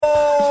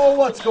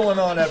What's going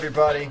on,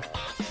 everybody?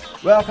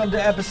 Welcome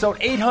to episode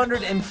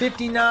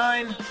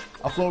 859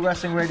 of Flow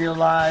Wrestling Radio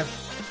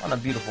Live on a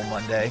beautiful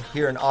Monday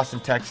here in Austin,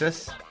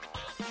 Texas.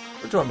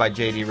 We're joined by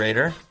JD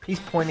Raider.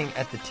 He's pointing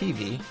at the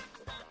TV,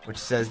 which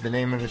says the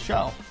name of the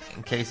show,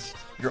 in case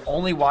you're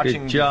only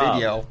watching the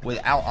video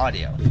without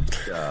audio. Good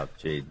job,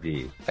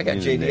 JD. I got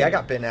JD, I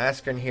got Ben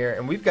Askren here,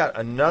 and we've got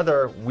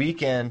another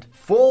weekend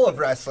full of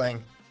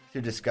wrestling to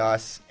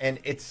discuss. And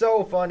it's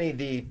so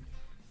funny,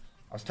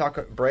 I was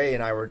talking, Bray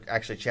and I were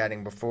actually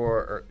chatting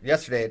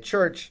yesterday at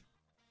church.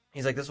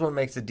 He's like, this is what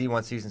makes the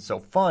D1 season so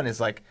fun, is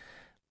like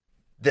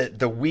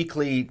the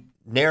weekly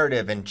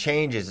narrative and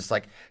changes. It's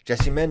like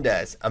Jesse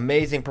Mendez,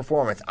 amazing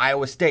performance.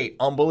 Iowa State,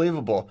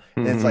 unbelievable.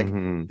 And it's like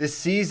this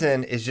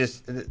season is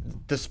just,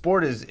 the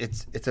sport is,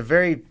 it's a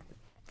very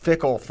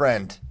fickle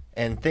friend,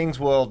 and things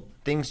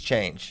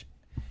change.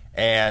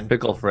 And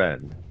Fickle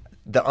friend.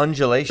 The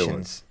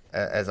undulations,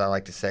 as I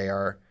like to say,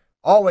 are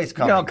always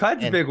coming. You know, all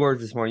kinds of big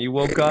words this morning. You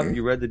woke up,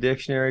 you read the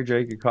dictionary,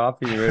 drank your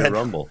coffee, and you ready to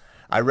rumble.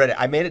 I read it.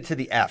 I made it to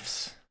the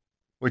F's,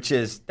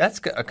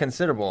 that's a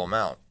considerable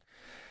amount.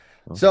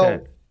 Okay.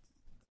 So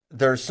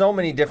there's so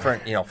many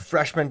different,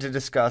 freshmen to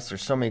discuss.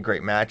 There's so many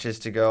great matches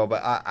to go.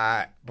 But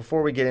I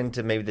before we get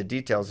into maybe the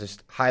details,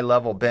 just high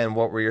level, Ben,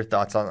 what were your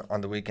thoughts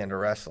on the weekend of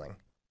wrestling?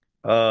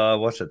 I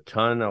watched a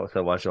ton. I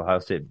watched Ohio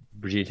State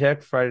Virginia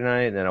Tech Friday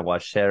night, and then I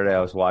watched Saturday.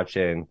 I was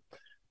watching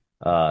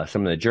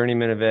some of the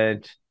Journeyman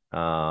event.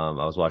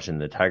 I was watching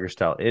the Tiger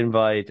Style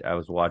Invite. I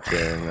was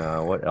watching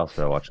what else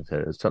did I watch?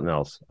 It was something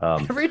else.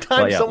 Every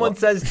time someone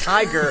says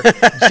Tiger,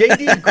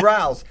 JD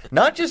growls.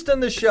 Not just on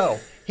the show.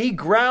 He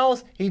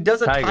growls. He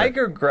does a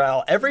tiger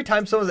growl every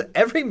time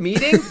every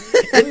meeting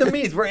in the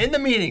meetings. We're in the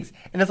meetings,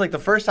 and it's like the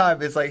first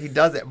time it's like he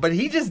does it, but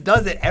he just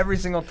does it every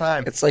single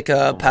time. It's like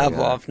a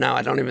Pavlov now.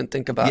 I don't even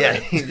think about it. Yeah,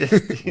 he just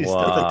does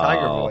a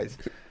tiger voice.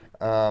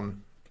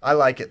 I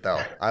like it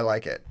though. I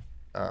like it.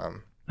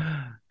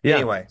 Yeah.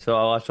 Anyway, so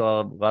I watched a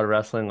lot of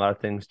wrestling, a lot of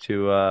things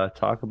to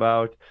talk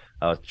about.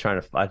 I was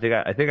trying to. I think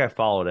I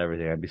followed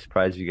everything. I'd be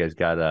surprised if you guys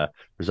got a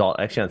result.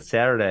 Actually, on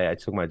Saturday, I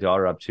took my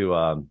daughter up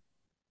to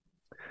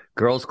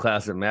girls'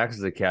 class at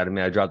Max's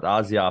Academy. I dropped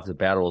Ozzy off to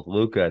battle with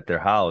Luca at their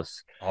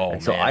house.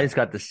 So I just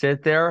got to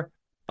sit there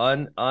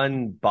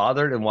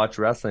unbothered and watch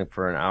wrestling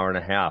for an hour and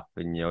a half,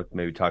 and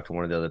maybe talk to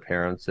one of the other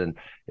parents, and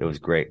it was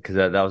great because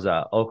that was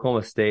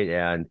Oklahoma State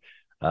and.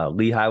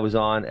 Lehigh was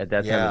on at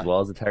that time as well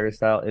as the Tiger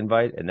Style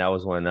Invite, and that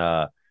was when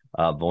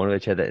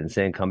Voinovich had that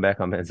insane comeback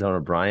on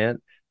Manzona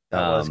Bryant.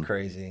 That was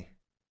crazy.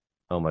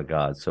 Oh my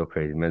God, so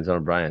crazy!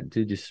 Manzona Bryant,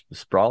 dude, just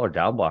sprawl or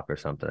down block or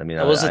something. I mean,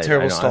 that was a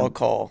terrible stall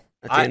call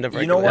at the end of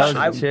regulation.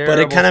 But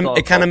it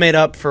kind of made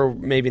up for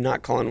maybe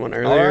not calling one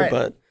earlier. Right.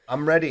 But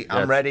I'm ready.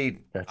 I'm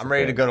ready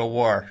to go to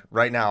war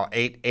right now.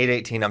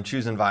 8-18. I'm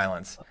choosing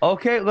violence.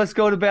 Okay, let's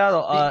go to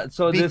battle.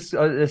 This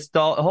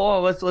stall.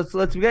 Hold on.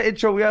 Let's we got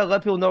intro. We gotta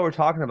let people know what we're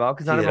talking about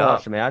because not everyone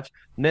watched the match.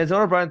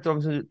 Manzona Bryant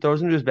throws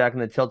him to his back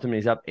and then tilts him, and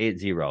he's up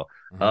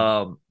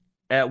 8-0.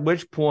 At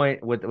which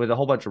point, with a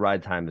whole bunch of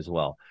ride time as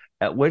well.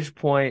 At which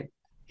point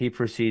he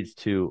proceeds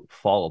to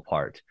fall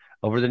apart.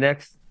 Over the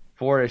next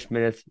 4-ish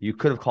minutes, you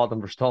could have called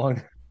him for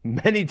stalling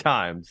many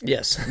times.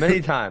 Yes,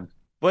 many times.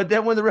 But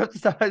then when the ref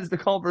decides to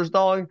call for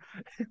stalling,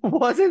 it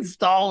wasn't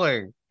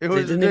stalling. It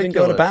was didn't even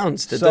go to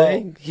bounds, did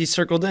they? He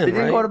circled in, They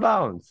didn't go to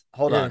bounds.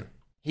 Hold on.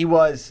 He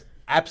was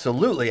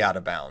absolutely out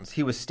of bounds.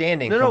 He was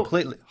standing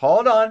completely.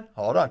 Hold on.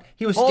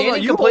 He was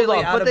standing completely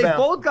out of bounds. But they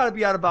both got to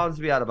be out of bounds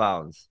to be out of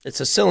bounds. It's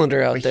a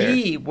cylinder out there.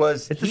 He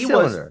was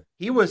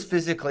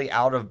physically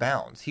out of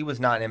bounds. He was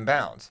not in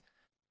bounds.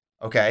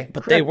 Okay.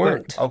 But they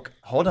weren't. Okay,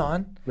 hold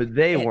on. But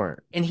they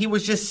weren't. And he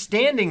was just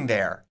standing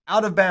there,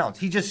 out of bounds.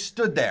 He just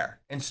stood there.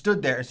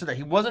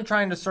 He wasn't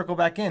trying to circle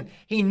back in.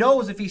 He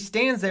knows if he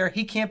stands there,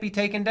 he can't be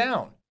taken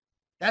down.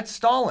 That's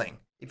stalling.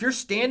 If you're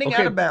standing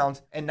out of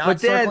bounds and not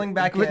circling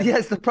back in. But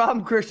yes, the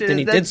problem, Christian, then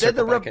he did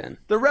circle back in.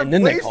 The ref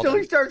waits till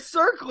he starts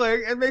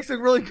circling and makes a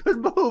really good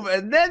move,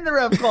 and then the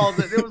ref calls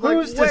it. It was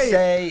who's to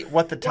say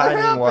what the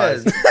timing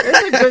was?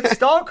 It's a good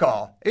stall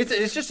call.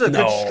 It's just a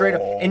good straight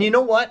up. And you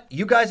know what?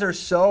 You guys are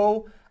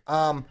so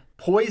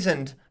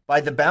poisoned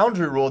by the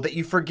boundary rule that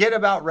you forget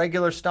about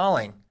regular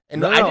stalling.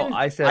 And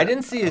I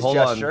didn't see his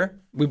gesture.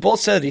 We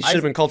both said he should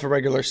have been called for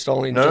regular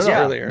stalling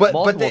earlier. But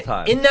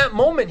times. In that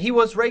moment, he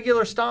was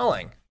regular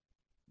stalling.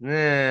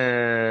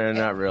 Nah,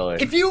 not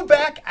really. If you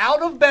back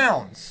out of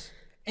bounds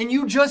and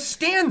you just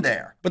stand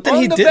there, but then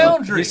he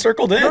didn't. He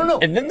circled in,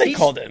 and then they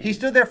called him. He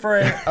stood there for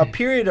a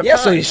period of time. Yeah,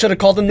 so he should have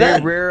called him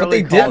then. But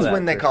they didn't. That's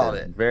when they called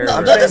it.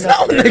 That's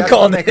not when they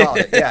called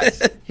it.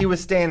 Yes, he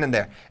was standing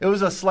there. It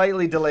was a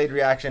slightly delayed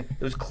reaction.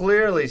 It was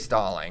clearly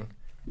stalling,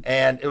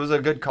 and it was a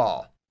good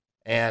call.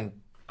 And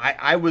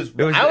I was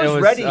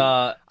ready.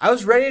 I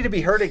was ready to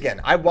be hurt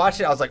again. I watched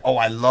it. I was like, oh,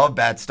 I love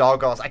bad stall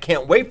calls. I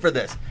can't wait for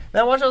this.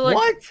 And I watched it. I was like,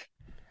 what?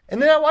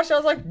 And then I watched it, I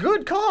was like,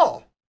 good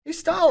call. He's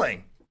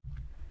stalling.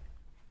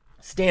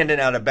 Standing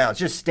out of bounds.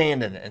 Just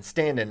standing and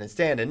standing and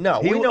standing.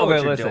 No, we know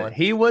what you're doing.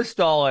 He was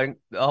stalling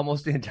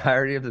almost the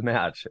entirety of the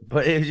match.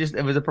 But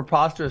it was a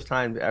preposterous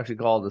time to actually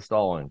call the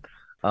stalling.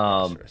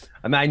 I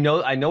mean, I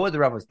know what the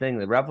ref was thinking.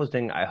 The ref was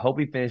thinking, I hope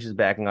he finishes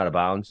backing out of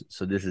bounds.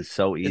 So this is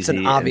so easy. It's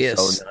an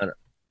obvious, and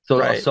so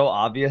right. so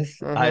obvious.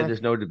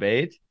 There's no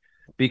debate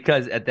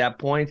because at that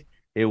point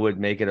it would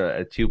make it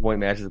a 2-point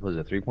match as opposed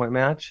to a 3-point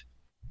match.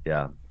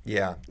 Yeah.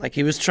 Yeah. Like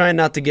he was trying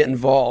not to get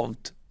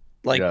involved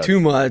too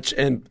much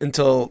and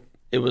until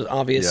it was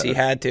obvious he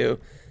had to.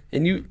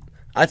 And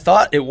I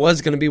thought it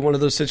was going to be one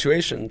of those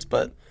situations,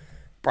 but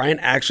Brian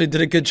actually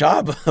did a good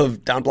job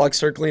of down block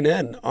circling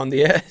in on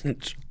the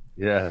edge.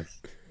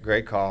 Yes.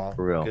 Great call.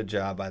 For real. Good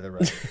job by the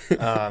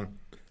ref.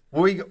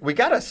 We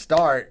got to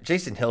start.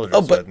 Jason Hildress.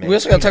 Oh, but we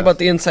also got to talk about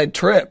the inside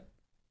trip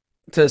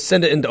to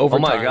send it into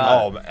overtime. Oh, my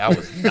God. Oh, that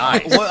was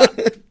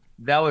nice.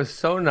 That was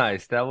so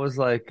nice. That was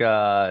like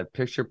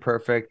picture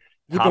perfect.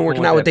 He's been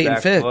working out with Dayton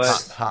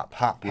Fitz.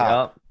 Hop.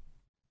 Yep.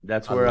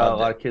 That's where a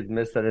lot of kids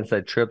miss that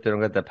inside trip. They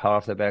don't get that power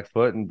off their back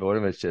foot, and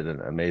Voinovich did an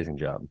amazing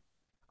job.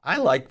 I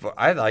like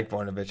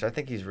Voinovich. I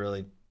think he's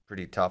really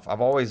pretty tough.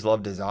 I've always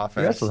loved his offense.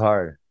 He wrestles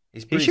hard.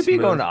 He should be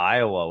going to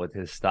Iowa with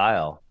his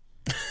style.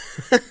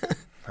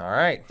 All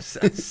right,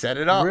 set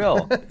it up.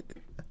 Real.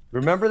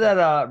 Remember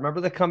that?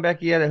 Remember the comeback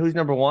he had at Who's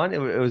Number One? It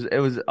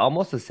was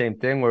almost the same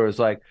thing where it was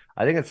like,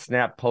 I think it's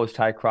snap post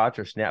high crotch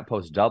or snap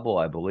post double,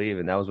 I believe,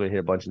 and that was what he hit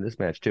a bunch in this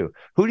match too.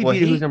 Who did he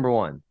beat? Who's Number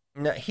One?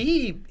 No,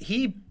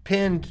 he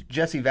pinned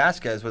Jesse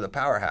Vasquez with a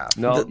power half.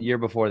 No, year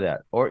before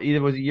that, or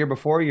either was it year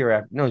before, or year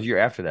after. No, it was year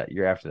after that.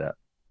 Year after that.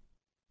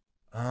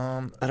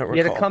 I don't recall. He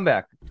had a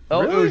comeback.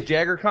 Oh, Really? It was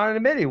Jagger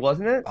Condomity,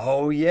 wasn't it?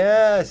 Oh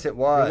yes, it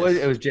was.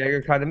 It was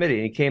Jagger Condomity,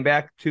 and he came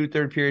back 2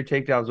 third period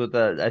takedowns with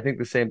I think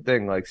the same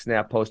thing, like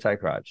snap post high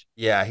crotch.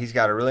 Yeah, he's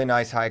got a really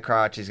nice high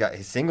crotch. He's got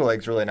his single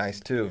leg's really nice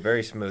too.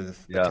 Very smooth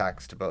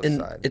attacks to both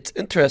sides. It's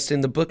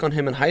interesting. The book on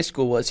him in high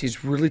school was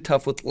he's really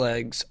tough with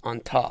legs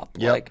on top.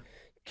 Yep. Like,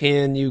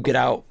 can you get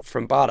out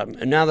from bottom?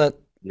 And now that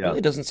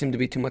really doesn't seem to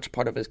be too much a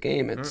part of his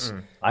game.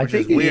 I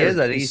think he is.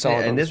 I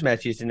think in this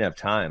match he just didn't have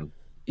time.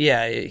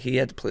 Yeah, he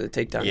had to play the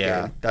takedown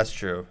game. That's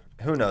true.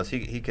 Who knows?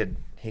 He could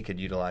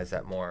utilize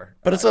that more.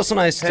 But it's also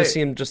nice to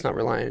see him just not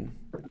relying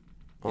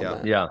on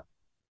that. Yeah.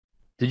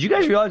 Did you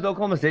guys realize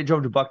Oklahoma State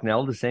drove to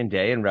Bucknell the same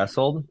day and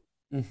wrestled?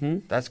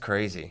 Mm-hmm. That's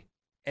crazy.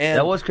 And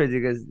that was crazy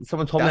because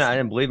someone told me that. I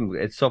didn't believe him.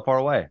 It's so far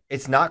away.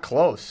 It's not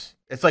close.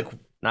 It's like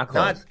not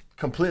close. Not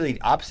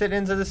completely opposite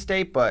ends of the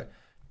state, but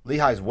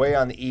Lehigh's way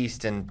on the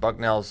east and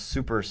Bucknell's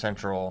super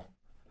central.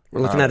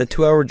 We're looking at a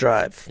 2-hour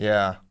drive.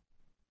 Yeah.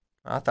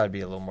 I thought it'd be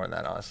a little more than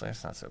that, honestly.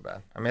 It's not so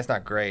bad. I mean, it's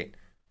not great.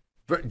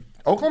 But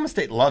Oklahoma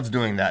State loves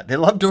doing that. They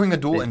love doing a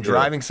duel and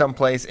driving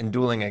someplace and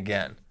dueling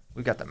again.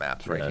 We got the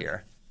maps right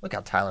here. Look how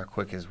Tyler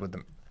Quick is with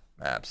the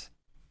maps.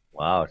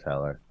 Wow,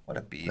 Tyler. What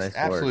a beast. Nice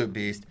Absolute work.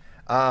 Beast.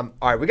 All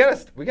right, we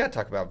gotta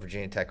talk about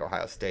Virginia Tech,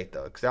 Ohio State,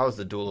 though, because that was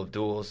the duel of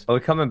duels. Are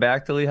we coming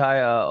back to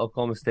Lehigh,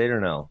 Oklahoma State,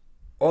 or no?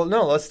 Oh,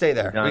 no, let's stay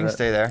there. We can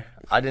stay there.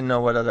 I didn't know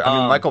what other... I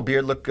mean, Michael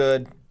Beard looked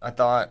good, I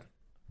thought.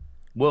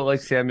 Will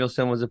Lake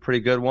Samuelson was a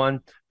pretty good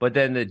one, but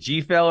then the G.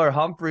 Feller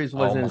Humphreys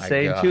was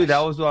insane too. That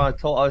was what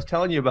I was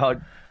telling you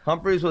about.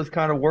 Humphreys was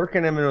kind of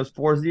working him, and it was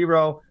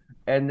 4-0,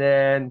 and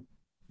then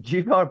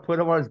G. Feller put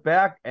him on his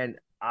back, and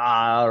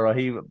I don't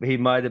know, he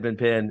might have been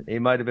pinned.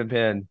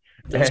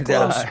 And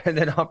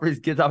then Humphreys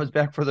gets off his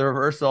back for the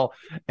reversal,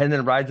 and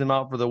then rides him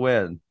out for the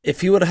win. If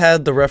he would have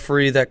had the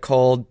referee that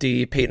called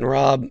the Peyton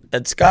Robb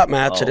Ed Scott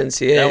match at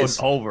NCAA, that was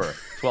over.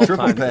 12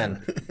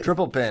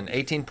 triple pin,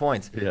 18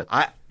 points. Yeah.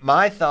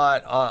 My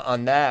thought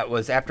on that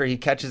was after he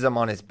catches him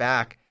on his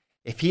back,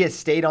 if he had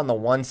stayed on the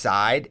one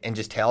side and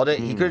just held it,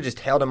 he could have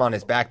just held him on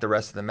his back the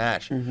rest of the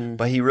match. Mm-hmm.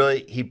 But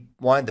he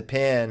wanted the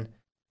pin,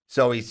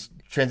 so he's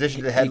transitioned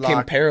to the headlock. He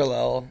came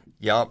parallel.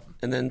 Yep.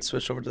 And then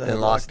switched over to the headlock.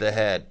 And lost the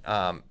head.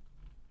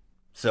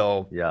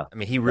 So, yeah. I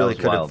mean, he really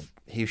could have.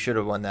 He should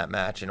have won that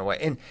match in a way.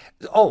 And,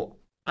 I know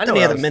then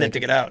he had a minute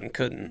to get out and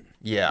couldn't.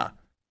 Yeah.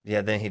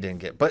 Yeah, then he didn't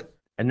get.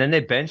 And then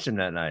they benched him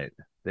that night.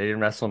 They didn't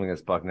wrestle him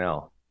against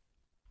Bucknell.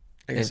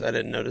 I guess I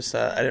didn't notice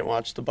that. I didn't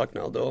watch the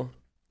Bucknell duel.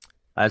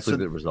 I just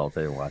looked at the results.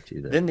 I didn't watch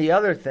either. Then the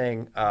other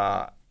thing,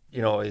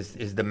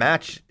 is the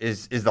match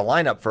is the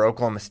lineup for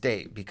Oklahoma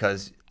State,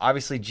 because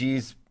obviously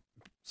G's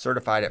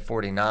certified at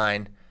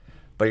 49,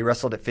 but he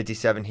wrestled at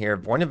 57 here.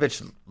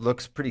 Voinovich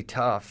looks pretty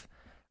tough.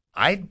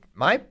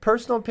 My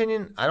personal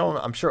opinion,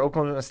 I'm sure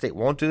Oklahoma State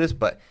won't do this,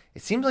 but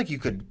it seems like you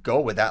could go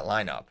with that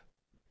lineup.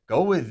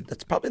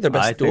 That's probably their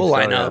best dual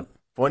lineup. Yeah.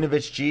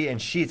 Voinovich, G,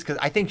 and Sheets, because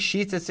I think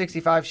Sheets at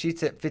 65,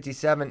 Sheets at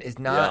 57 is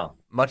not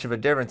much of a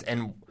difference.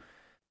 And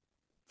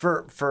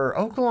for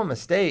Oklahoma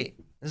State,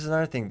 this is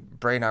another thing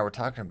Bray and I were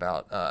talking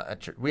about at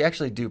church. We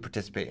actually do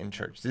participate in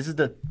church. This is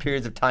the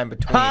periods of time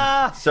between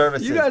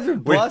services. You guys are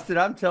busted.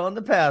 I'm telling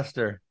the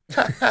pastor.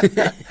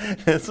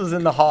 This was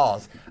in the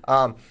halls.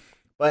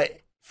 But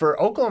for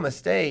Oklahoma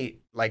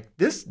State, like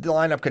the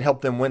lineup could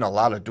help them win a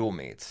lot of dual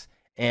meets.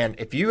 And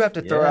if you have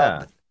to throw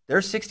out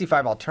their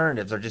 65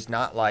 alternatives are just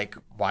not like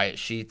Wyatt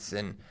Sheets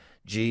and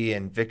G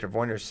and Victor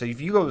Voinovich. So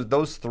if you go with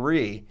those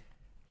three,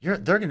 they're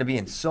going to be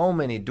in so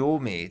many dual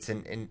meets,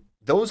 and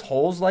those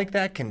holes like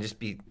that can just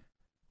be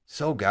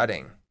so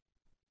gutting.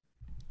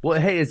 Well,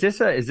 hey, is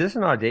this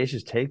an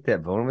audacious take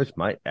that Voinovich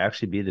might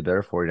actually be the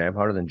better 49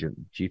 pounder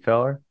than G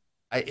Feller?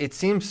 It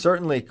seems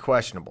certainly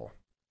questionable.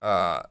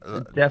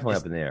 It's definitely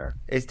up in the air.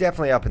 It's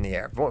definitely up in the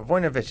air.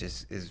 Voinovich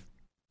is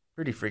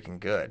pretty freaking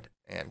good,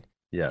 and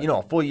yeah,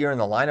 a full year in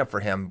the lineup for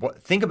him.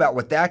 Think about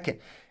what that can.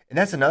 And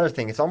that's another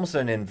thing. It's almost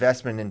an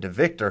investment into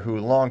Victor, who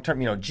long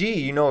term,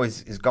 G,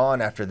 is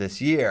gone after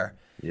this year.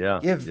 Yeah.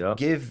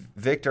 Give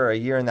Victor a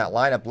year in that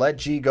lineup. Let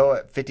G go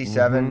at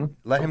 57. Mm-hmm.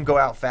 Let him go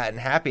out fat and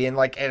happy. And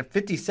like at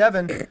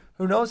 57,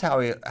 who knows how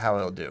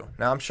he'll do?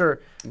 Now I'm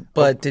sure.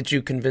 But did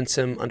you convince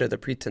him under the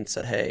pretense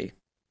that, hey,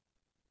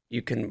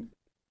 you can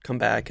come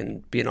back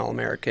and be an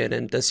All-American?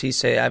 And does he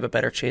say I have a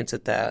better chance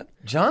at that?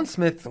 John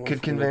Smith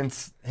could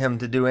convince him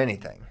to do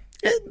anything.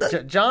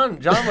 John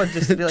would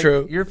just be like,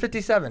 True. You're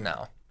 57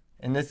 now,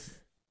 and this.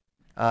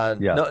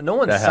 No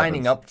one's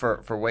signing up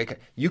for Wake.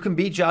 You can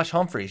beat Josh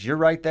Humphreys. You're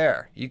right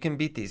there. You can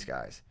beat these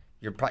guys.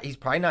 He's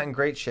probably not in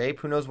great shape.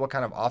 Who knows what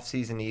kind of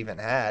offseason he even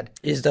had?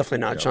 He's definitely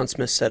not. John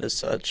Smith said as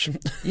such.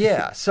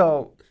 Yeah,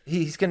 so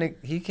he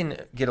can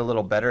get a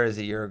little better as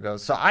the year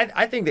goes. So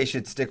I think they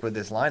should stick with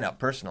this lineup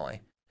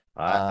personally.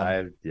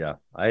 I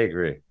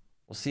agree.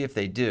 We'll see if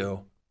they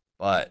do,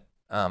 but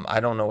I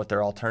don't know what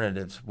their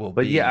alternatives will be.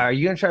 But yeah, are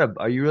you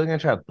really gonna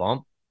try to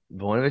bump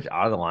Voinovich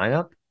out of the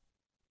lineup?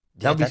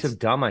 That would be so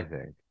dumb, I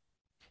think.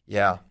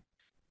 Yeah,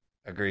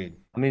 agreed.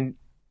 I mean,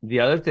 the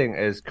other thing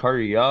is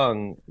Carter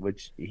Young,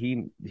 which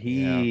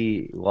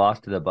he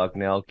lost to the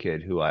Bucknell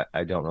kid, who I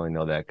don't really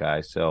know that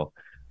guy, so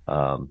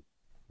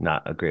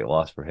not a great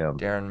loss for him.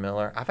 Darren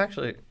Miller. I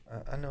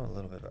know a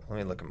little bit about. Let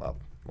me look him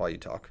up while you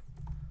talk.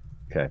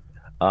 Okay.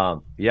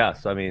 Yeah.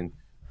 So I mean,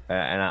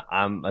 and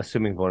I'm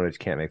assuming Voinovich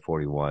can't make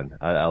 41.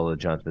 Although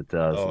John Smith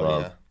does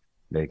love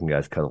making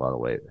guys cut a lot of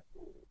weight.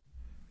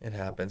 It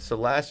happens. So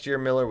last year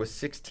Miller was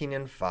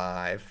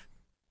 16-5.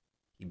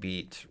 He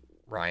beat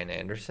Ryan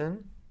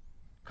Anderson,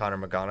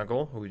 Connor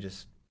McGonigal, who we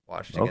just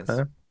watched against.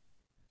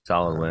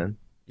 Solid win.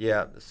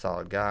 Yeah, the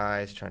solid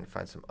guys. Trying to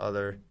find some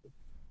other.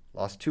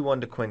 Lost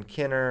 2-1 to Quinn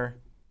Kinner.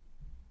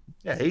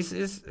 Yeah, he's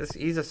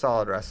a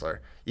solid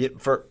wrestler.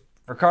 For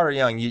Carter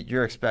Young,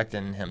 you're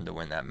expecting him to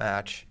win that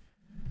match.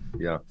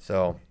 Yeah.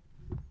 So,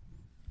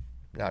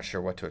 not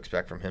sure what to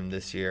expect from him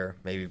this year.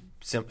 Maybe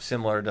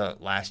similar to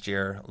last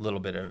year, a little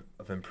bit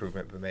of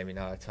improvement, but maybe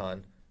not a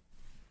ton.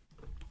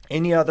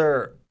 Any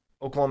other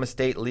Oklahoma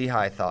State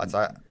Lehigh thoughts?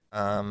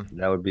 That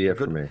would be it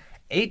for me.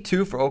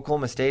 8-2 for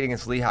Oklahoma State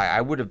against Lehigh.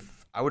 I would have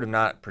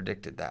not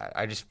predicted that.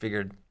 I just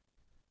figured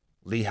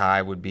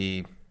Lehigh would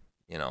be,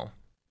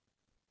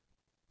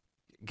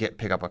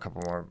 pick up a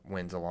couple more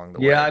wins along the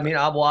way. Yeah, I mean,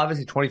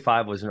 obviously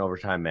 25 was an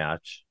overtime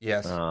match.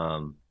 Yes.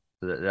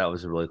 That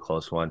was a really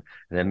close one.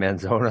 And then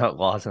Manzona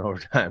lost in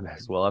overtime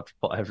as well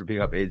after being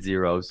up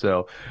 8-0.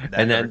 So,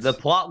 and then the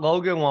Plot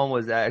Logan one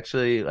was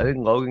actually, I think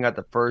Logan got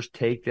the first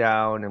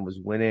takedown and was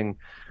winning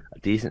a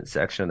decent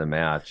section of the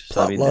match.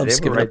 So, Plot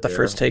loves giving up the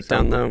first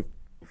takedown, though.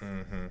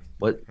 Mm-hmm.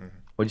 What'd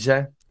you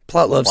say?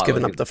 Plot loves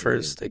giving up the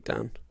first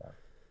takedown.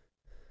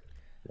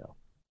 Yeah.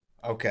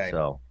 Okay.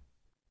 So,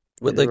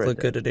 Whitlick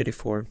looked good at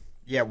 84.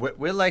 Yeah,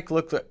 Whitlick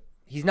looked.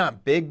 He's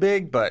not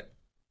big, but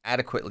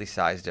adequately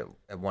sized at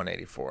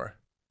 184.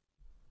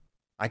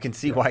 I can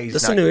see why he's.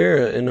 That's a new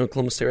era in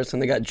Oklahoma State wrestling.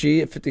 They got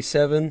G at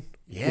 57.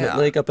 Yeah.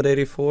 Whitlick up at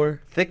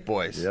 84. Thick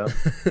boys. Yeah.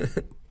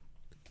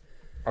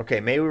 Okay,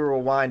 maybe we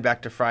rewind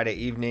back to Friday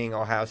evening,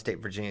 Ohio State,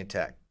 Virginia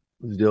Tech.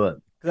 Let's do it.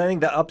 Because I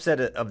think the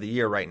upset of the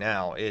year right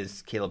now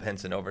is Caleb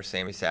Henson over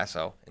Sammy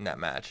Sasso in that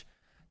match.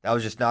 That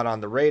was just not on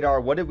the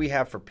radar. What did we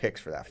have for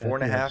picks for that?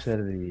 4.5? Upset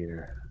of the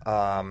year.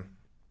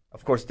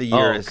 Of course, the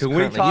year is.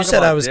 You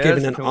said I was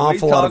giving an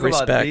awful lot of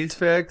respect. These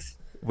picks?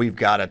 We've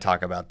got to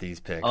talk about these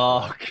picks.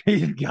 Oh,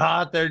 Keith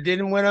Gothard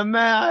didn't win a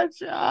match.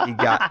 He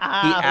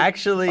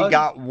actually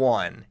got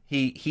one.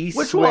 He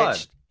Which switched. One?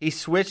 He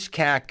switched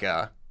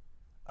Katka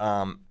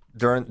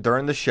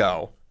during the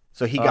show,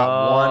 so he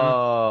got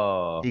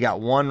one. He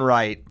got one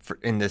right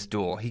in this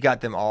duel. He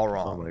got them all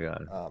wrong. Oh my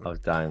god, I was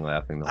dying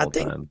laughing the whole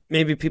time. I think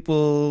maybe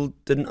people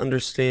didn't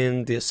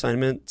understand the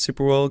assignment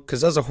super well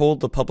because as a whole,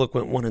 the public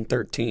went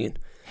 1-13,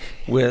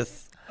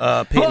 with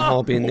Peyton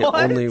Hall being the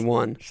only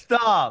one.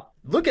 Stop.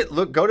 Go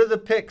to the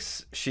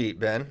picks sheet,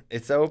 Ben.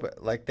 It's open.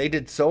 Like they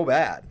did so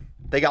bad.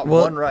 They got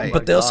one right.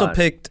 But they also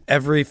picked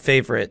every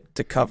favorite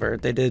to cover.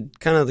 They did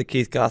kind of the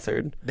Keith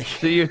Gothard.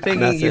 So you're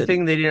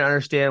thinking they didn't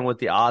understand what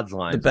the odds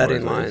lines, the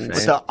betting lines.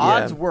 But the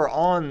odds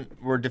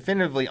were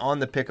definitively on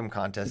the pick'em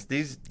contest.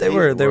 They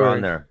were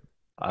on there.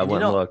 I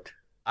went and looked.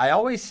 I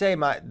always say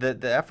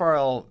the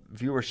FRL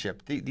viewership.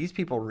 These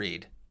people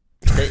read.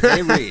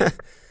 They read,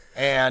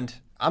 and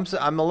I'm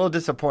a little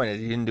disappointed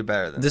you didn't do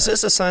better than this. This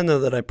is a sign though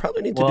that I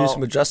probably need to do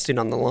some adjusting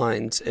on the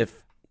lines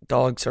if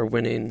dogs are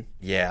winning.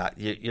 Yeah,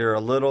 you're a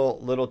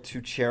little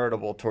too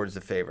charitable towards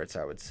the favorites,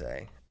 I would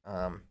say.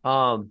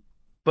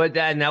 But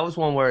that was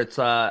one where it's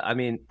I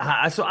don't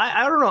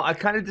know. I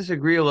kind of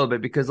disagree a little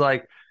bit because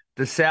like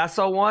the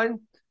Sasso one,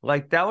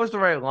 like that was the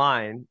right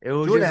line. It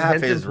was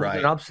 2.5 is right.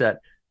 An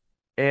upset,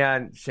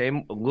 and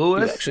same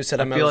Lewis. You actually said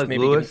I was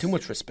maybe giving too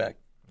much respect.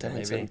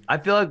 Henson. I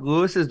feel like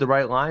Lewis is the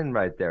right line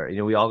right there. You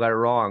know, we all got it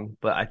wrong,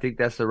 but I think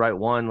that's the right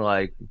one.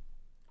 Like,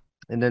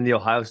 and then the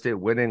Ohio State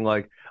winning.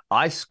 Like,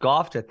 I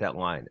scoffed at that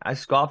line. I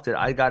scoffed it.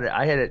 I got it.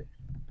 I had it.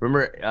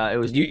 Remember, it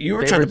was you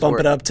were trying to bump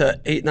it up to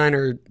 8, 9,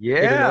 or 8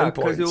 or 9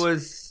 points.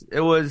 Because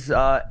it was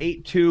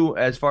 8-2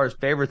 as far as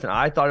favorites, and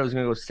I thought it was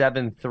going to go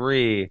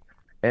 7-3.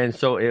 And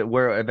so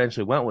where it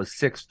eventually went was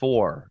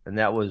 6-4, and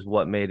that was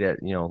what made it.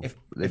 You know,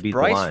 if beat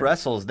Bryce the line.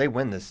 wrestles, they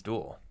win this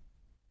duel.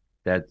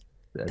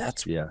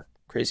 That's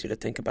crazy to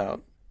think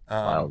about.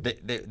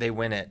 They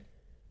win it.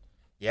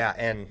 Yeah,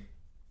 and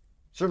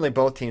certainly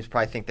both teams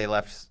probably think they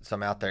left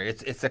some out there.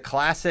 It's a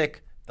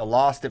classic. The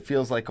loss that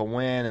feels like a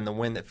win, and the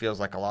win that feels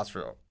like a loss.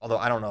 Although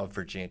I don't know if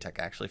Virginia Tech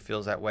actually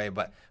feels that way,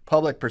 but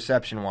public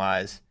perception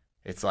wise,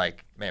 it's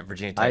like, man,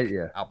 Virginia Tech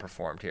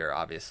outperformed here,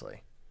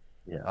 obviously.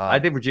 Yeah, I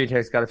think Virginia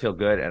Tech's got to feel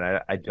good, and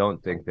I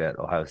don't think that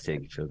Ohio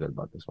State can feel good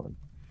about this one.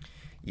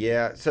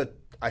 Yeah, so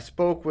I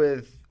spoke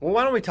with. Well,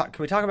 why don't we talk?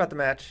 Can we talk about the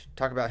match?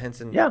 Talk about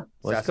Henson? Yeah,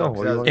 let's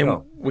go.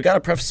 And we got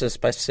to preface this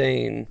by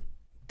saying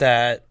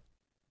that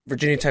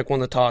Virginia Tech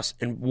won the toss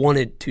and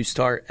wanted to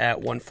start at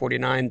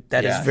 149.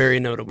 That is very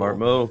notable. Smart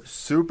move.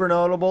 Super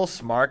notable.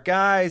 Smart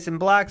guys in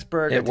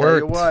Blacksburg. It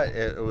worked. Worked.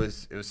 It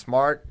was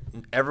smart.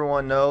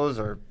 Everyone knows,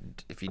 or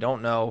if you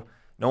don't know,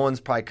 no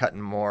one's probably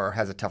cutting more,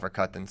 has a tougher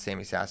cut than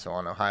Sammy Sasso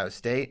on Ohio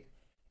State.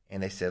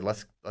 And they said,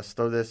 let's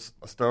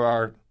throw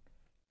our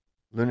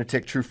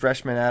lunatic true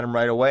freshman at him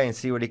right away and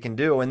see what he can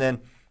do. And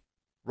then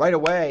right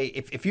away,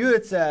 if you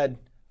had said,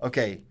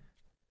 okay,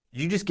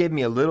 you just gave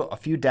me a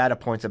few data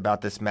points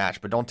about this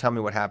match, but don't tell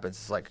me what happens.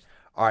 It's like,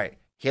 all right,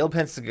 Caleb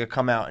Henson's going to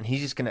come out and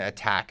he's just going to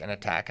attack and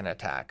attack and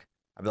attack.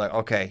 I'd be like,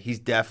 okay, he's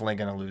definitely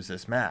going to lose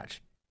this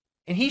match.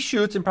 And he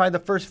shoots in probably the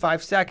first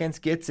 5 seconds,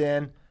 gets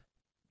in,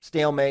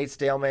 stalemate,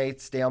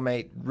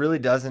 really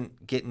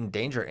doesn't get in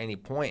danger at any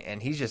point.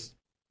 And he's just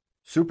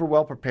super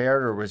well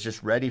prepared, or was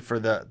just ready for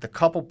the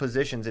couple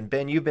positions. And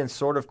Ben, you've been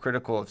sort of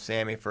critical of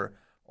Sammy for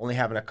only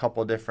having a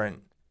couple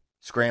different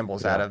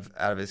scrambles out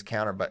of his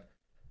counter, but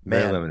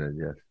man, very limited,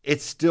 yes.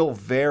 It's still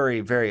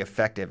very, very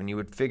effective. And you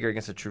would figure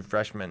against a true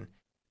freshman,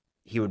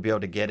 he would be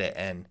able to get it.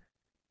 And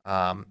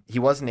he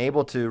wasn't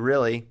able to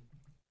really.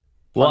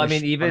 Well, I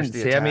mean, even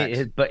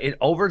Sammy, but in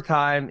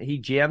overtime, he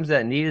jams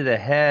that knee to the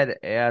head,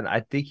 and I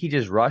think he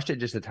just rushed it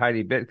just a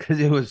tiny bit because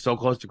it was so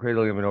close to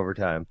cradling him in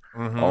overtime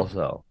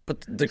also.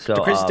 But the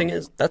crazy thing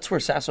is, that's where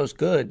Sasso's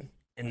good,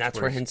 and that's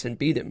where Henson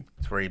beat him.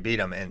 That's where he beat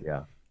him. And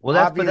yeah. Well,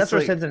 that's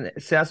where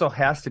Sasso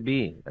has to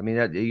be. I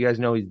mean, you guys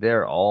know he's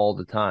there all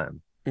the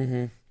time.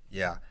 Mm-hmm.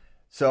 Yeah.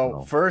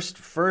 So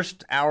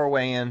first hour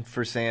weigh-in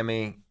for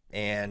Sammy,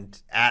 and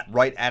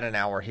right at an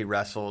hour he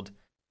wrestled.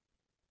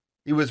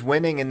 He was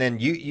winning, and then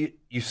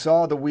you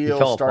saw the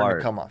wheels starting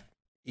to come off.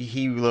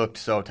 He looked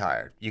so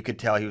tired. You could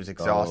tell he was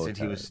exhausted.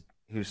 He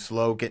was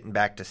slow getting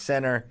back to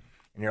center,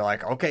 and you're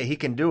like, okay, he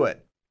can do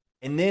it.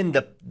 And then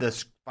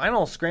the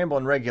final scramble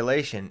in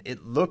regulation,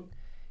 it looked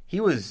he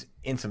was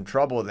in some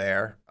trouble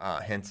there,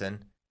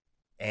 Henson,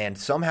 and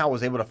somehow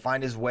was able to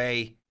find his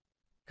way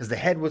because the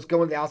head was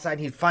going to the outside.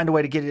 And he'd find a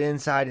way to get it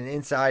inside and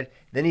inside.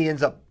 Then he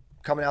ends up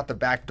coming out the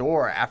back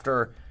door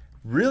after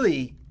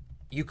really.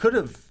 You could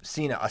have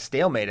seen a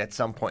stalemate at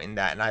some point in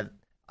that, and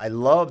I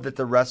love that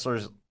the refs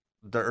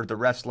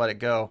let it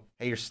go.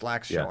 Hey, your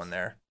slack's showing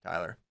there,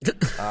 Tyler.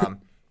 And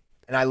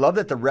I love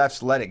that the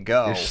refs let it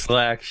go. Your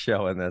slack's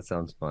showing. That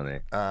sounds funny.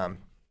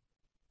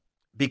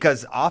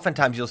 Because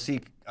oftentimes you'll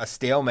see a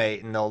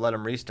stalemate and they'll let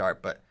him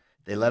restart, but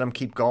they let him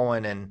keep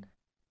going, and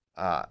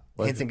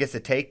Henson gets a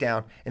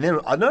takedown. And then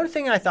another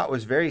thing I thought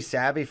was very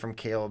savvy from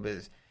Caleb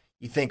is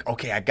you think,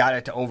 okay, I got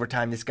it to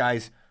overtime. This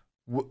guy's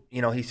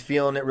he's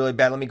feeling it really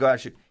bad. Let me go out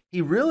and shoot.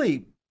 He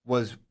really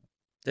was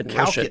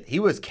he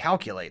was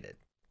calculated.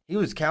 He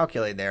was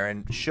calculated there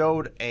and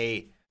showed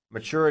a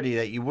maturity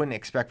that you wouldn't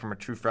expect from a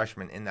true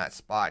freshman in that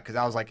spot. Because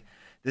I was like,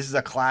 this is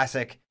a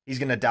classic. He's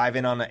going to dive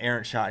in on an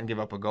errant shot and give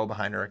up a go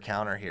behind or a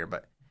counter here.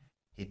 But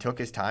he took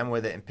his time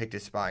with it and picked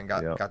his spot and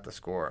got the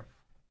score.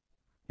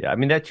 Yeah, I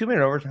mean, that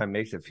 2-minute overtime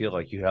makes it feel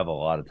like you have a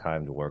lot of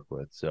time to work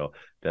with. So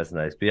that's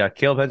nice. But yeah,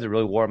 Caleb Henson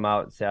really wore him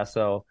out.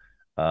 Sasso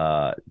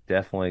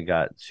definitely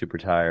got super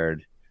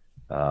tired.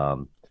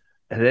 And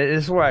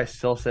this is where I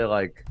still say,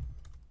 like,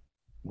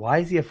 why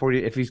is he at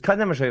 40? If he's cutting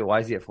that much weight, why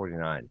is he at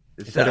 49?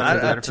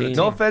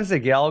 No offense to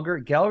Gallagher.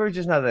 Gallagher's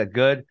just not that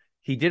good.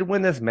 He did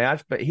win this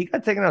match, but he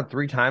got taken out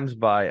 3 times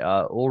by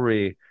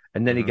Ulrich,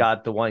 and then he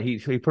got the one he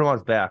put him on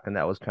his back, and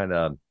that was kind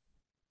of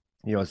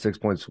a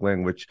 6-point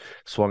swing, which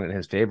swung in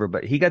his favor.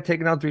 But he got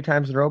taken out 3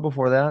 times in a row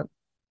before that.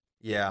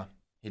 Yeah,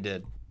 he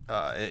did.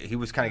 He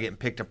was kind of getting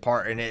picked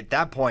apart, and at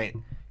that point,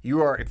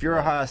 if you're a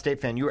Ohio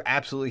State fan, you're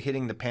absolutely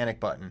hitting the panic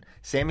button.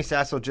 Sammy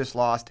Sasso just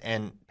lost,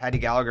 and Patty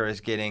Gallagher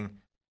is getting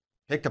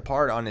picked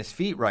apart on his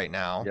feet right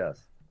now. Yes.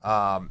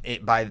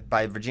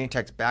 By Virginia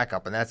Tech's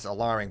backup, and that's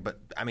alarming. But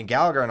I mean,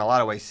 Gallagher in a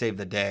lot of ways saved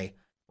the day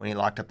when he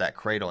locked up that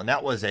cradle, and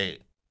that was a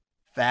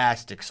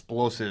fast,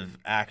 explosive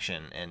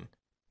action, and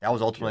that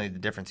was ultimately the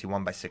difference. He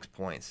won by 6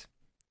 points.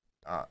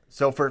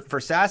 So for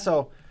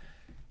Sasso,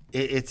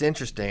 it's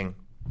interesting.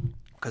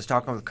 Because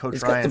talking with Coach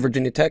He's Ryan, got the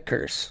Virginia Tech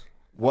curse.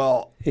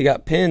 Well, he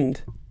got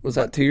pinned. Was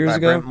that 2 years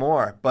ago? Brent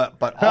Moore. But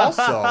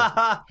also,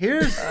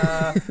 here's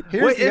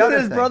Wait, the other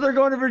his thing. brother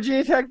going to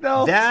Virginia Tech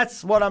though?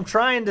 That's what I'm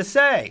trying to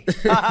say.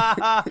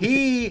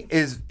 He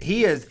is.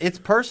 It's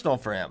personal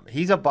for him.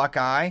 He's a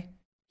Buckeye.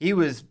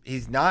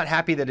 He's not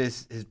happy that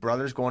his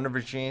brother's going to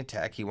Virginia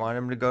Tech. He wanted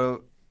him to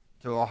go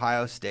to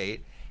Ohio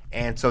State,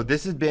 and so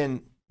this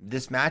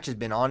match has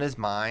been on his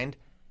mind.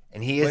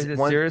 And he is. Is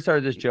it serious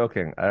or just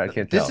joking? I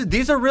can't tell.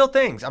 These are real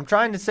things. I'm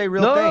trying to say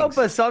real things. No,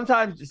 but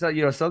sometimes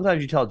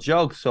you tell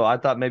jokes. So I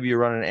thought maybe you're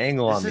running an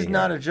angle on me. This is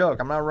not a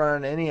joke. I'm not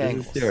running any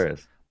angles. This is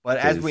serious. But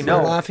as we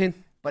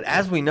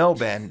know,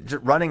 Ben,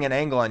 running an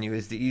angle on you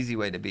is the easy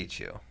way to beat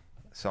you.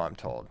 So I'm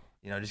told.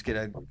 Just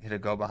hit a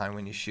go behind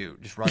when you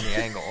shoot. Just run the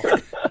angle.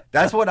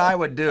 That's what I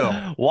would do.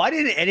 Why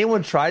didn't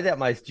anyone try that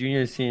my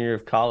junior, senior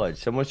of college?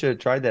 Someone should have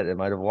tried that. It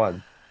might have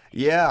won.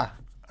 Yeah,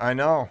 I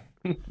know.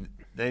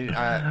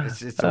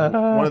 It's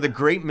one of the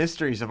great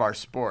mysteries of our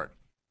sport.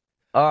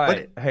 All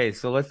right. Hey,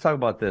 so let's talk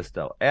about this,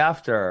 though.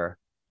 After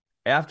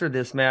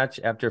this match,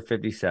 after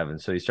 57,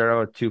 so you start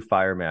out with 2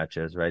 fire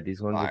matches, right? These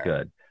ones are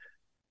good.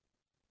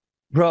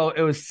 Bro,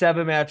 it was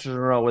 7 matches in a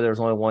row where there was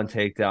only 1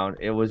 takedown.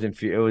 It was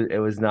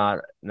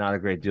not a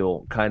great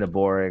duel. Kind of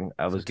boring.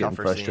 I was getting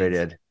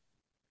frustrated. Scenes.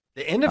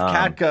 The end of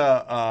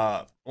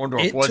Katka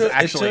Orndorff was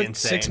actually it took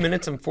insane. 6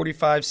 minutes and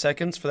 45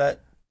 seconds for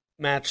that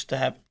match to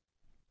have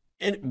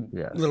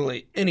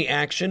literally any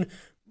action,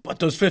 but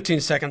those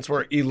 15 seconds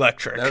were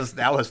electric.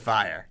 That was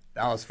fire.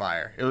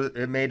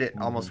 It made it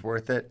almost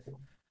worth it.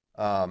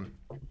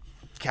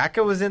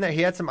 Katka was in there.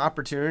 He had some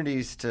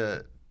opportunities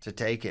to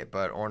take it,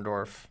 but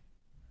Orndorff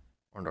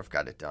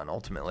got it done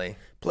ultimately.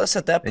 Plus,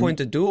 at that point,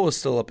 the duel was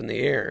still up in the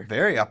air.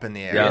 Very up in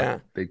the air. Yeah.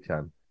 Big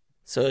time.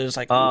 So it was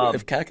like,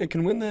 if Katka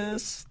can win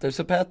this, there's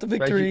a path to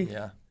victory.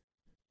 Yeah.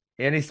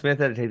 Andy Smith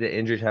had to take the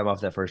injury time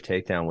off that first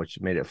takedown, which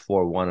made it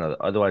 4-1.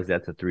 Otherwise,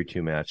 that's a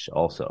 3-2 match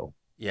also.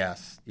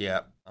 Yes.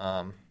 Yeah.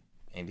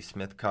 Andy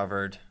Smith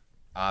covered,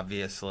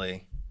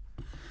 obviously.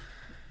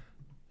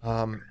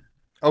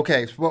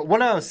 Okay. So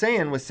what I was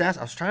saying with Sasso,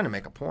 I was trying to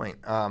make a point.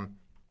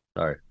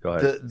 Sorry, go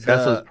ahead.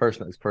 Sasso's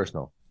personal. It's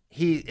personal.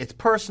 It's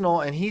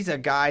personal, and he's a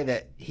guy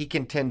that he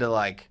can tend to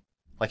like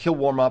he'll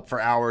warm up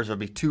for hours or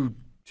be too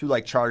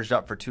charged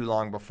up for too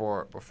long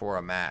before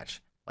a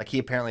match. Like he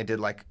apparently did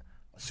a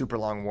super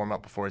long warm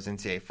up before his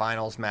NCAA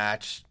finals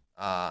match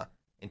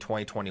in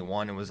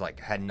 2021 and was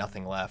had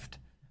nothing left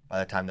by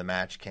the time the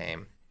match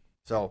came.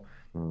 So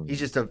he's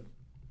just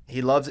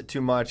he loves it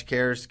too much,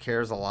 cares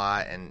a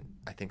lot, and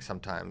I think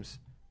sometimes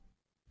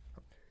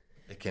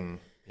it can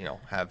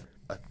have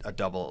a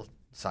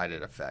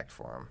double-sided effect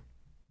for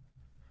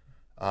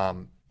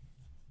him.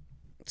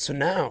 So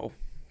now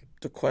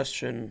the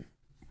question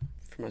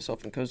for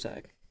myself and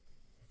Kozak: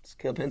 does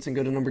Caleb Hinson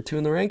go to number 2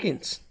 in the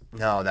rankings?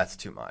 No, that's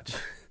too much.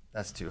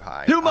 That's too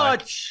high. Too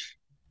much.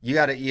 You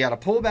gotta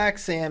pull back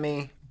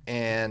Sammy,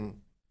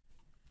 and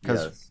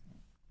because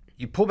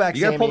you pull back,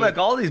 you gotta pull back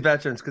all these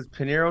veterans because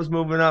Pinero's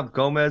moving up,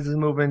 Gomez is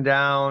moving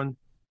down,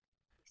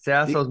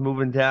 Sasso's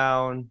moving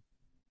down.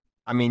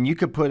 I mean, you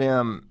could put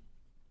him.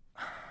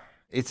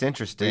 It's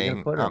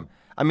interesting.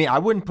 I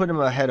wouldn't put him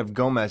ahead of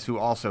Gomez, who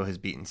also has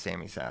beaten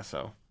Sammy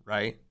Sasso,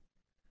 right?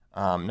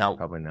 Now,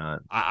 probably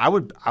not. I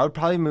would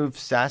probably move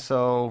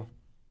Sasso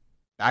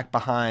back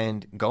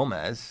behind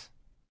Gomez.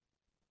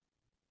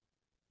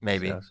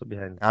 Maybe.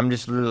 I'm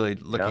just literally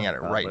looking at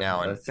it right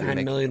now. And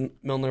behind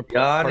Milner,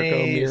 Parko,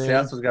 Murin.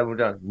 Sasso's got to move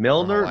down.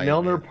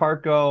 Milner,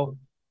 Parko,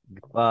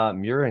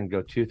 Murin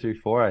go 2, 3,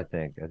 4, I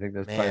think. I think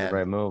that's probably the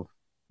right move.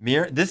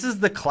 This is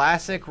the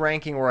classic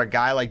ranking where a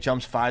guy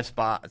jumps 5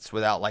 spots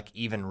without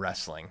even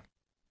wrestling.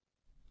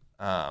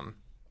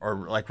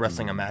 Or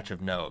wrestling a match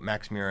of note.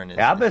 Max Murin is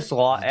Abbas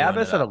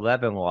at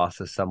 11 lost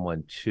to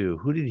someone too.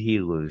 Who did he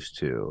lose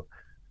to?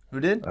 Who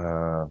did?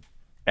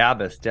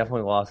 Abbas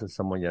definitely lost to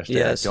someone yesterday.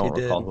 Yes, I don't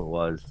recall who it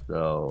was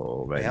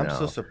though. I'm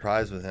so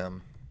surprised with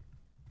him.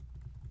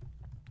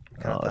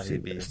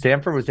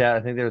 Stanford was at, I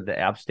think they were the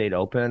App State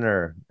Open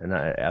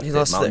he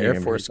lost to the Air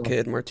Force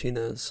kid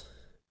Martinez.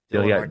 He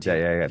got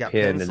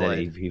pinned and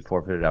then he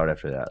forfeited out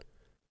after that.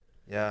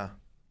 Yeah,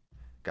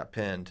 got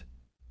pinned.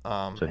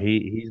 So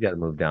he's got to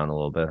move down a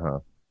little bit,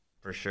 huh?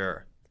 For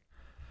sure.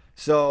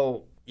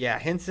 So yeah,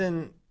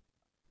 Hinson.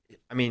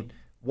 I mean,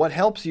 what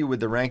helps you with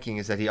the ranking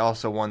is that he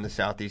also won the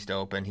Southeast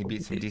Open. He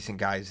beat some decent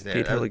guys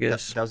there.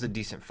 That was a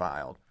decent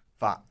field.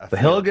 But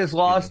Hilgis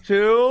lost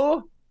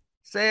to.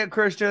 Say it,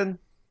 Christian.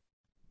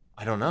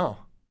 I don't know.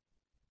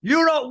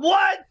 You know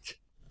what?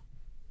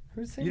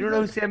 You don't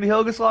know who Sammy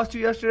Hilgis lost to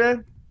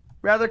yesterday?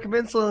 Rather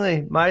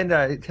convincingly, mind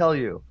I tell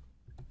you.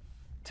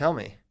 Tell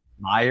me.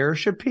 Meyer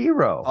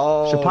Shapiro.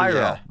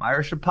 Yeah.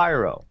 Meyer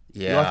Shapiro.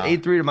 Yeah. He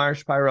lost 8-3 to Meyer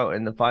Shapiro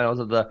in the finals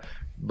of the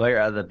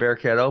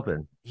Bearcat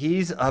Open.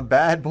 He's a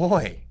bad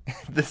boy.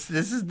 This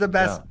is the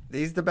best. Yeah.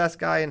 He's the best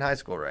guy in high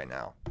school right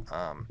now.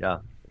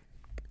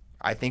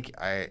 I think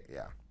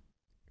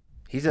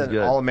he's an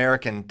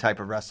All-American type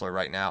of wrestler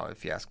right now.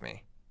 If you ask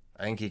me,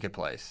 I think he could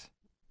place.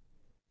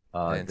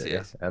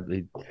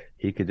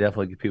 He could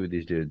definitely compete with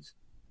these dudes.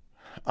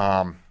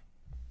 Man,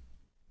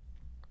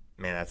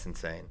 that's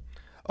insane.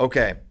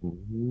 Okay.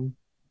 Mm-hmm.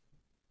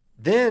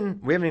 Then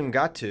we haven't even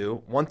got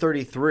to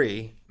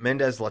 133,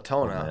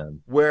 Mendez-Latona,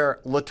 where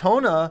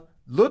Latona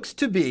looks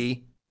to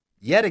be,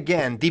 yet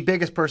again, the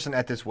biggest person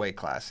at this weight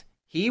class.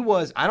 He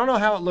was, I don't know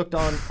how it looked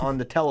on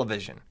the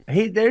television.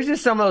 There's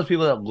just some of those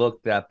people that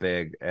look that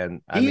big.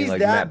 And I mean,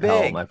 like Matt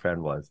Powell, my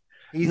friend was.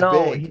 He's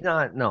big. He's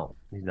not. No,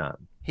 he's not.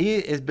 He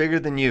is bigger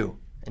than you,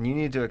 and you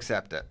need to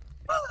accept it.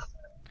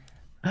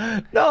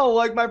 No,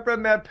 like my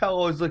friend Matt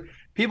Powell was like,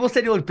 people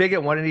said he looked big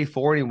at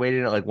 184 and he weighed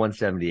in at like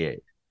 178.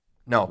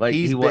 No, like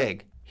he's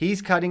big.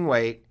 He's cutting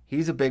weight.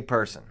 He's a big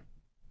person.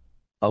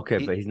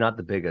 Okay, but he's not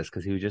the biggest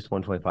because he was just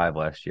 125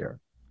 last year.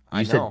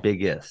 You said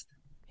biggest.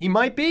 He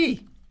might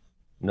be.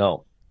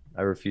 No,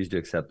 I refuse to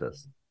accept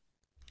this.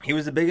 He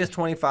was the biggest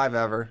 25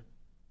 ever,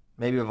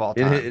 maybe of all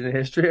time. In the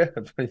history of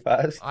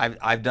 25s?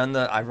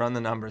 I've run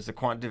the numbers. The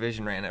quant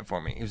division ran it for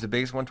me. He was the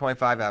biggest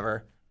 125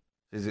 ever.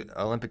 He's an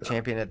Olympic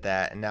champion at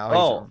that, and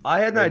now I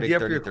had an idea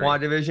for your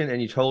quant division, and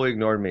you totally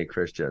ignored me,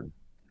 Christian.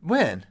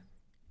 When?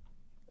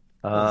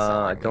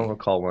 I don't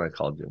recall when I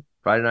called you.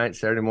 Friday night,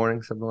 Saturday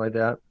morning, something like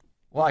that.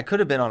 Well, I could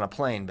have been on a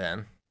plane,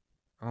 Ben.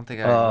 I don't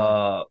think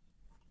I.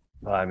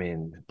 I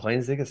mean,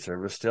 planes take a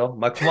service still.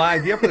 My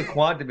idea for the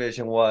quant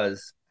division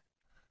was,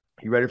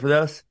 you ready for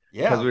this?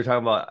 Yeah. Because we were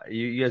talking about,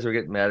 you guys were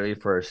getting mad at me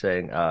for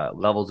saying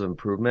levels of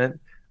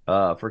improvement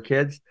for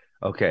kids.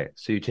 Okay,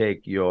 so you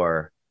take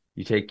your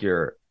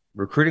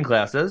recruiting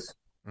classes,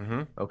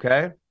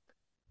 okay?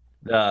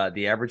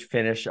 The average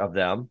finish of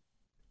them.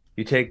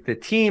 You take the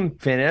team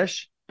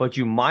finish, but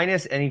you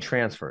minus any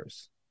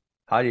transfers.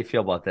 How do you feel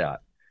about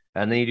that?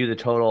 And then you do the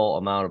total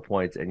amount of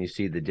points, and you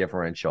see the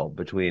differential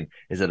between,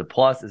 is it a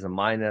plus, is it a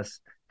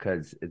minus?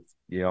 Because it's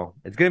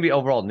it's going to be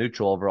overall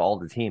neutral over all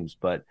the teams,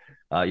 but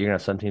you're going to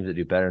have some teams that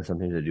do better and some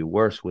teams that do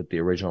worse with the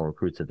original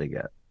recruits that they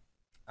get.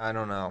 I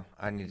don't know.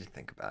 I need to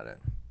think about it.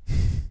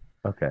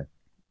 Okay.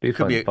 It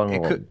could be a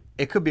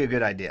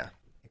good idea.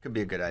 It could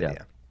be a good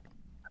idea.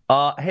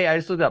 Hey, I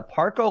just looked up.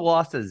 Parco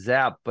lost a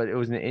Zap, but it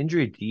was an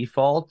injury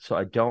default, so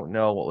I don't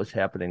know what was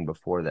happening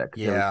before that.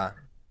 Yeah,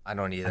 I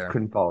don't either. I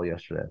couldn't follow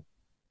yesterday.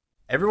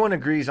 Everyone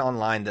agrees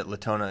online that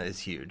Latona is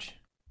huge.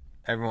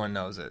 Everyone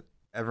knows it.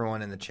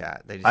 Everyone in the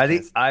chat.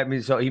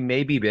 So he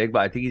may be big, but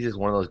I think he's just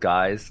one of those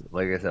guys,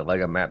 like I said, like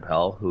a Matt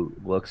Powell, who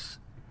looks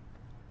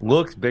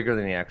bigger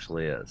than he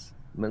actually is.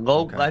 I mean,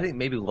 I think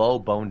maybe low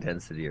bone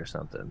density or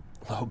something.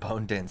 Low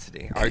bone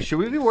density. All right, should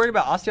we be worried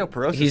about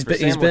osteoporosis for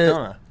Sam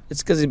Latona?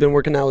 It's because he's been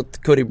working out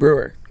with Cody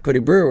Brewer. Cody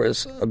Brewer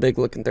was a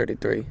big-looking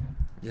 33.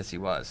 Yes, he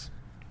was.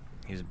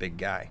 He was a big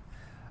guy.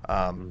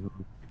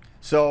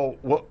 So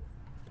what?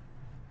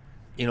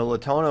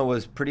 Latona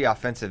was pretty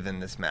offensive in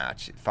this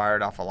match. It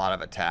fired off a lot of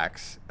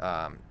attacks.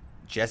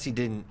 Jesse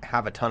didn't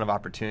have a ton of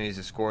opportunities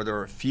to score. There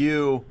were a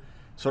few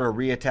sort of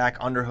re-attack,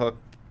 underhook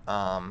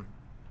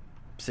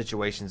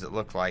situations that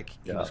looked like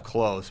he was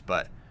close,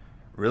 but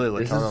really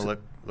Latona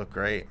looked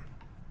great.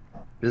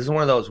 This is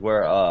one of those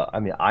where,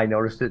 I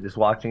noticed it just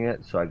watching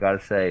it, so I got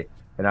to say,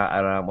 and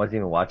I wasn't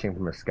even watching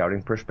from a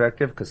scouting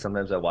perspective, because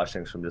sometimes I watch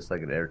things from just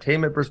like an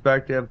entertainment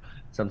perspective.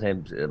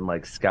 Sometimes I'm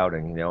like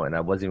scouting, and I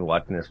wasn't even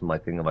watching this from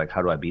like thinking of like,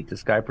 how do I beat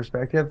this guy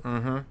perspective?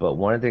 Mm-hmm. But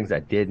one of the things I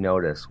did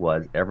notice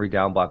was every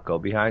down block go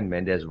behind,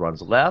 Mendez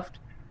runs left,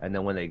 and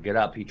then when they get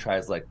up, he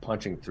tries like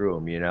punching through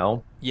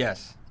them,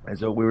 Yes. And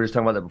so we were just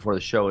talking about that before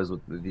the show, is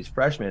with these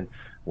freshmen,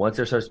 once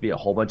there starts to be a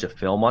whole bunch of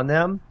film on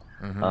them,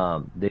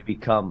 they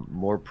become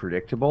more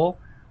predictable.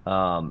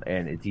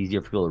 And it's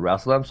easier for people to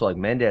wrestle them. So like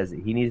Mendez,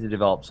 he needs to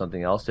develop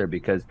something else there,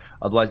 because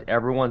otherwise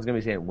everyone's going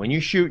to be saying, when you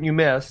shoot and you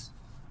miss,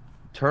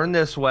 turn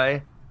this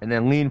way and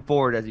then lean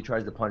forward as he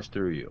tries to punch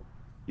through you.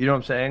 You know what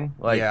I'm saying?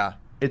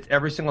 It's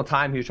every single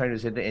time he was trying to do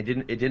the same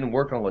thing. It didn't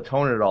work on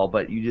Latona at all,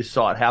 but you just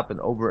saw it happen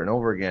over and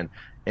over again,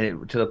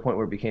 and to the point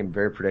where it became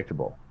very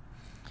predictable.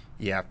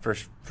 Yeah,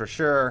 for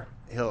sure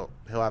he'll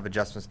have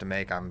adjustments to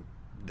make.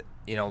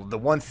 The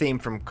one theme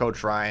from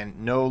Coach Ryan,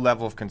 no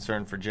level of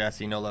concern for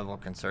Jesse, no level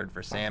of concern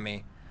for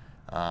Sammy.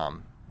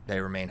 They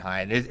remain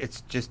high. And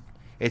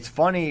it's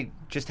funny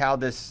just how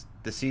the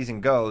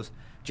season goes.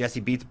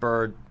 Jesse beats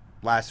Bird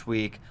last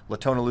week.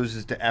 Latona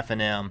loses to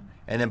F&M.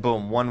 And then,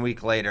 boom, 1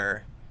 week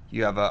later,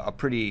 you have a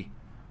pretty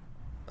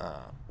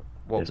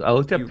I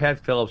looked at Pat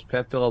Phillips.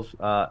 Pat Phillips,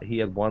 he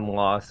had one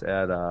loss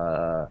at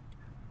the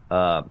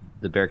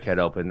Bearcat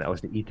Open. That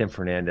was to Ethan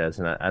Fernandez,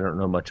 and I don't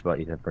know much about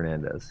Ethan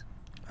Fernandez.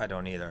 I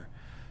don't either.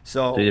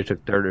 So they either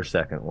took third or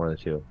second, one of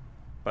the two.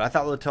 But I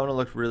thought Latona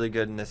looked really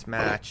good in this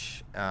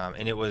match,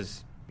 and it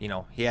was,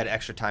 he had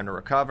extra time to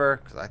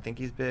recover because I think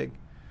he's big.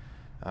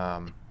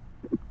 So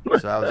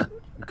that was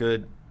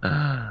good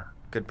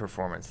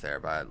performance there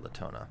by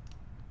Latona.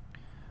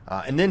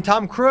 And then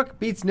Tom Crook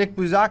beats Nick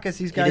Bouzakis.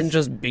 He didn't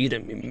just beat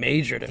him; he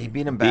majored him. He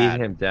beat him bad.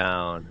 Beat him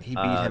down. He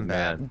beat him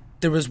bad.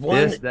 There was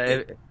one.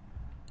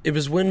 It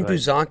was when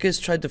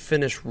Bouzakis tried to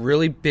finish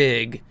really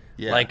big.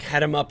 Yeah. Like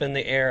had him up in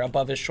the air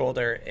above his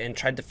shoulder and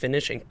tried to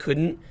finish and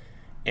couldn't,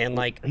 and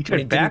like he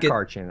tried back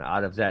arching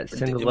out of that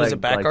single leg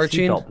back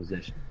arching seatbelt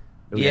position.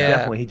 It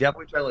was he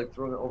definitely tried like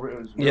throwing it over.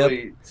 It was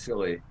really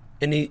silly.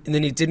 And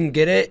then he didn't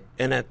get it.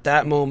 And at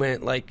that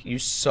moment, like you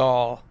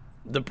saw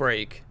the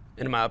break,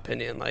 in my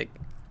opinion, like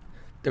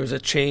there was a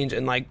change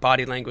in like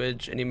body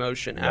language and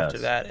emotion after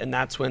that. And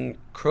that's when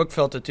Crook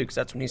felt it too, because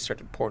that's when he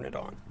started pouring it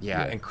on.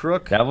 Yeah. And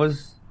Crook. That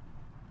was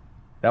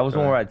one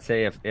where I'd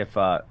say if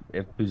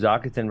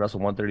Buzakis didn't wrestle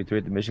 133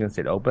 at the Michigan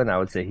State Open, I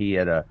would say he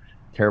had a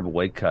terrible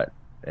weight cut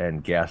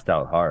and gassed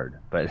out hard.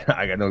 But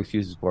I got no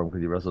excuses for him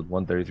because he wrestled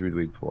 133 the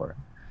week before.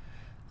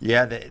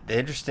 Yeah, the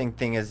interesting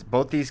thing is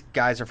both these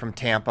guys are from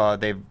Tampa.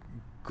 They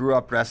grew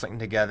up wrestling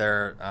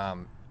together.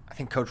 I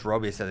think Coach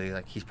Roby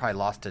said he's probably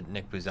lost to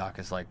Nick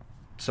Buzakis like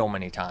so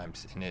many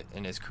times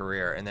in his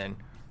career. And then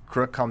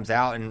Crook comes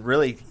out, and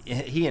really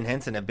he and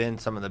Henson have been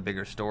some of the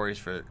bigger stories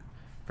for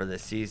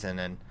this season.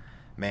 And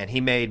man,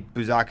 he made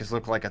Buzakis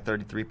look like a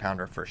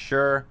 33-pounder for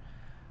sure.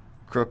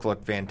 Crook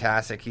looked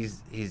fantastic.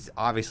 He's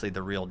obviously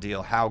the real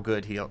deal. How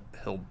good he'll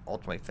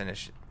ultimately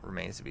finish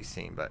remains to be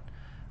seen, but.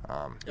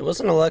 It was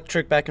an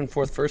electric back and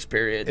forth first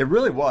period. It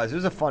really was. It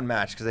was a fun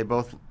match because they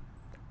both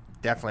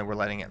definitely were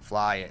letting it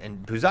fly.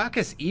 And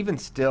Buzakis, even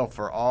still,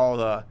 for all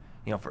the,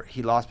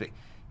 he lost, but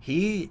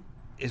he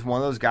is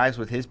one of those guys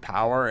with his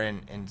power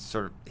and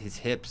sort of his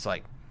hips.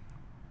 Like,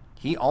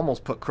 he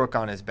almost put Crook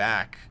on his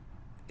back.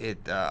 I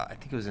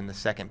think it was in the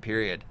second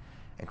period,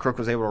 and Crook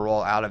was able to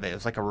roll out of it. It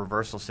was like a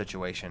reversal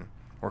situation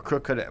where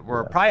Crook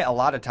probably a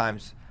lot of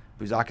times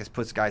Buzakis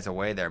puts guys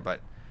away there,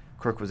 but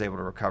Crook was able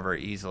to recover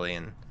easily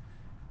and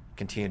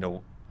continue to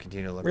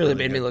look really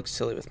made good. Me look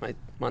silly with my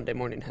Monday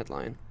morning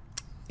headline.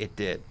 It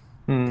did.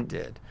 It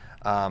did.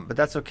 But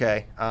that's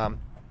okay. But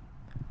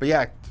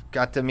yeah,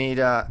 got to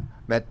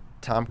met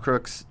Tom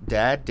Crook's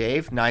dad,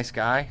 Dave. Nice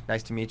guy.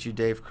 Nice to meet you,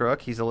 Dave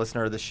Crook. He's a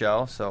listener of the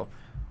show, so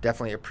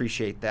definitely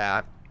appreciate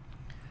that.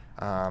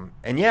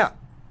 And yeah,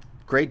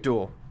 great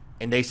duel.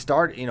 And they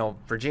start,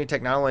 Virginia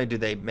Tech, not only do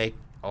they make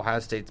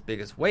Ohio State's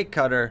biggest weight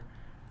cutter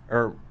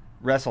or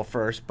wrestle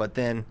first, but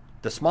then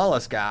the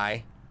smallest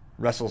guy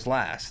wrestles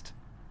last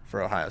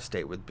for Ohio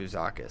State with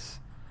Buzakis.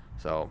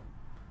 So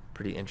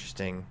pretty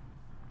interesting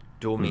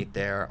dual meet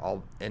there.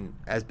 And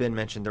as Ben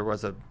mentioned, there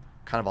was a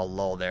kind of a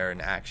lull there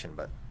in action,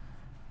 but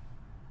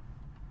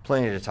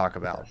plenty to talk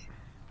about.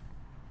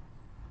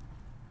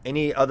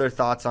 Any other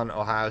thoughts on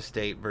Ohio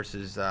State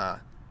versus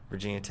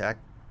Virginia Tech?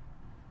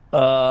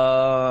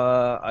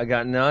 I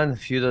got none. A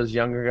few of those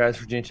younger guys,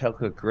 Virginia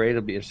Tech, look great.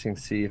 It'll be interesting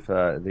to see if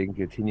they can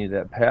continue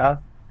that path.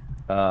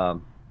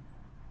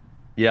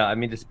 Yeah, I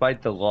mean,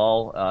 despite the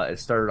lull, it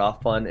started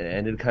off fun and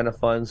ended kind of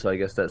fun. So I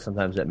guess that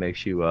sometimes that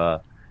makes you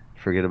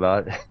forget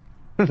about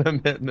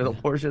the middle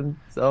portion.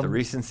 So the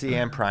recency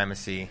and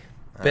primacy.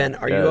 Ben,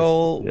 are you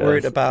all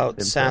worried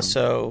about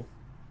Sasso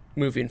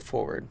moving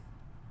forward?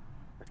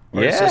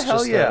 Or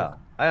hell yeah.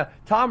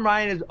 Tom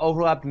Ryan is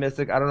overly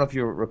optimistic. I don't know if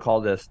you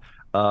recall this,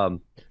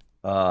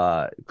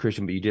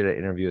 Christian, but you did an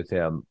interview with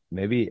him,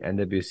 maybe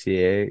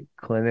NWCA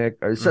clinic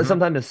or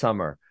sometime this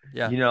summer.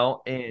 Yeah.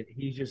 And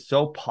he's just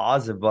so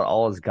positive about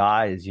all his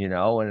guys,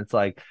 and it's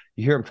like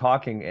you hear him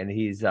talking and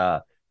he's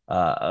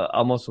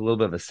almost a little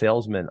bit of a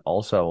salesman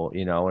also,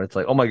 and it's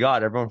like, oh my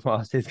God, everyone from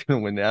Ohio State's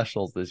going to win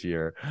nationals this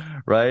year.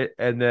 Right.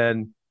 And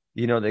then,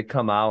 they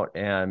come out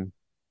and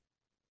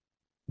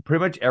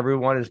pretty much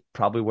everyone is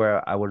probably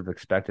where I would have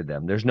expected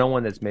them. There's no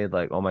one that's made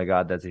like, oh my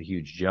God, that's a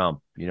huge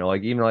jump.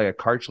 Like even like a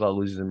Karchla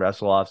loses in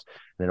wrestle-offs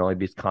and then only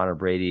beats Connor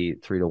Brady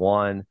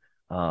 3-1.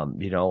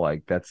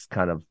 Like that's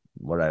kind of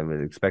what I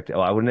would expect.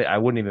 I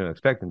wouldn't even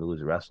expect them to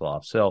lose a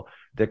wrestle-off. So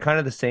they're kind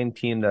of the same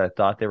team that I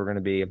thought they were going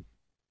to be.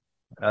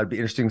 It'd be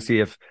interesting to see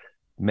if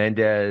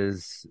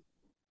Mendez,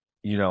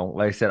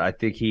 like I said, I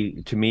think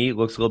to me,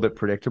 looks a little bit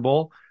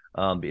predictable.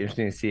 Be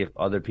interesting to see if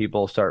other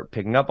people start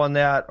picking up on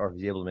that or if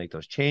he's able to make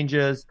those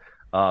changes.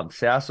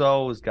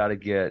 Sasso has got to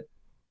get,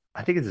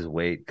 I think it's his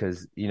weight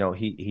because,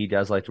 he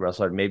does like to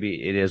wrestle.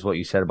 Maybe it is what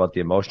you said about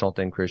the emotional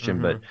thing,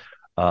 Christian, but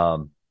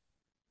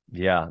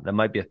yeah, that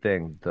might be a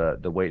thing,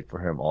 the weight for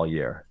him all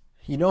year.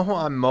 You know who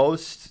I'm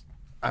most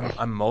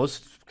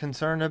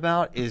concerned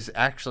about is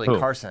actually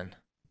Carson.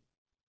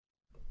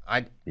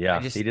 I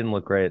just, he didn't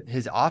look great.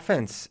 His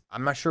offense,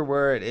 I'm not sure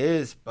where it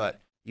is, but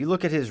you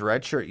look at his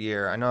redshirt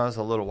year, I know it was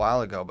a little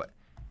while ago, but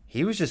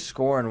he was just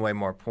scoring way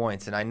more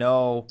points. And I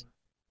know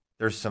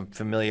there's some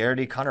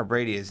familiarity. Connor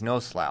Brady is no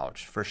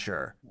slouch for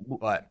sure.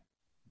 But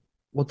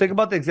well, think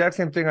about the exact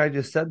same thing I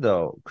just said,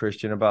 though,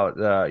 Christian, about,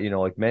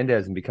 like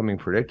Mendez and becoming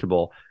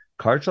predictable.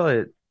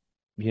 Karchla,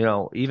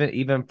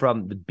 even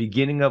from the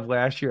beginning of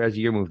last year, as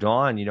the year moved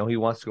on, he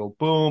wants to go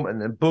boom and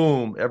then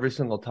boom every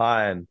single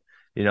time,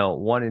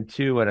 1 and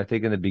 2. And I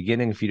think in the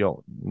beginning, if you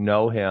don't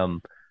know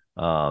him,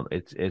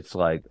 it's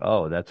like,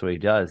 oh, that's what he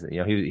does.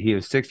 He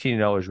was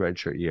 16-0 his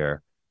redshirt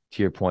year,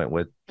 to your point,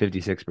 with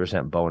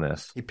 56%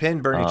 bonus. He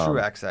pinned Bernie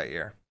Truax that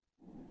year.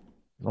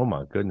 Oh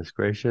my goodness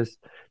gracious.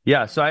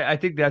 Yeah. So I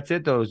think that's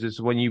it though, is just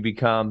when you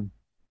become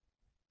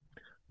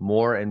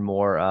more and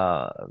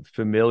more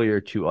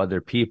familiar to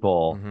other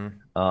people,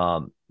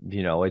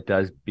 it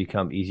does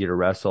become easier to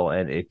wrestle.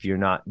 And if you're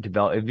not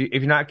if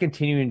you're not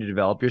continuing to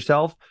develop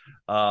yourself,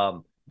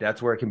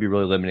 that's where it can be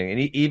really limiting. And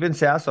even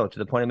Sasso, to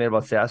the point I made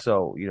about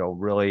Sasso,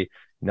 really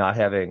not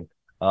having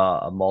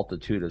a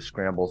multitude of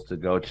scrambles to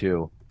go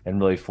to and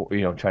really,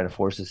 trying to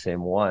force the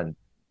same one,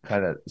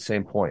 kind of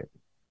same point.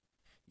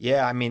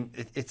 Yeah, I mean,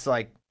 it's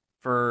like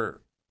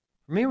for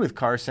me with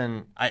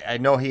Carson, I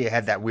know he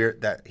had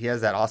that he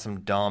has that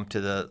awesome dump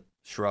to the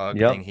shrug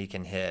thing he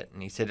can hit,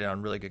 and he's hit it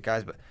on really good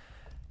guys, but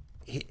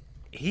he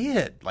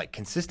hit like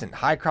consistent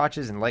high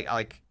crotches and like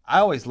I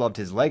always loved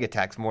his leg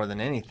attacks more than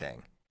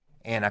anything.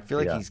 And I feel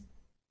like he's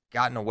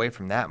gotten away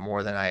from that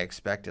more than I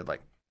expected.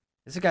 Like,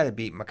 this is a guy that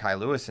beat Mekhi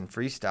Lewis in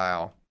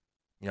freestyle,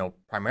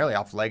 primarily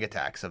off leg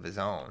attacks of his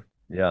own.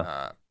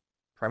 Yeah.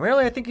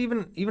 Primarily, I think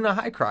even a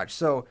high crotch.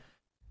 So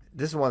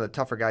this is one of the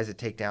tougher guys to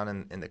take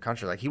down in the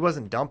country. Like, he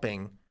wasn't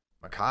dumping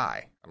Mekhi,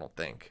 I don't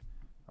think.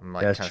 I'm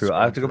like, that's true.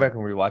 I have to go back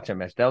and rewatch that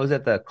match. That was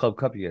at the Club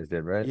Cup you guys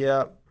did, right?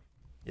 Yep.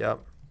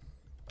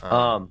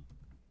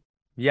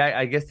 Yeah,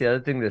 I guess the other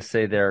thing to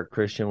say there,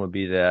 Christian, would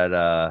be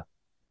that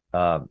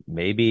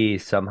maybe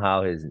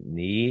somehow his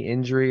knee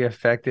injury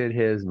affected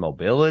his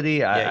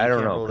mobility. I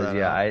don't know,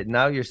 because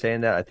now you're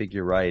saying that, I think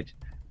you're right.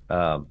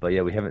 But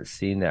yeah, we haven't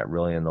seen that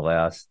really in the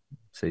last,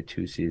 say,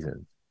 2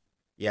 seasons.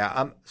 Yeah,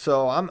 I'm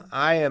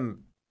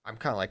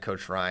kind of like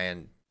Coach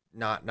Ryan,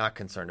 not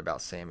concerned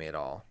about Sammy at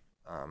all.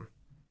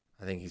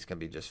 I think he's gonna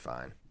be just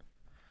fine.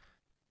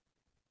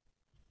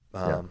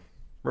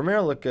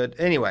 Romero looked good.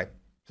 Anyway,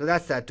 so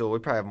that's that duel. We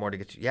probably have more to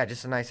get to. Yeah,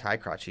 just a nice high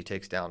crotch he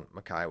takes down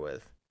Mekhi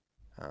with.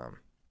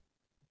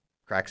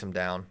 Cracks him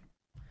down.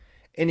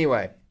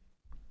 Anyway,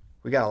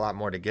 we got a lot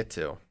more to get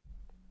to.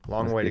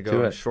 Long way to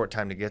go, short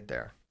time to get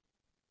there.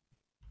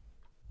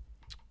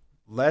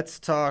 Let's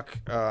talk.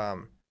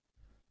 Penn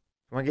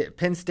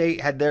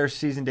State had their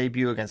season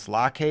debut against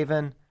Lock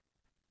Haven.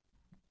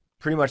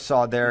 Pretty much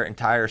saw their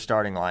entire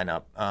starting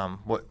lineup.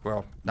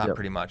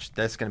 Pretty much.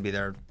 That's going to be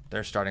their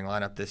starting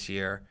lineup this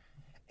year.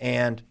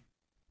 And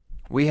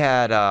we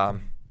had,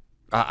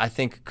 I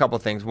think, a couple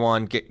of things.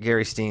 One,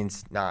 Gary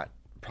Steen's not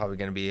probably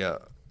going to be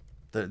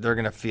they're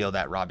going to feel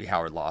that Robbie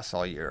Howard loss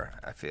all year,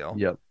 I feel.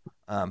 Yep.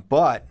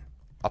 But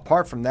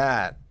apart from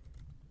that, I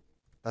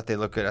thought they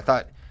looked good. I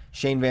thought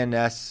Shane Van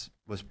Ness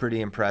was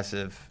pretty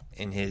impressive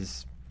in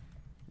his,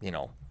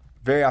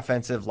 very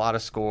offensive, a lot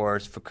of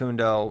scores.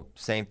 Facundo,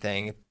 same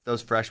thing.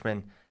 Those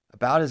freshmen,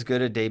 about as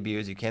good a debut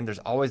as you can. There's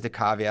always the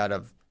caveat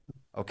of,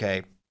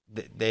 okay,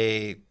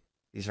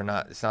 it's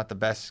not the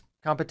best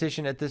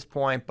competition at this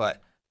point,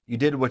 but you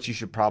did what you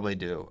should probably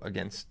do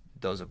against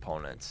those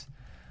opponents.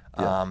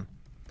 Yeah.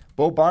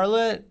 Bo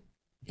Bartlett,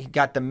 he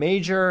got the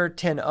major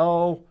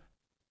 10-0,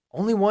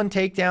 only one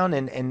takedown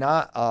and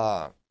not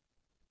a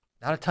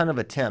ton of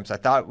attempts. I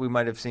thought we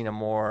might have seen a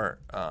more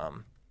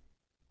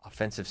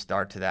offensive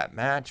start to that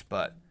match,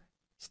 but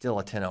still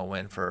a 10-0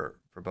 win for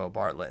Bo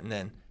Bartlett. And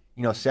then,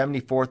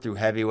 74 through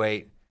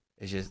heavyweight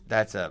is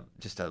that's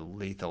just a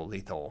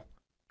lethal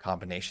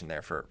combination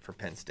there for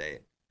Penn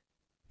State.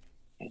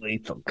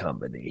 Lethal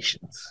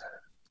combinations.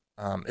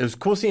 It was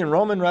cool seeing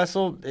Roman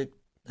wrestle.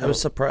 I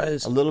was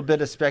surprised. A little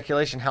bit of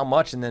speculation, how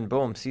much, and then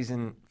boom,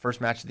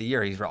 first match of the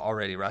year, he's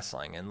already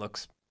wrestling and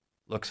looks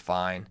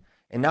fine.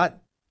 And not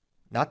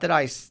that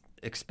I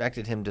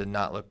expected him to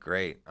not look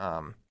great.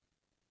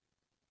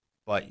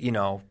 But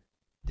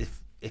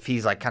if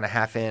he's like kind of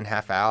half in,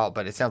 half out,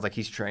 but it sounds like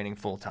he's training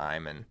full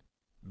time and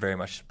very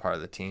much part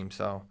of the team.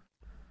 So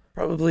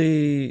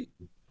probably,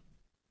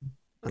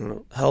 I don't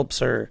know,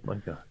 helps or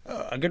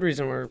a good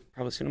reason we're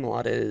probably seeing him a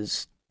lot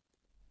is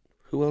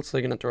who else are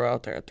they going to throw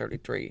out there at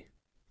 33?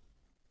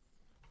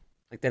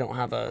 Like they don't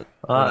have a.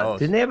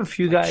 Didn't they have a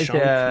few guys?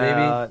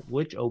 Maybe.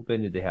 Which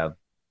Open did they have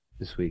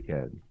this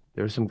weekend?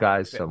 There were some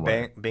guys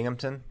somewhere.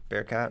 Binghamton,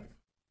 Bearcat.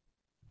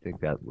 I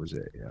think that was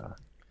it. Yeah.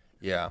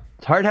 Yeah.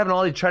 It's hard having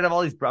I'm trying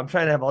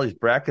to have all these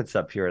brackets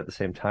up here at the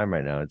same time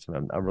right now.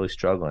 I'm really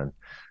struggling.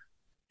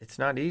 It's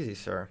not easy,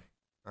 sir.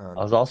 I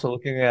was also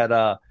looking at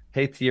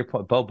to your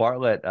point, Bo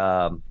Bartlett,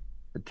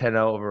 10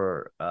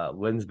 over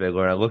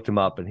Winsbigler, and I looked him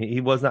up, and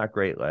he was not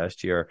great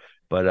last year,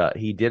 but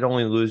he did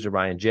only lose to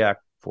Ryan Jack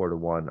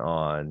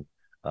 4-1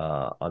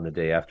 on the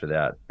day after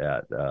that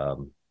at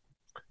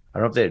I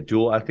don't know if they had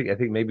duel. I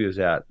think maybe it was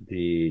at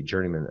the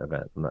Journeyman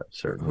event. I'm not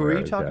certain. Who are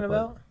you talking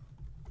about?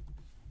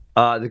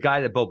 The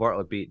guy that Bo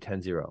Bartlett beat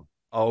 10-0.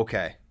 Oh,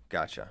 okay.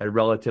 Gotcha. A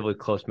relatively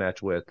close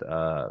match with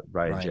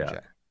Ryan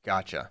Jack.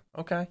 Gotcha.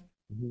 Okay.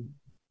 Mm-hmm.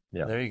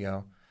 Yeah. There you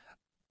go.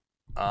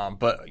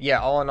 But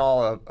yeah, all in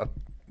all, a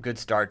good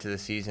start to the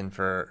season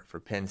for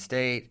Penn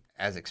State,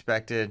 as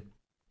expected.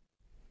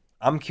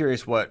 I'm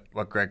curious what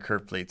Greg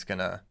Kerfleet's going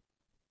to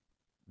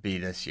be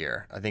this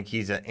year. I think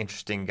he's an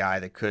interesting guy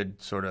that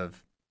could sort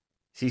of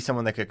see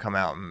someone that could come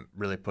out and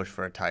really push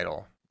for a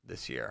title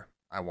this year.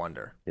 I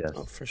wonder. Yes,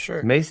 for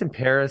sure. Mason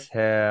Paris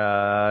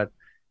had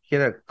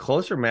a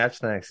closer match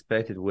than I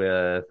expected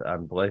with.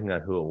 I'm blanking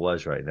on who it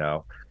was right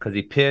now because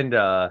he pinned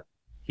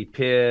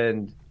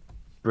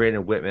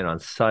Brandon Whitman on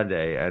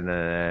Sunday, and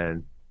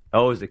then it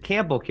was the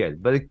Campbell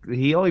kid, but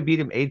he only beat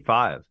him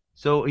 8-5.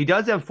 So he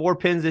does have 4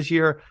 pins this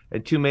year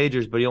and 2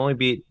 majors, but he only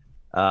beat.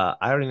 I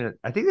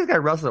think this guy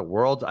wrestled at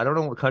Worlds. I don't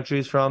know what country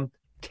he's from.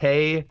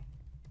 Tay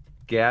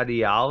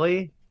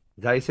Gadiali.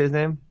 Is that how you say his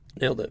name?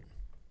 Nailed it.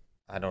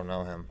 I don't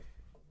know him.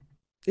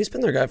 He's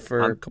been their guy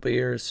for a couple of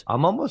years.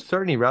 I'm almost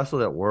certain he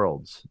wrestled at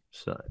Worlds.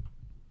 So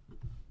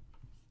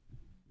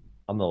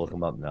I'm gonna look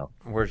him up now.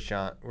 Where's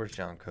John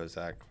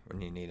Kozak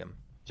when you need him?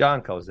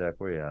 John Kozak,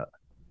 where you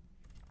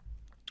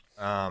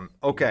at?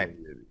 Okay.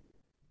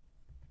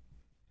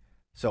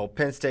 So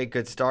Penn State,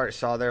 good start.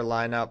 Saw their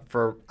lineup.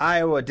 For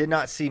Iowa, did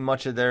not see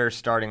much of their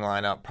starting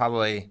lineup.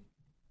 Probably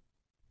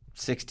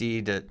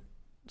probably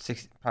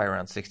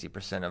around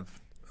 60% of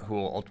who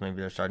will ultimately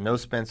be their starter. No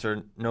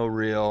Spencer, no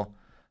Real,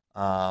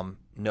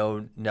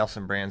 no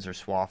Nelson Brands or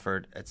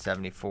Swafford at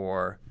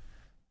 74.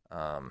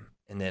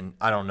 And then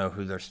I don't know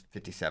who their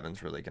 57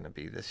 is really going to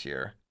be this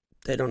year.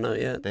 They don't know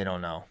yet. They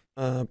don't know.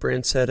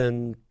 Brand said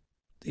in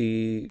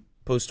the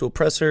Postal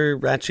presser,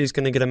 Ratchie's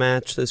going to get a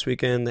match this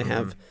weekend. They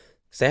have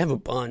a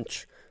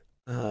bunch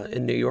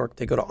in New York.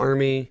 They go to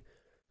Army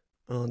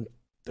on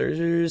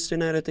Thursday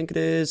night, I think it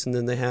is, and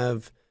then they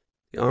have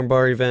the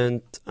armbar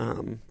event.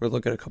 We're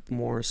looking at a couple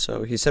more.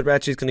 So he said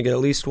Ratchie's going to get at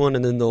least one,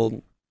 and then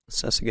they'll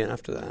assess again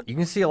after that. You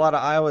can see a lot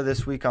of Iowa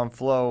this week on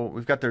Flow.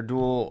 We've got their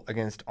duel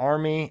against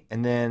Army,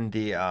 and then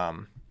the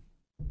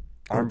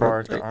armbar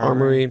at the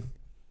Armory.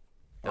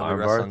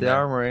 Armbar at the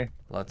Armory.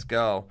 Let's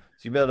go.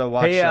 So you be able to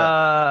watch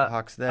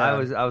Hawks there.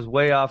 I was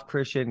way off.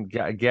 Christian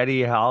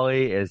Getty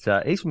Holly is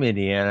he's from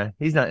Indiana.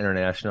 He's not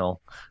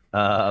international,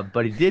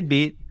 but he did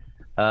beat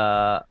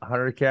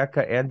Hunter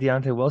Kaka and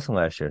Deontay Wilson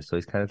last year, so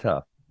he's kind of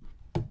tough.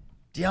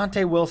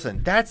 Deontay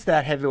Wilson, that's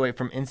that heavyweight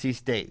from NC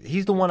State.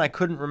 He's the one I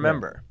couldn't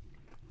remember.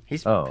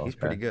 Yeah. He's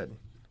pretty good.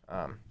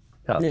 Yeah,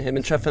 him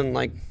and Treffin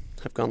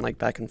have gone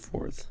back and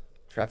forth.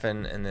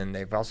 Treffin, and then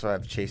they've also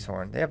have Chase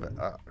Horn. They have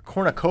a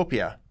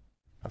cornucopia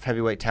of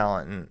heavyweight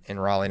talent in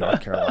Raleigh,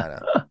 North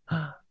Carolina,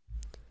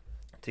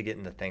 to get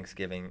into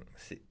Thanksgiving.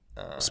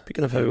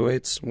 Speaking of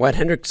heavyweights, Wyatt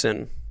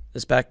Hendrickson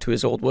is back to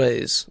his old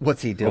ways.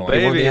 What's he doing?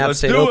 He won the App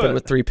State Open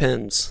with 3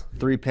 pins.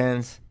 3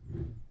 pins.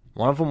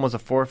 One of them was a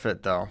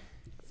forfeit, though.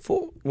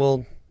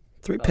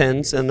 3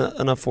 pins and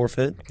a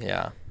forfeit.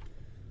 Yeah.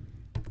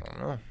 I don't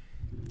know.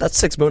 That's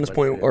 6 bonus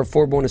point or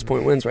 4 bonus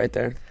point wins right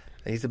there.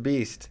 He's a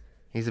beast.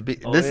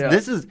 Oh,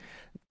 This is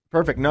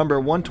perfect. Number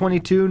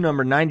 122,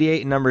 number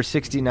 98, and number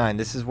 69.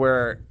 This is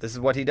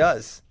what he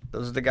does.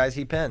 Those are the guys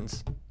he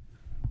pins.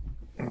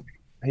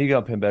 He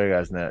got pin better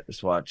guys than that.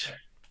 Just watch.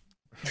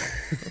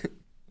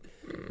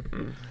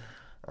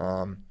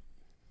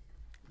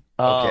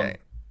 Okay.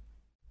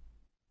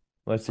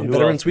 Let's see. On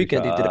Veterans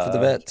Weekend, he did it for the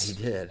vets.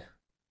 He did.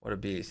 What a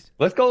beast.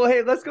 Let's go.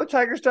 Hey, let's go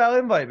Tiger Style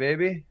invite,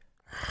 baby.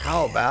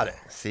 How about it?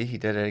 See, he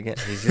did it again.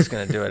 He's just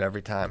going to do it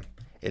every time.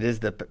 It is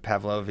the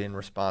Pavlovian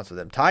response with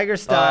him. Tiger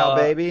Style,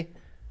 baby.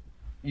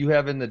 You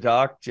have in the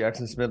doc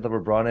Jackson Smith over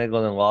Braun Egel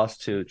and then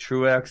lost to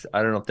Truex.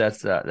 I don't know if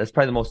that's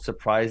probably the most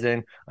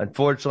surprising.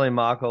 Unfortunately,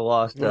 Mako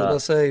lost. I was going to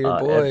say, your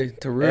boy,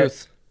 to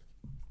Ruth.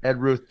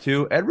 Ed Ruth,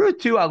 too. Ed Ruth,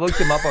 too, I looked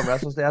him up on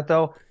WrestleStat,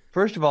 though.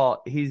 First of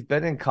all, he's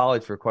been in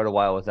college for quite a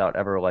while without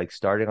ever,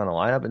 starting on the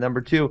lineup. And number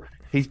 2,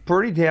 he's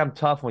pretty damn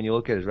tough when you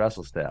look at his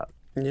WrestleStat.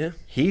 Yeah.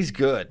 He's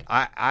good.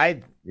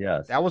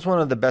 Yes. That was one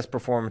of the best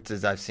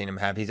performances I've seen him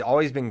have. He's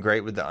always been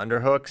great with the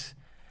underhooks,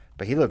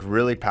 but he looked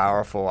really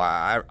powerful.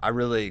 I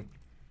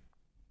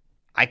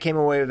came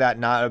away with that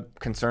not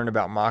concerned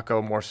about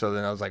Mako, more so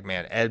than I was like,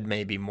 man, Ed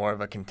may be more of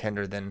a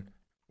contender than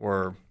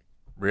we're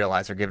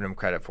realized or giving him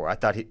credit for. I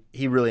thought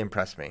he really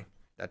impressed me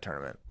that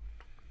tournament.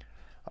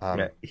 I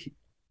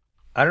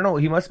don't know.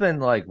 He must have been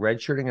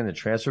redshirting in the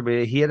transfer,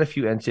 but he had a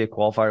few NCAA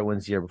qualifier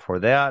wins the year before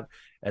that,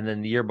 and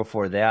then the year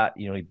before that,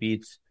 he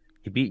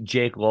beat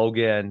Jake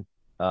Logan,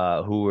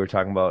 who we were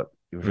talking about.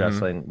 He was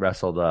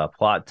wrestled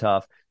Plot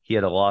Tough. He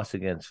had a loss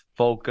against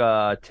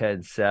Foka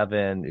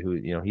 10-7,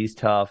 who he's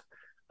tough.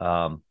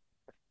 So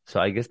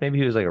I guess maybe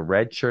he was a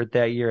red shirt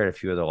that year and a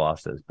few other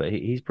losses, but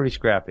he's pretty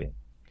scrappy.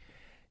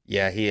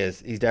 Yeah, he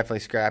is. He's definitely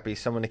scrappy.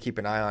 Someone to keep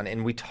an eye on.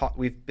 And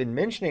we've been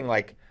mentioning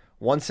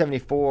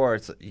 174.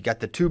 You got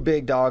the 2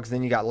 big dogs,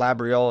 then you got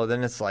Labriola.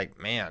 Then it's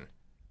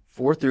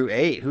 4 through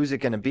 8. Who's it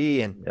going to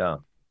be? And yeah,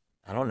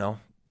 I don't know.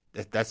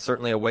 That's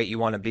certainly a weight you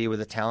want to be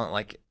with a talent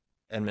like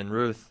Edmund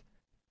Ruth.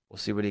 We'll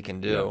see what he can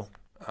do.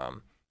 Yes.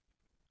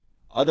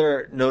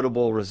 Other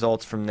notable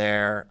results from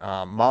there: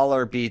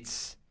 Mahler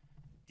beats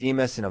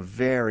Demas in a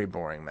very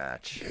boring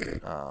match.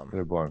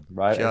 Very boring.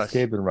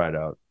 Escape and ride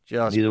out.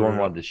 Neither one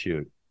wanted to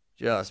shoot.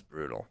 Just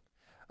brutal.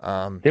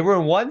 They were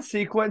in one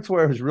sequence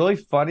where it was really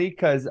funny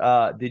because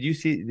did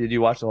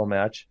you watch the whole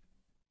match?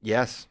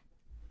 Yes.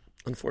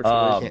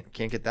 Unfortunately,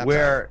 can't get that.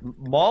 Where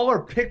Mahler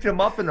picked him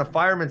up in a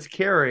fireman's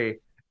carry,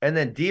 and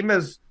then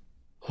Demas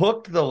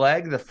hooked the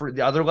leg,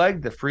 the other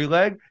leg, the free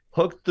leg,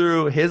 hooked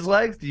through his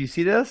legs. Did you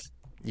see this?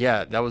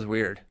 Yeah, that was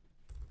weird.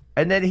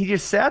 And then he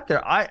just sat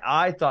there.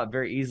 I thought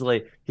very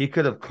easily he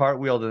could have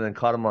cartwheeled and then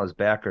caught him on his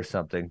back or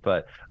something.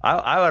 But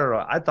I don't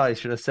know. I thought he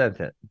should have sent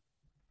it.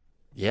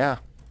 Yeah,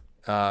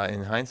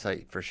 in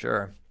hindsight, for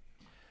sure.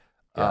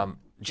 Yeah.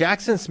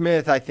 Jackson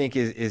Smith, I think,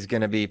 is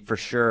going to be for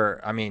sure.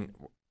 I mean,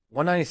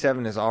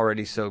 197 is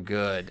already so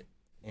good.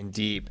 and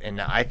deep,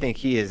 and I think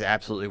he is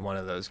absolutely one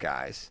of those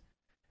guys.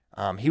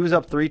 He was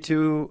up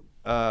 3-2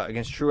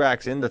 against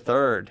Truax in the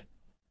third,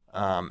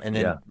 and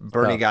then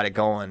Bernie got it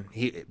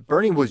going.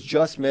 Bernie was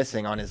just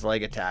missing on his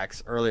leg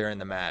attacks earlier in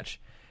the match,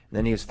 and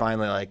then he was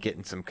finally like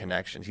getting some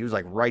connections. He was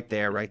like right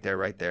there,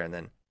 and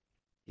then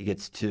he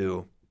gets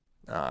two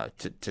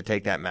to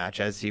take that match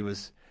as he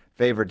was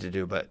favored to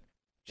do. But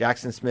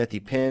Jackson Smith, he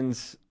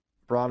pins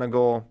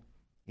Bronigal.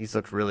 He's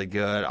looked really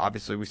good.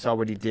 Obviously, we saw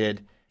what he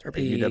did at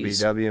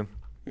UWW.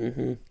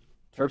 Mm-hmm.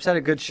 Terps had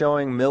a good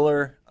showing.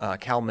 Miller,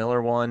 Cal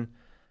Miller won.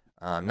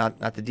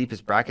 Not the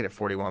deepest bracket at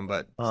 41,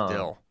 but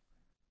still.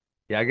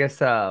 Yeah, I guess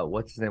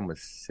what's his name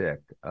was sick.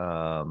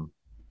 Hart.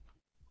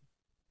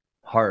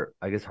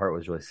 I guess Hart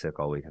was really sick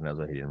all week, and that's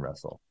why he didn't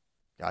wrestle.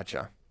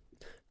 Gotcha.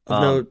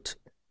 Of note,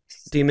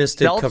 Demas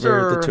did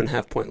cover the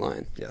 2.5 point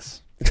line.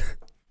 Yes.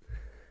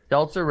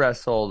 Stelzer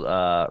wrestled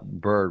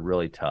Bird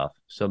really tough.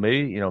 So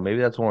maybe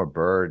that's one where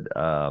Bird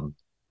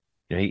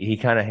he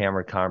kind of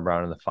hammered Connor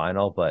Brown in the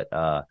final, but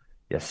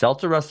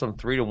Stelzer wrestled him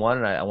 3-1,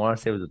 and I want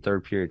to say it was a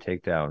third period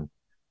takedown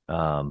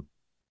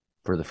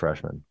for the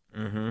freshman.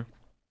 Mm-hmm.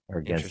 Or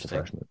against the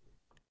freshman.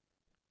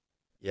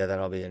 Yeah,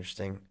 that'll be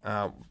interesting.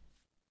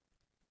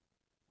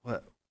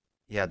 What?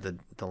 Yeah,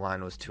 the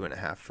line was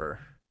 2.5 for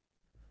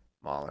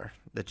Mahler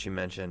that you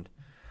mentioned.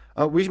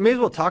 We may as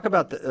well talk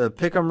about the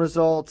pick'em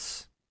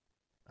results.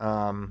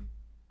 Ben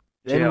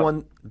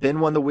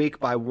won the week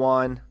by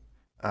 1,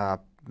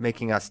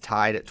 making us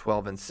tied at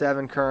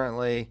 12-7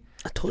 currently.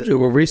 I told you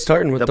we're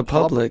restarting with the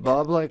public.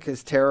 Public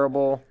is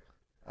terrible.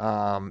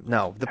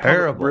 No, the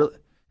terrible.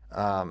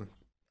 Public,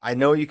 I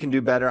know you can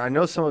do better. I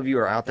know some of you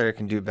are out there that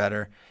can do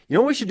better. You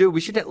know what we should do? We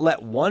should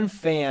let one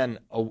fan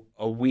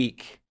a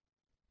week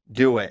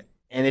do it.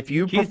 And if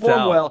you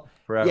perform well,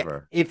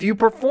 forever. Yeah, if you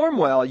perform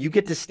well, you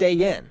get to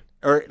stay in.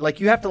 Or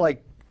you have to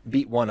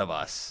beat one of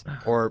us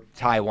or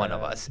tie one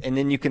of us, and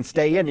then you can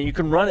stay in and you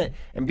can run it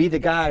and be the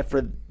guy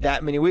for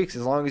that many weeks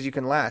as long as you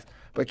can last.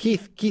 But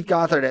Keith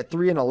Gothard at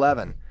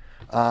 3-11,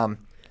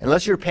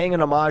 unless you're paying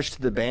an homage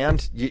to the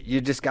band,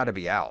 you just got to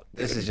be out.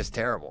 This is just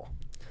terrible.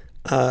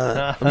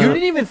 You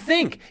didn't even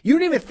think.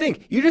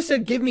 You just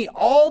said, give me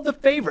all the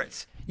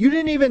favorites. You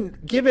didn't even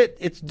give it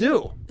its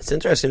due. It's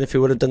interesting. If he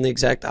would have done the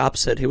exact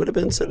opposite, he would have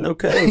been sitting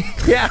okay.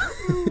 Yeah.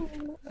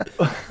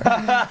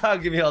 I'll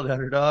give you all the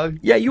underdog.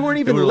 Yeah, you weren't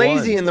even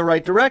lazy in the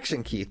right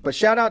direction, Keith. But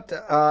shout out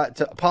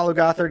to Apollo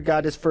Gothard,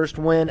 got his first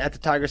win at the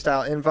Tiger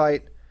Style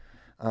Invite.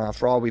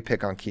 For all we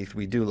pick on Keith,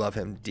 we do love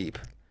him deep.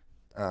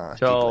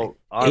 So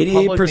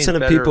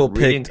 88% of people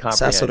picked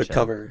Sasso to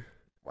cover.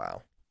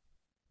 Wow.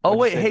 Oh,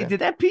 wait, hey,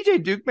 did that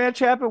PJ Duke match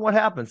happen? What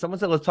happened? Someone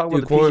said, let's talk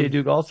about the PJ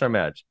Duke All-Star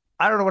match.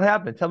 I don't know what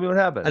happened. Tell me what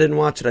happened. I didn't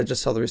watch it. I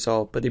just saw the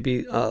result, but he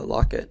beat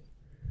Lockett.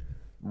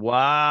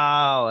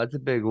 Wow, that's a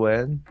big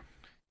win.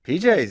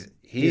 PJ's,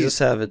 he's a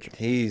savage.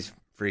 He's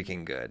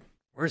freaking good.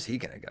 Where's he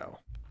going to go?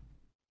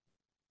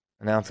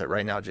 Announce it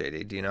right now,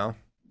 JD. Do you know?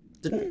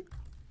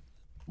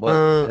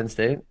 What, Penn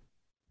State?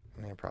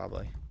 Yeah,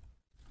 probably.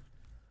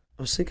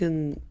 I was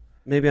thinking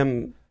maybe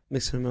I'm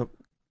mixing him up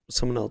with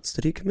someone else.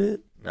 Did he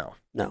commit? No.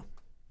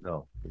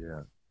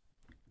 Yeah.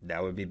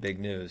 That would be big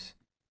news.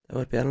 That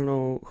would be. I don't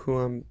know who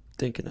I'm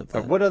thinking of.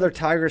 What other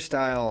Tiger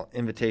Style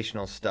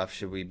invitational stuff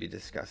should we be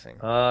discussing?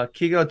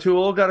 Keegan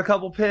O'Toole got a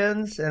couple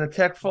pins and a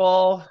tech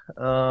fall.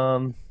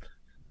 And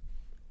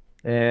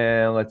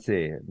let's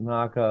see.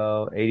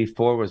 Mako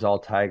 84 was all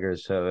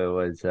Tigers, so it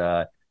was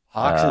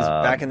Hawks is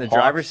back in the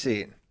driver's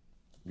seat.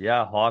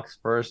 Yeah, Hawks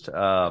first,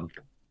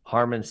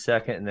 Harmon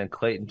second, and then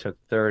Clayton took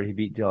third. He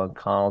beat Dylan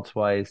Connell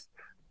twice.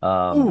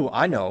 Ooh,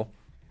 I know.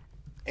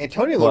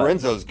 Antonio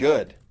Lorenzo's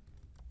good.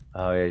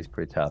 Oh yeah, he's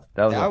pretty tough.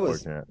 That was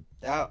unfortunate.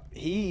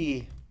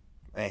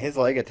 His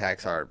leg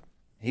attacks are.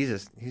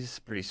 He's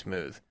pretty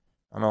smooth.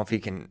 I don't know if he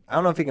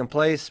can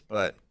place,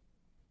 but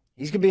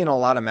he's gonna be in a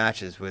lot of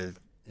matches with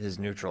his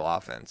neutral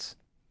offense.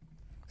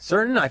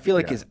 Certain, I feel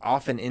like is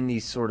often in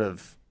these sort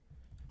of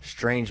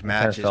strange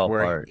matches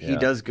where he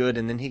does good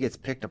and then he gets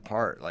picked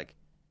apart. Like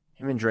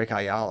him and Drake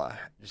Ayala,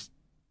 it's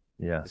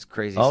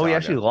crazy. Oh, he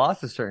actually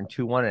lost a certain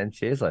 2-1 at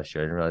NCAAs last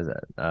year. I didn't realize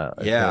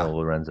that.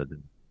 Lorenzo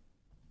did.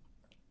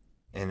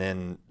 And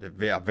then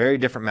a very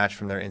different match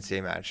from their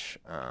NCAA match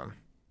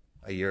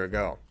a year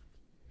ago.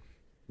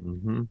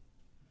 Mm-hmm.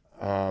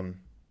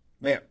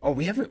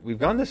 We've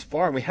gone this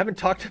far and we haven't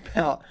talked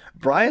about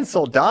Brian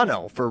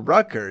Soldano for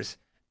Rutgers.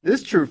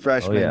 This true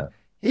freshman,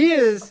 he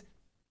is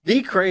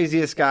the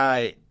craziest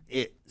guy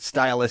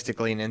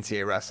stylistically in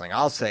NCAA wrestling.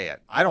 I'll say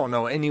it. I don't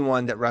know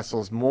anyone that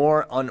wrestles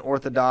more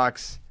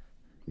unorthodox,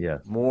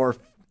 more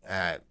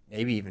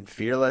maybe even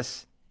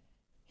fearless.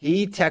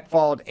 He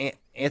tech-followed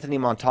Anthony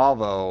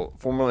Montalvo,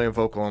 formerly of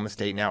Oklahoma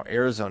State, now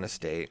Arizona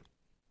State.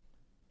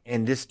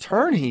 And this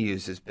turn he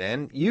uses,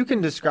 Ben, you can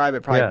describe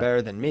it probably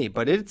better than me,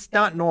 but it's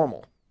not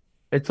normal.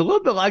 It's a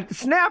little bit like the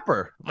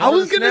snapper. I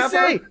was going to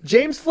say,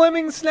 James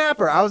Fleming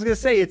snapper. I was going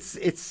to say,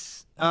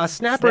 it's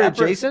snapper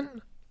adjacent.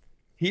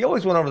 He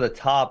always went over the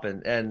top,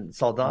 and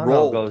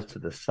Soldano goes to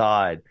the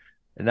side.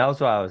 And that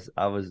was why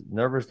I was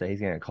nervous that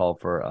he's going to call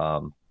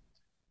for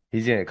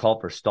he's going to get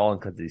called for stalling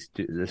because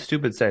the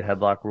stupid side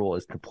headlock rule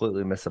is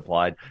completely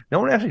misapplied. No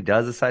one actually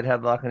does a side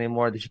headlock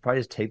anymore. They should probably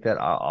just take that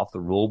off the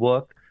rule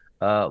book,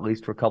 at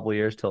least for a couple of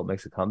years till it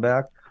makes a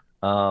comeback.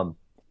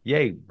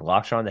 He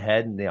blocks on the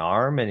head and the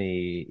arm, and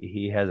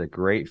he has a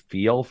great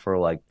feel for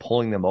like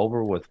pulling them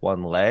over with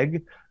one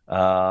leg.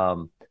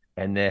 And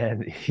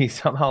then he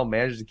somehow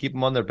manages to keep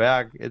them on their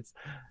back. It's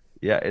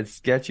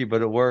sketchy,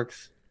 but it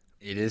works.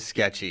 It is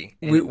sketchy.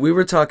 We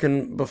were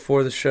talking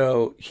before the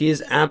show. He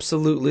is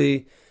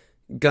absolutely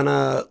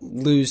gonna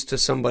lose to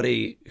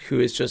somebody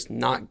who is just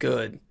not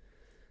good.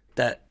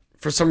 That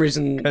for some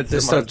reason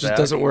this stuff just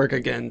doesn't work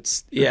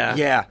against. Yeah.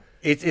 Yeah.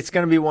 It's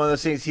going to be one of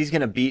those things. He's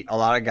going to beat a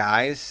lot of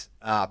guys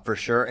for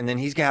sure, and then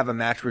he's going to have a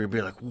match where you'll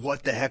be like,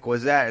 "What the heck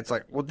was that?" It's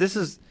like, well,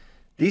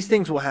 these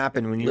things will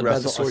happen when you Live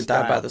wrestle by the sword, a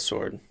style. die by the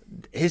sword.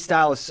 His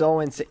style is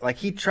so insane. Like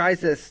he tries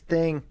this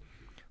thing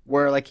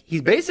where like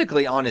he's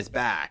basically on his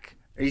back.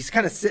 He's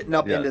kind of sitting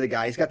up into the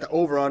guy. He's got the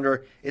over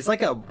under. It's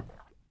like a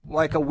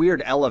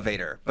weird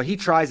elevator, but he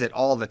tries it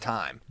all the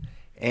time.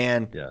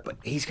 And but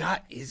he's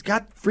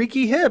got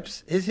freaky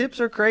hips. His hips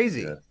are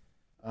crazy. Yeah.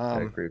 I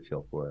have a great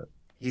feel for it.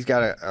 He's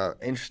got an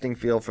interesting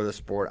feel for the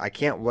sport. I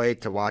can't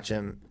wait to watch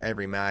him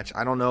every match.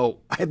 I don't know.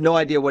 I have no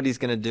idea what he's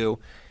going to do.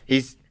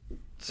 He's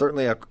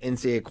certainly a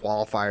NCAA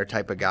qualifier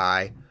type of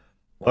guy.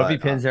 What if he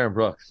pins Aaron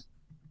Brooks?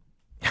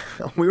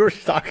 We were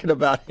talking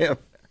about him.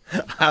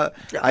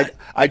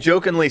 I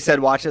jokingly said,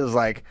 "Watch it." It was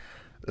like,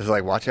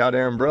 "Watch out,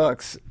 Aaron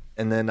Brooks."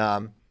 And then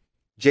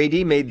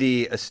JD made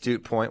the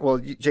astute point. Well,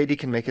 JD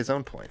can make his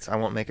own points. I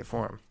won't make it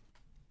for him.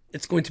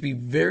 It's going to be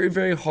very,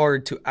 very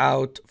hard to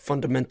out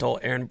fundamental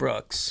Aaron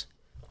Brooks.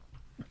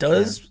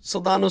 Does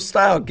Soldano's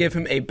style give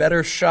him a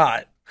better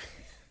shot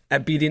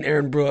at beating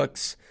Aaron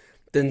Brooks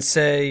than,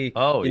 say,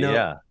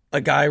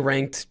 a guy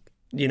ranked,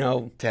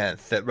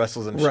 10th that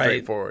wrestles him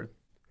straight forward?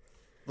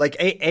 Like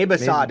Abe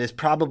Assad is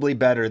probably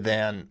better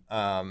than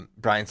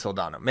Brian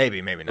Soldano.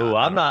 Maybe not. Ooh,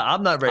 I'm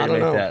not ready to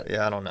make that.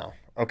 Yeah, I don't know.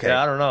 Okay.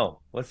 Yeah, I don't know.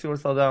 Let's see what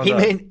Soldano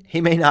does.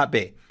 He may not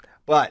be,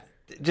 but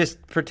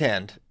just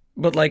pretend.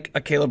 But like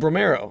a Caleb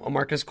Romero, a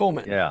Marcus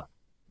Coleman. Yeah.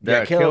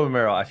 Caleb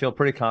Romero, I feel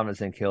pretty confident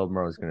saying Caleb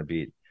Romero is going to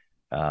beat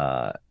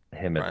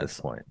him at this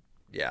point.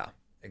 Yeah,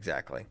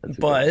 exactly.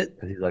 Because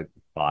he's like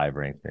 5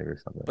 ranked maybe or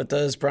something. But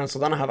does Brian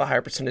Soldano have a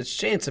higher percentage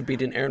chance of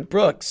beating Aaron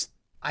Brooks?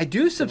 I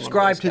do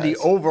subscribe to the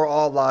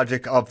overall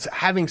logic of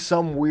having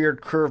some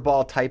weird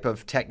curveball type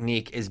of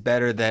technique is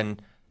better than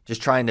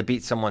just trying to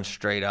beat someone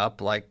straight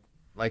up like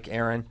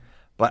Aaron.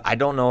 But I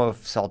don't know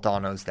if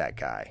Soldano's that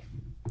guy,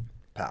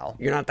 pal.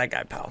 You're not that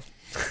guy, pal.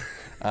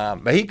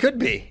 But he could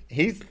be.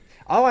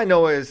 All I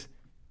know is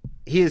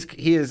he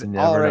is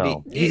already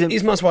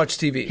he's must-watch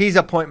TV. He's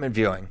appointment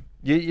viewing.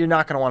 You're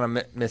not going to want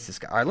to miss this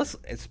guy. All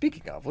right,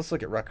 speaking of, let's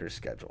look at Rutgers'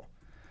 schedule.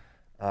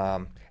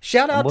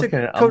 Shout out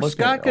to Coach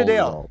Scott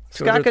Goodale.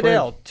 Scott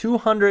Goodale,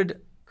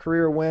 200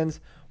 career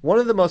wins. One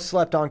of the most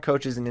slept-on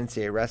coaches in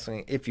NCAA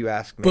wrestling, if you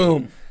ask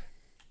me.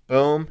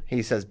 Boom.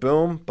 He says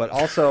boom. But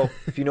also,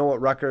 if you know what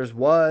Rutgers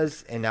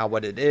was and now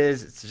what it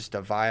is, it's just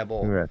a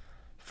viable,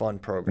 fun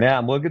program. Yeah,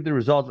 we'll get the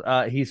results.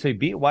 He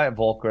beat Wyatt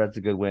Volker. That's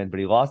a good win. But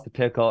he lost to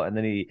Pickle, and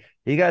then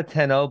he got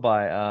 10-0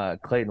 by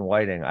Clayton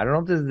Whiting. I don't know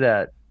if this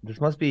is this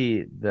must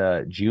be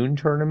the June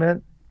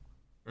tournament.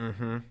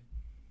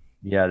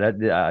 Yeah,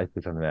 I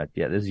put on the match.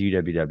 Yeah, this is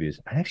UWW's.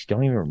 I actually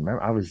don't even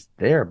remember. I was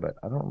there, but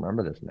I don't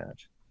remember this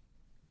match.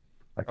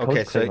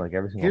 Okay, so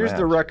every single here's match.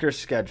 the Rutgers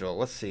schedule.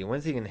 Let's see.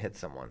 When's he going to hit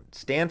someone?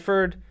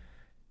 Stanford,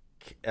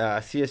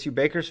 CSU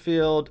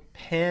Bakersfield,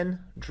 Penn,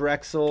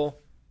 Drexel,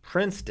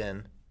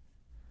 Princeton.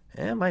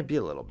 It might be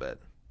a little bit.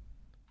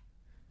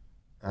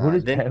 Who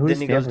does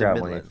he goes to Stanford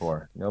Midlands.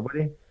 for?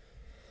 Nobody?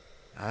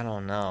 I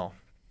don't know.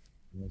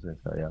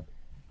 Yeah.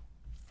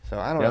 So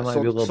I don't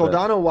know.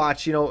 Soldano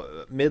watch,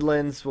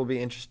 Midlands will be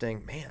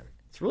interesting. Man,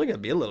 it's really going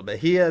to be a little bit.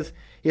 He has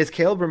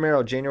Caleb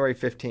Romero January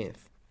 15th.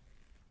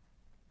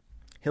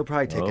 He'll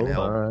probably take an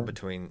L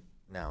between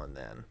now and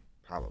then,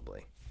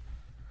 probably.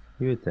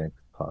 You would think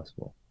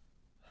possible.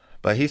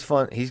 But he's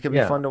fun. He's going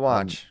to be fun to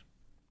watch.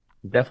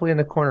 Definitely in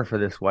the corner for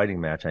this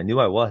Whiting match. I knew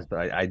I was, but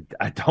I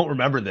don't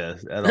remember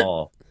this at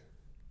all.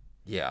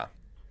 Yeah.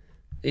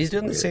 He's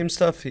doing the same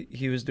stuff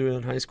he was doing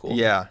in high school.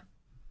 Yeah.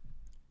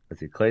 Let's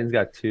see. Clayton's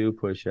got 2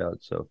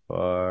 push-outs so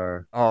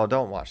far. Oh,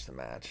 don't watch the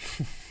match.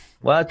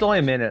 Well, it's only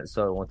a minute,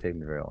 so it won't take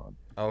me very long.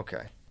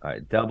 Okay. All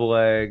right, double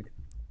leg.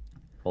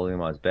 Holding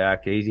him on his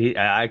back.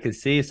 I could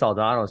see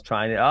Soldano's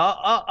trying to.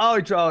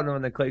 He tried him,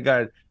 and then Clayton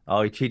got it.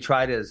 Oh, he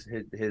tried his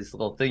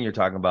little thing you're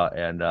talking about,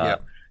 and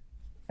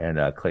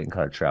Clayton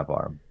caught a trap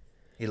arm.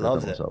 He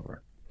loves it.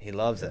 Over. He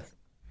loves it.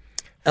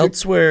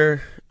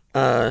 Elsewhere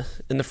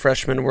in the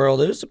freshman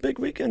world, it was a big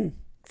weekend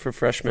for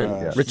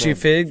freshmen. Richie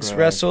Figs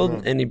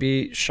wrestled, and he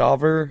beat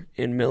Shaver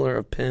and Miller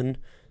of Penn.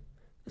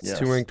 That's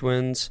 2 ranked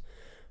wins.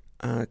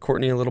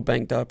 Courtney a little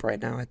banged up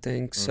right now, I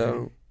think.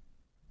 So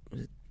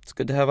it's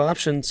good to have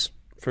options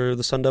for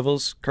the Sun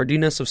Devils.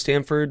 Cardenas of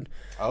Stanford.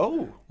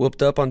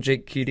 Whooped up on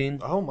Jake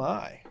Keating. Oh,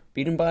 my.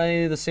 Beat him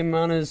by the same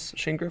amount as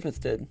Shane Griffith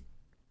did.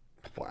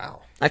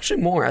 Wow. Actually,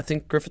 more. I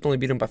think Griffith only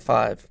beat him by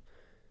 5.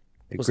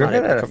 was not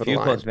Griffin able to had a cover the few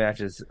line. close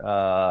matches.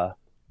 I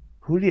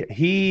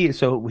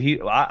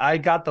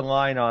got the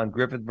line on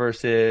Griffith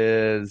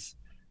versus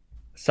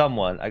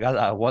someone.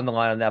 I won the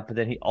line on that, but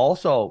then he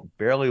also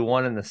barely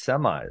won in the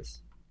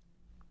semis.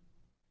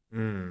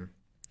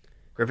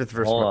 Griffith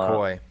versus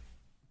McCoy.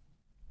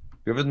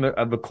 Griffith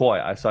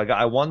McCoy.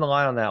 I won the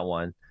line on that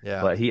one.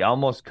 Yeah. But he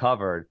almost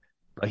covered.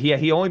 But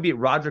he only beat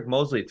Roderick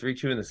Mosley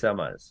 3-2 in the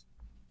semis.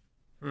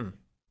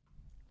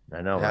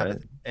 I know, right?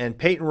 And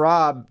Peyton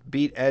Robb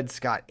beat Ed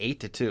Scott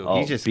 8-2.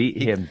 Oh, he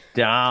beat him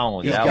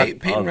down.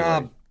 Peyton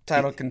Robb,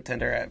 title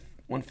contender at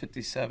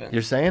 157.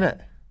 You're saying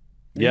it?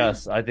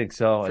 Yes, I think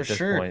so. For at this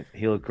sure. point,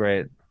 he looked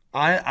great.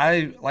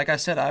 I like I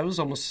said, I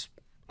was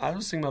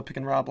thinking about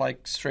picking Robb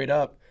like straight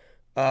up,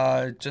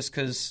 just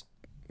because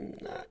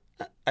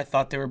I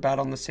thought they were about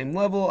on the same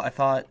level. I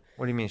thought.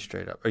 What do you mean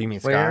straight up? Or you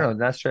mean Wait, Scott? no,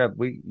 not straight up.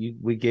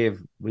 We gave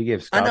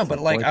Scott. I know, but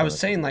like points I on was it.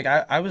 saying, like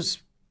I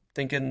was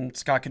thinking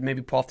Scott could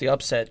maybe pull off the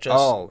upset.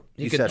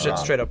 He could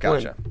just straight up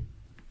win.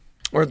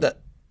 Or that.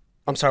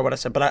 I'm sorry what I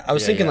said, but I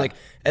was thinking like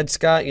Ed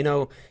Scott,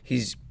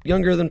 he's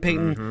younger than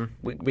Peyton.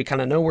 Mm-hmm. We kind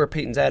of know where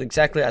Peyton's at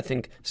exactly. I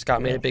think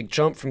Scott made a big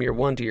jump from year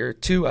 1 to year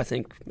 2. I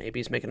think maybe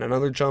he's making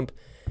another jump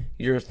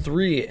year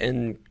 3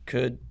 and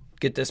could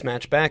get this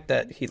match back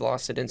that he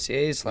lost at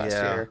NCAAs last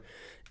year.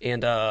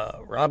 And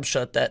Robb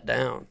shut that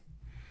down.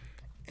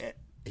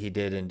 He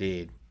did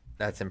indeed.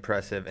 That's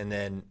impressive. And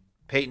then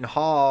Peyton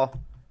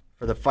Hall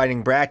for the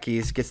Fighting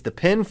Brackies gets the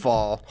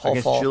pinfall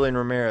against Julian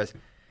Ramirez.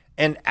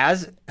 And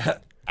as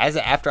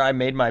after I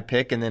made my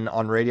pick and then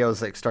on radio I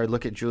was like started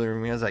looking at Julian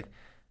Ramirez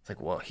it's like,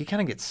 well, he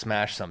kind of gets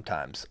smashed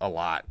sometimes a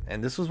lot.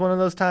 And this was one of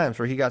those times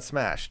where he got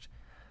smashed.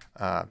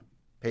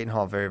 Peyton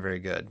Hall, very, very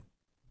good.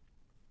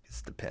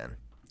 It's the pin.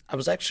 I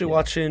was actually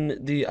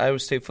watching the Iowa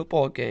State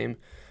football game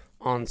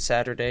on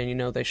Saturday,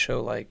 and they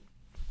show like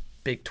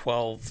Big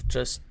 12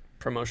 just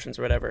promotions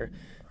or whatever.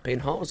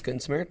 Peyton Hall was getting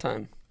some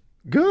airtime.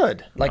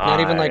 Good. Like not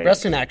even like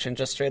wrestling action,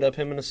 just straight up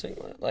him in a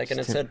singlet. And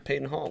it said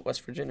Peyton Hall,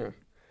 West Virginia.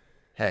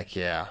 Heck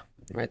yeah.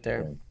 Right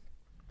there.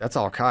 That's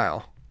all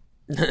Kyle.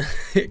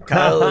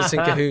 Kyle is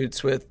in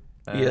cahoots with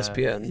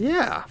ESPN.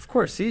 Yeah, of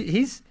course.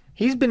 He's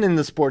been in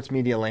the sports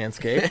media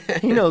landscape.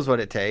 He knows what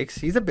it takes.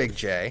 He's a big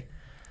J.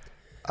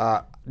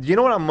 You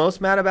know what I'm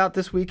most mad about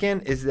this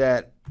weekend is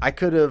that I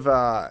could have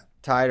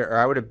tied, or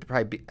I would have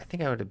probably. I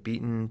think I would have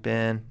beaten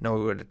Ben. No,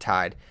 we would have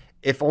tied.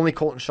 If only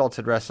Colton Schultz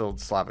had wrestled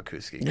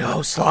Slavikuski.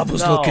 No, Slav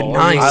was looking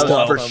nice. I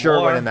was for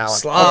sure winning that one.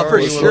 Slav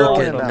was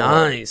looking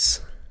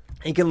nice.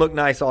 He can look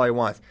nice all he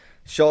wants.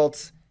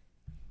 Schultz,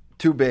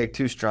 too big,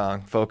 too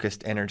strong,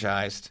 focused,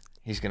 energized.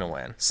 He's going to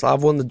win.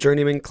 Slav won the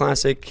Journeyman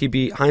Classic. He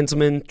beat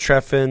Heinzelman,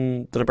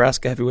 Treffin, the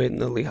Nebraska heavyweight, and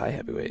the Lehigh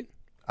heavyweight.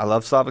 I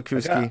love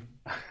Slavikuski.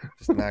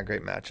 Just not a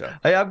great matchup.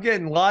 Hey, I'm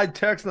getting live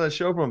text on the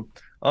show from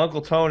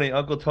Uncle Tony.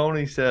 Uncle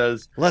Tony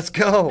says, "Let's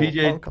go."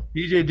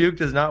 PJ Duke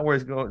does not where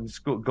he's going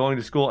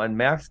to school, and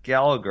Max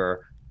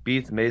Gallagher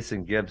beats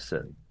Mason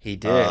Gibson. He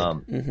did.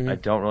 I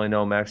don't really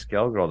know Max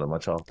Gallagher all that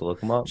much. I'll have to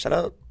look him up. Shout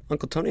out.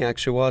 Uncle Tony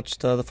actually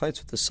watched the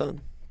fights with his son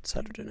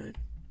Saturday night.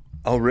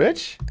 Oh,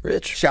 Rich?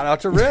 Shout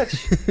out to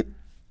Rich.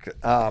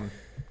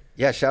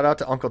 Yeah, shout out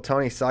to Uncle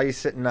Tony. Saw you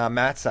sitting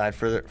Matt's side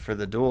for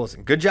the duels.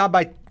 Good job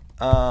by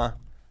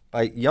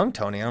young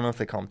Tony. I don't know if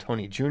they call him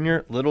Tony Jr.,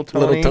 Little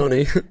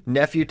Tony.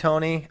 Nephew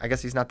Tony. I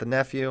guess he's not the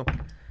nephew.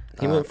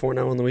 He went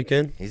 4-0 on the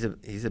weekend. He's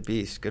a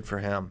beast. Good for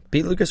him.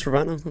 Beat Lucas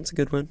Ravano. That's a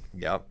good win.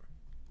 Yep.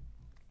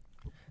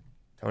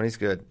 Tony's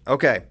good.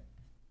 Okay.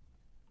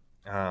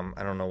 I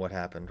don't know what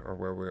happened or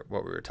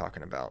what we were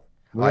talking about.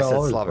 I said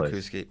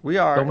Slavikuski. We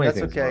are.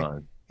 That's okay.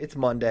 Wrong. It's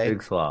Monday.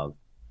 Big Slav.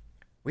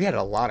 We had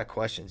a lot of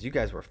questions. You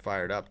guys were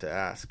fired up to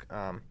ask.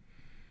 And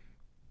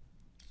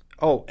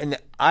the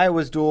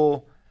Iowa's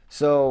duel.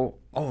 So,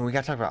 we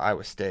got to talk about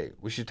Iowa State.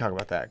 We should talk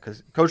about that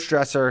because Coach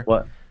Dresser.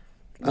 What?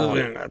 We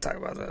don't got to talk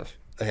about this.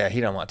 Yeah,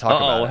 he don't want to talk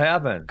about it. What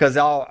happened? Because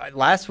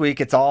last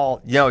week it's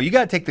all, you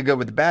got to take the good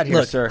with the bad here,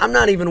 Look, sir. I'm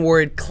not even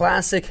worried.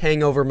 Classic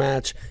hangover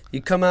match.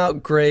 You come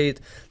out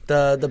great.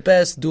 The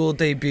best dual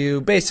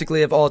debut,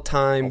 basically, of all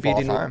time,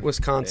 beating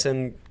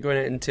Wisconsin, going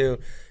into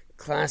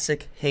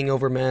classic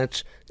hangover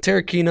match.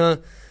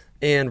 Terrakina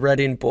and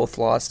Reading both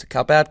lost to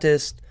Cal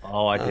Baptist.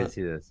 Oh, I did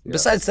see this. Yeah.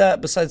 Besides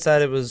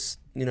that, it was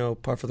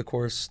par for the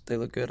course. They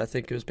look good. I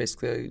think it was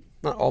basically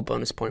not all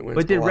bonus point wins.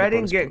 But did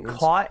Reading get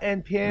caught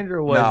and pinned,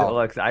 or was it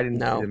like I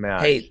didn't see the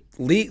match? Hey,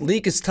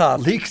 Leak is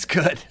tough. Leak's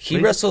good. He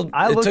wrestled.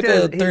 It took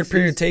a third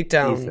period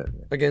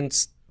takedown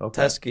against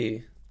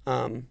Teskey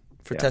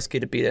for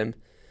Teskey to beat him.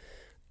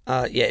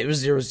 It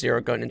was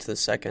 0-0 going into the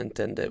second,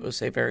 and it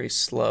was a very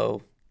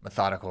slow,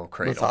 methodical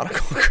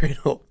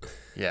cradle.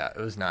 Yeah, it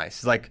was nice.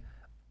 It's like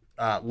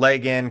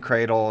leg in,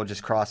 cradle,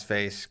 just cross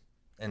face,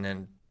 and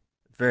then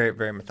very,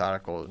 very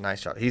methodical.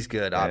 Nice job. He's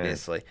good,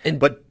 obviously.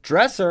 But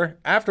Dresser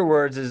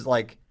afterwards is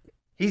like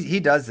he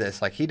does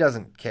this like he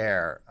doesn't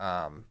care.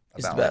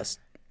 He's the best.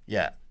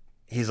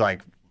 He's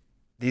like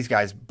these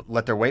guys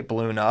let their weight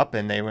balloon up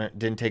and they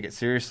didn't take it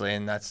seriously,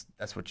 and that's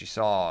what you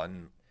saw.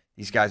 And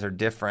these guys are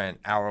different.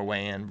 Our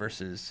weigh-in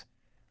versus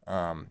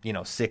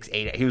 6,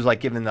 8. He was like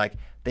given like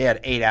they had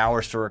 8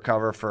 hours to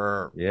recover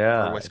for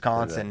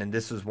Wisconsin, and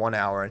this was 1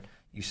 hour, and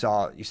you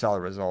saw the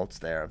results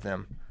there of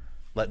them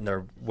letting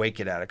their weight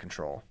get out of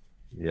control.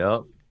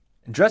 Yep.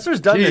 And Dresser's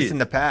done this in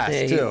the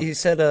past too. He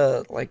said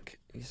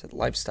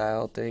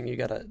lifestyle thing.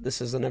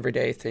 This is an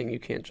everyday thing. You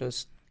can't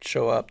just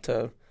show up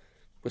to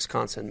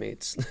Wisconsin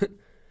meets.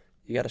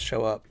 You got to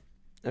show up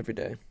every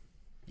day.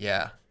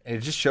 Yeah, and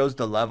it just shows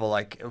the level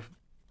that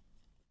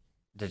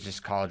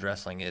just college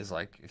wrestling is.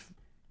 Like if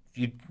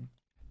you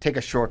take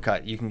a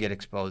shortcut, you can get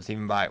exposed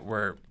even by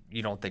where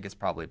you don't think it's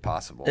probably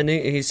possible. And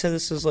he said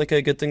this is like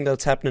a good thing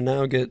that's happening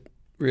now.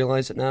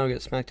 Realize it now,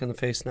 get smacked in the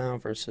face now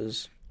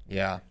versus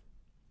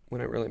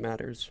when it really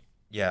matters.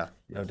 Yeah,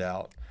 no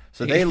doubt.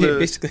 So they lose.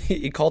 Basically,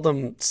 he called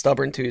them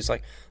stubborn too. He's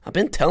like, I've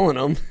been telling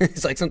them.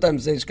 He's like,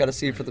 sometimes they just got to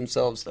see it for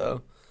themselves,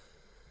 though.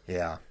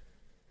 Yeah.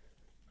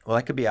 Well,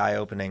 that could be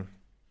eye-opening,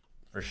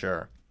 for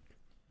sure.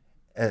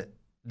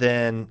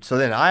 Then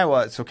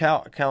Iowa. So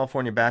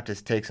California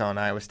Baptist takes on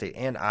Iowa State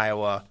and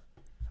Iowa.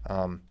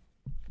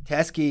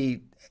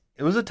 Teske,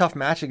 it was a tough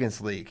match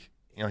against Leak.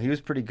 He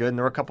was pretty good, and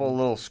there were a couple of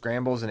little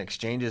scrambles and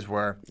exchanges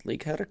where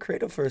Leak had a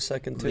cradle for a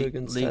second too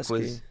against Leak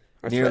Teske.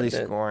 Was nearly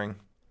scoring,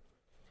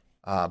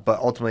 but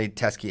ultimately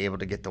Teske able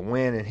to get the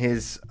win in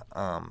his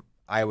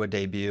Iowa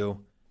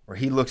debut, where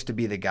he looks to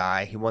be the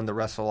guy. He won the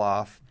wrestle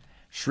off.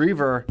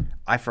 Schriever,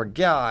 I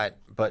forgot,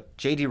 but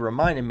JD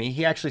reminded me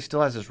he actually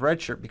still has his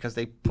red shirt because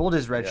they pulled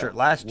his red shirt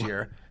last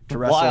year to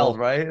wrestle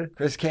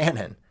Chris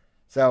Cannon.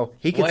 So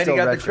he can still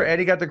red shirt. And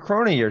he got the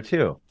Corona year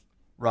too.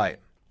 Right.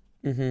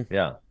 Mm-hmm.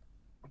 Yeah.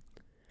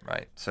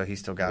 Right. So he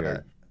still got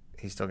a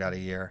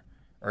year,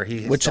 or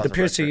which it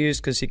appears to use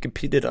because he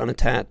competed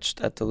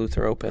unattached at the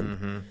Luther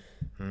Open.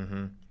 Mm-hmm.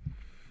 Mm-hmm.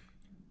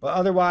 But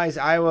otherwise,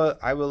 Iowa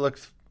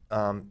looks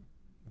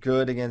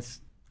good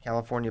against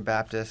California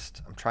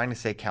Baptist. I'm trying to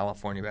say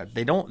California Baptist.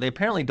 They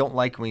apparently don't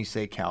like when you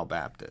say Cal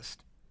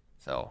Baptist.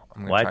 So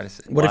I'm going to try to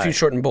say. What if you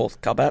shorten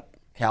both? Cal Bap?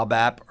 Cal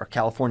Bap or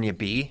California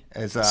B,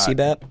 as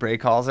CBAP? Bray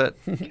calls it.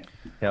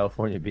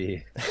 California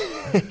B.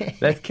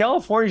 That's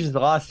California's just a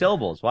lot of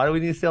syllables. Why do we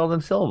need to say all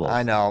them syllables?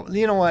 I know.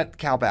 You know what?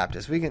 Cal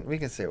Baptist. We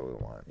can say what we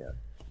want.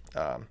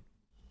 Yeah.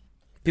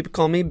 People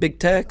call me Big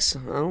Tex. I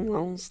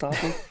don't stop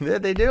them. Yeah,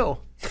 they do.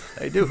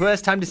 They do. Who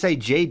has time to say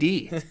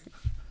JD?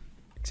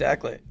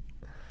 Exactly.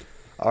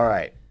 All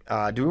right.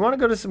 Do we want to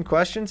go to some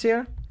questions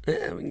here?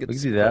 Yeah, we can get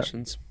some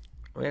questions.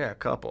 We got a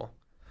couple.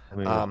 I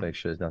mean, let's make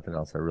sure there's nothing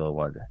else I really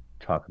wanted to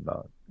talk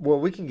about. Well,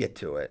 we can get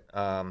to it.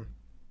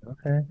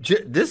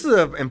 Okay. This is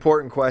an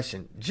important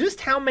question.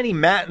 Just how many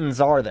Mattins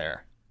are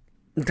there?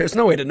 There's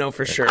no way to know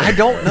for sure. I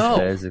don't know.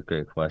 That is a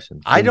great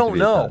question. I don't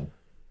know.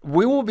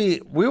 We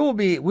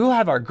will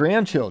have our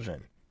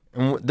grandchildren,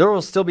 and there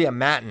will still be a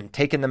Mattin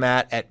taking the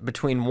mat at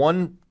between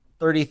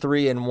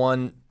 133 and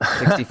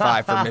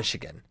 165 for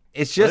Michigan.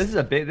 It's just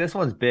this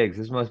one's big.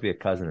 This must be a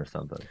cousin or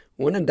something.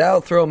 When in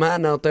doubt, throw a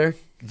Mattin out there.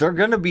 They're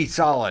gonna be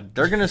solid.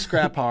 They're gonna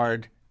scrap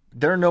hard.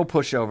 There are no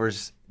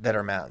pushovers that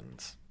are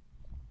Mattins.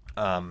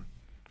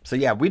 So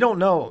yeah, we don't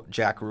know,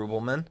 Jack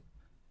Rubelman.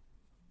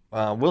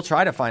 We'll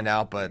try to find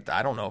out, but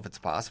I don't know if it's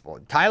possible.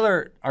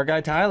 Tyler, our guy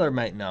Tyler,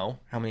 might know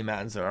how many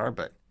Mattins there are,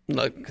 but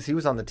because he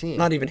was on the team,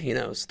 not even he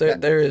knows.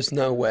 There is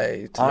no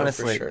way to know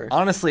for sure.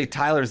 Honestly,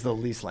 Tyler's the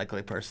least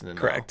likely person to know.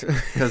 Correct,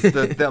 because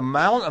the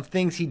amount of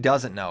things he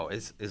doesn't know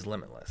is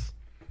limitless.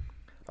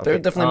 Okay. There are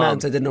definitely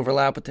Mattins that didn't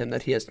overlap with him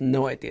that he has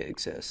no idea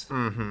exists.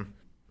 Mm-hmm.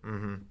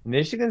 Mm-hmm.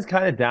 Michigan's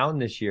kind of down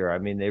this year. I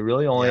mean, they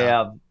really only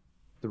have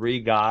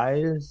 3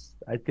 guys,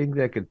 I think,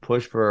 that could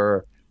push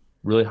for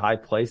really high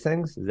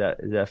placings. Is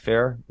that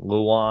fair?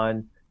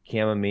 Luan,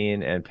 Cam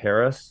Amin, and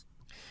Paris.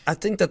 I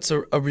think that's a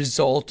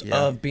result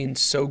of being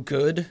so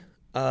good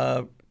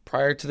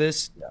prior to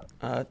this,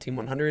 Team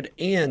 100.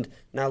 And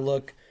now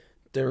look,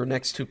 their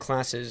next 2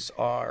 classes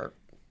are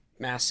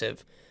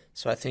massive.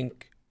 So I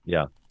think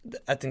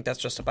that's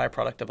just a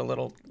byproduct of a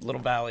little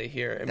valley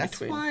here in between.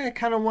 That's why I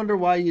kind of wonder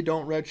why you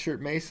don't redshirt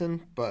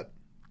Mason, but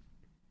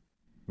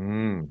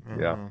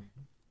yeah.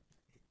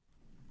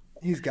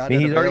 He's got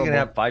he's already going to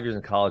have 5 years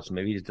in college, so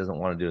maybe he just doesn't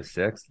want to do a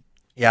 6th.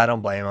 Yeah, I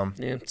don't blame him.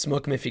 Yeah,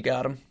 smoke him if you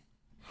got him.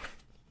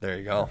 There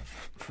you go.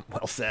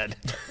 Well said.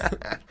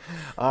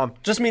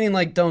 Just meaning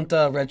like don't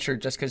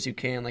redshirt just because you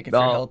can. Like if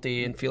you're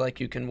healthy and feel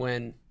like you can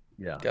win,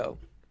 go.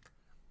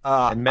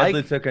 And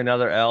Medley took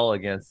another L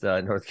against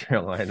North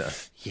Carolina.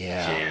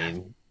 Yeah.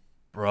 Shane.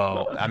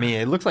 Bro. I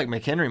mean, it looks like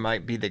McHenry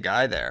might be the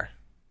guy there.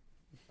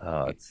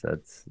 It's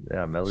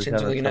Medley's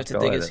Shane's really going to have to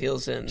dig his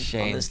heels in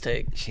on this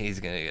take. He's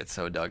going to get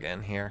so dug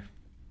in here.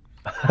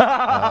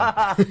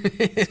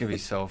 It's going to be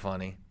so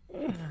funny.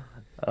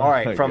 All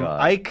right, from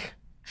Ike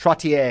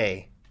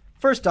Trottier.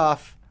 First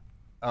off,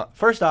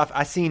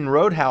 I seen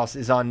Roadhouse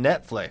is on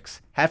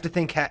Netflix. Have to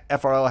think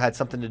FRL had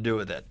something to do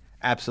with it.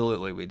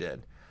 Absolutely, we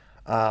did.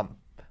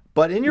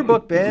 But in your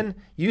book, Ben,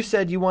 you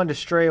said you wanted to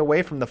stray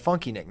away from the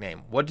funky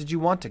nickname. What did you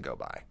want to go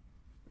by?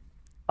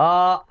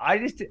 I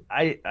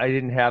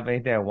didn't have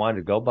anything I wanted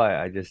to go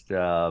by. I just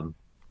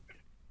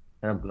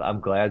And I'm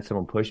glad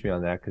someone pushed me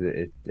on that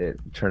because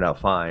it turned out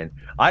fine.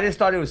 I just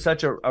thought it was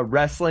such a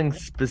wrestling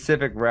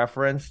specific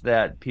reference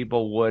that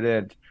people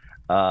wouldn't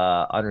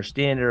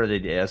understand it, or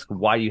they'd ask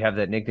why you have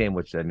that nickname,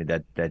 which I mean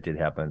that did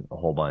happen a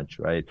whole bunch,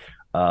 right?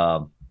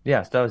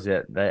 Yeah, so that was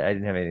it. I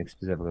didn't have anything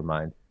specific in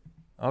mind.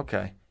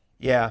 Okay.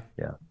 Yeah.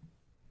 Yeah.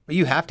 But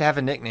you have to have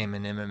a nickname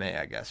in MMA,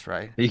 I guess,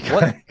 right? You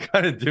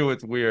kind of do.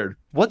 It's weird.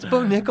 What's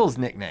Bo Nickal's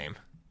nickname?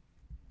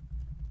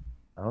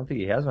 I don't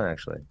think he has one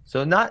actually.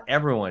 So not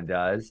everyone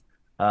does,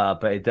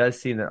 but it does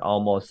seem that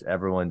almost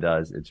everyone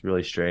does. It's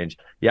really strange.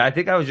 Yeah, I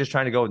think I was just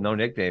trying to go with no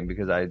nickname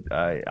because I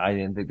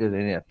didn't think there's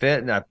anything that fit,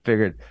 and I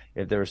figured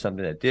if there was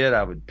something that did,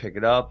 I would pick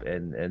it up,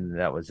 and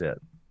that was it.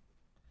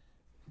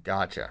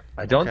 Gotcha.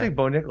 I don't think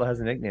Bo Nickal has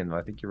a nickname though.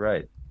 I think you're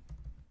right.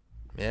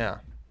 Yeah.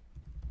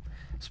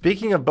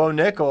 Speaking of Bo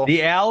Nickal,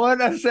 the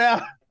Allen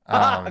Assassin.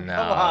 Oh no,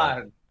 come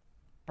on,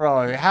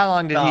 bro! How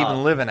long did he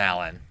even live in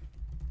Allen?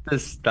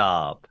 Just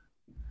stop.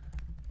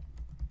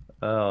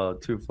 Oh,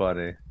 too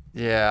funny.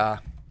 Yeah.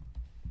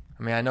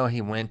 I mean, I know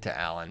he went to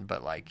Allen,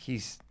 but like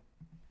he's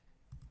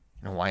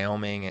in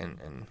Wyoming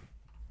and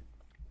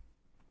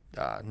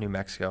New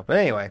Mexico. But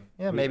anyway,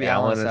 yeah, maybe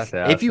Allen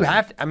Assassin. If you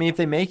have, I mean, if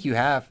they make you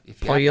have.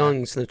 If you Paul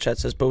Young's in the chat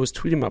says Bo was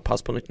tweeting about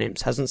possible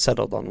nicknames, hasn't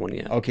settled on one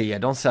yet. Okay, yeah,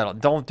 don't settle.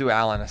 Don't do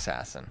Allen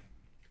Assassin.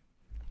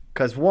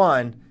 Because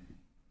one,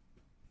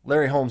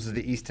 Larry Holmes is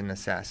the Easton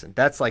Assassin.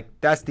 That's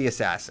the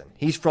assassin.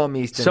 He's from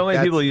Easton. So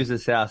many people use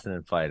assassin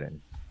in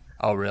fighting.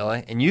 Oh,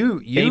 really? And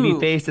you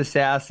baby-faced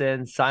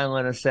assassin,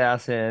 silent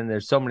assassin.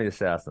 There's so many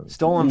assassins.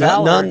 Stolen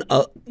Valor.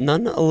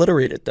 None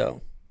alliterated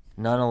though.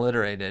 None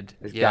alliterated.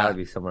 There's got to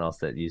be someone else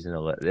that using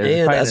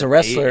And as a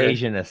wrestler,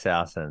 Asian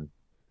assassin.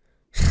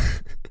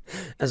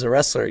 As a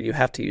wrestler, you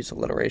have to use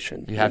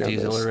alliteration. You have to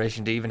use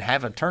alliteration to even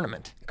have a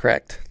tournament.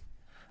 Correct.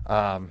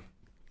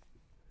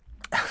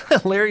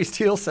 Larry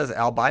Steele says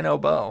albino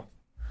Bo.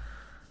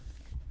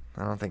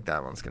 I don't think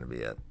that one's going to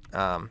be it.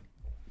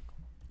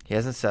 He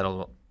hasn't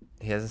settled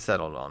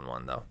on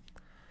one though.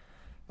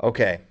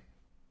 Okay.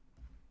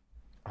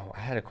 Oh, I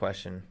had a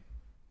question.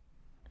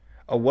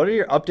 Oh, what are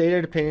your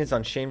updated opinions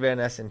on Shane Van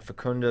Ness and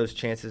Facundo's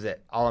chances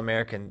at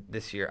All-American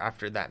this year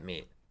after that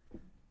meet?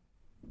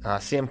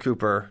 Sam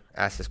Cooper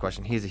asked this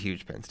question. He's a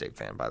huge Penn State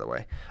fan, by the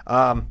way.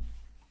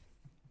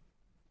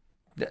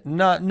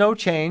 No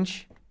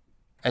change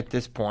at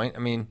this point. I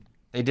mean,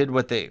 they did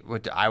what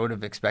I would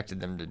have expected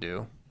them to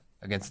do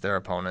against their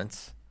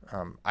opponents.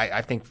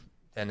 I think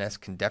Van Ness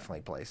can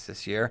definitely place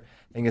this year.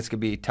 I think it's going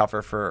to be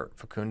tougher for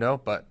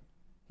Facundo, but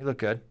he looked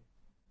good.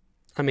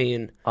 I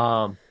mean,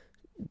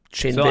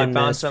 Shane so Van I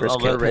found Ness some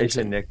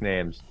alliteration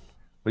nicknames.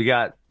 We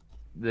got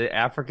the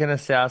African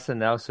Assassin,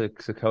 that was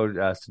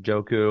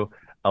Sujoku.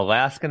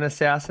 Alaskan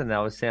Assassin, that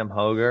was Sam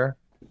Hoger.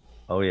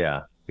 Oh,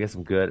 yeah. We got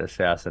some good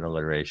assassin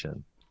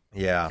alliteration.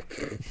 Yeah.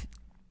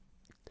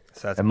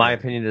 So in my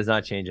opinion, does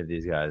not change of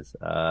these guys.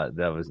 I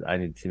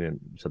need to see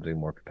something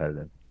more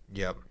competitive.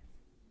 Yep.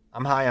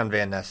 I'm high on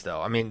Van Ness,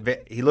 though. I mean,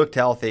 he looked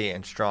healthy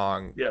and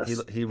strong.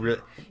 Yes.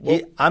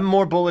 I'm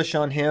more bullish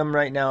on him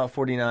right now at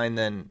 49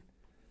 than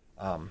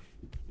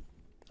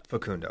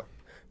Facundo.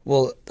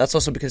 Well, that's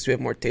also because we have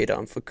more data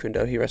on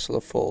Facundo. He wrestled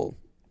a full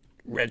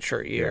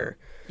redshirt year.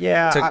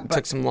 Yeah.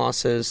 Took some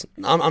losses.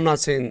 I'm not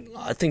saying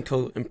I think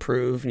he'll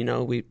improve. You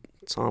know, we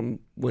saw him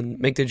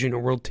make the junior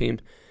world team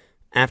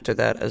after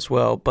that as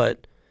well.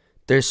 But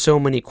there's so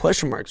many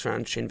question marks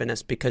around Shane Van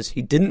Ness because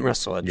he didn't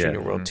wrestle at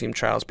junior world team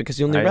trials, because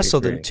he only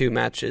wrestled in 2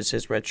 matches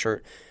his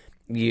redshirt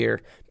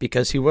year,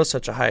 because he was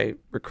such a high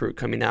recruit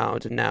coming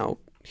out, and now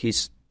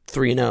he's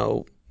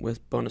 3-0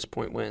 with bonus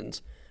point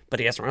wins, but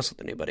he hasn't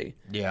wrestled anybody.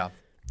 Yeah.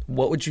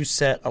 What would you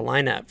set a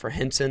line at for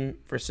Henson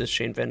versus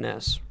Shane Van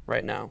Ness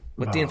right now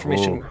with the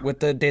information, with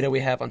the data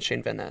we have on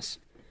Shane Van Ness?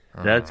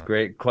 That's a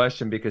great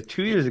question, because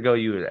 2 years ago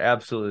you would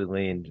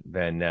absolutely leaned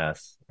Van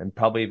Ness, and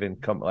probably even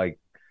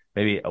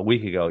maybe a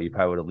week ago you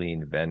probably would have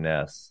leaned Van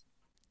Ness.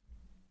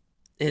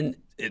 And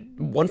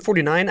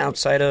 149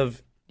 outside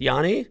of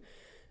Yanni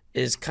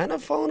is kind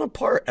of falling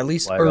apart, at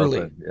least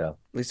early. Yeah. At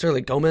least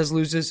early. Gomez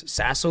loses,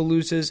 Sasso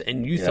loses,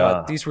 and you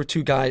thought these were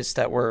 2 guys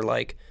that were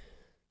like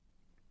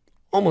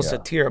almost a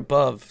tier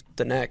above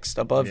the next,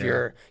 above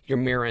your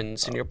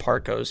Mirrens and your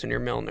Parkos and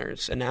your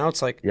Milners. And now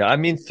it's like... Yeah, I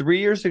mean, 3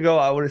 years ago,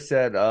 I would have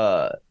said...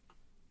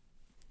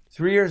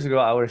 3 years ago,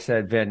 I would have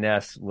said Van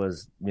Ness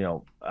was,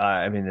 the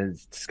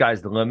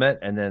sky's the limit.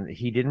 And then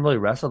he didn't really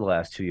wrestle the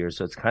last 2 years.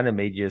 So it's kind of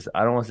made you,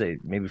 I don't want to say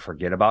maybe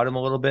forget about him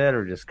a little bit,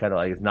 or just kind of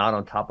like it's not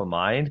on top of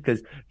mind.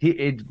 Because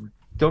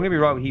don't get me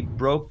wrong, he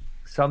broke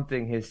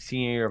something his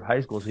senior year of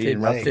high school. So he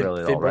didn't wrestle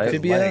really at all, right?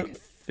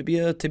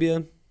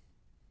 Tibia.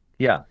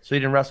 Yeah, so he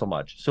didn't wrestle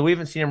much. So we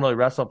haven't seen him really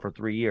wrestle for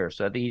 3 years.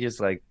 So I think he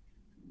just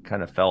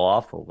kind of fell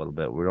off a little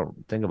bit. We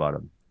don't think about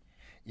him.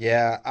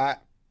 Yeah,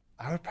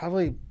 I would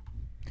probably...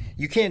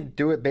 You can't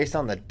do it based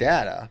on the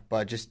data,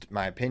 but just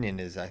my opinion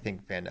is I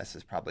think Van Ness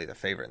is probably the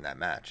favorite in that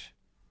match.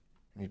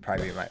 He'd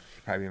probably be my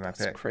pick.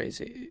 That's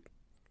crazy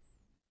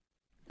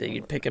that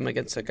you'd pick him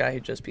against a guy who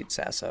just beat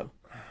Sasso.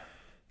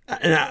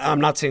 And I'm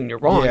not saying you're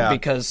wrong,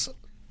 because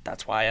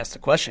that's why I asked the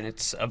question.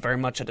 It's very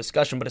much a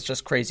discussion, but it's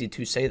just crazy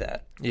to say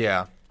that.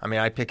 Yeah. I mean,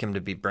 I pick him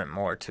to beat Brent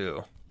Moore,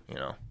 too. You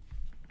know,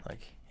 like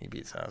he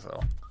beats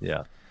Hazel.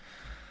 Yeah.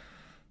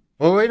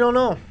 Well, we don't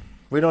know.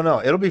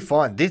 It'll be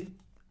fun.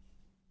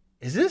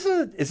 Is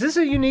this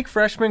a unique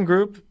freshman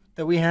group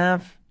that we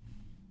have?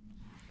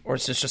 Or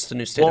is this just a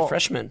new state of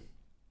freshmen?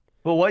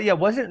 But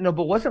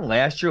wasn't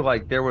last year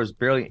like there was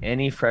barely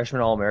any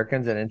freshman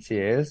All-Americans at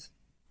NCAAs?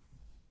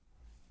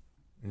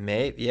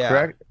 Maybe, yeah.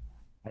 Correct?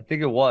 I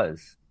think it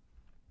was.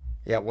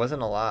 Yeah, it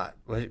wasn't a lot.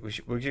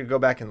 We should go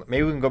back and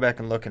maybe we can go back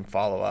and look and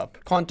follow up.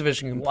 Quant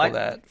Division can pull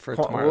that for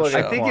tomorrow's show.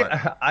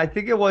 I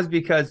think it was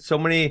because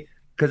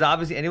because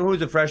obviously anyone who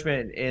was a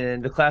freshman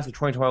in the class of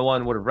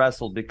 2021 would have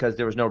wrestled because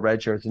there was no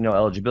red shirts and no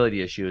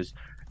eligibility issues.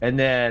 And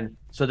then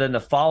the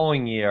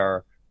following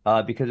year,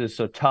 because it was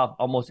so tough,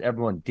 almost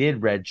everyone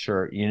did red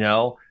shirt, you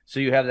know? So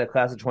you have that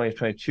class of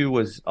 2022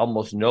 was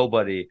almost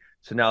nobody.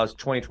 So now it's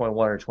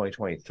 2021 or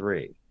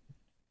 2023.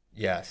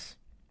 Yes.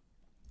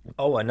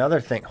 Oh, another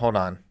thing. Hold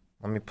on.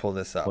 Let me pull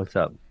this up. What's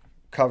up?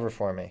 Cover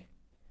for me.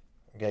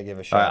 I gotta give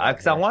a shout out.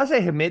 Because I want to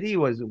say Hamidi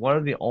was one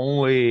of the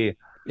only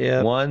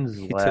ones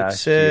he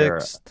last took 6th.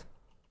 year.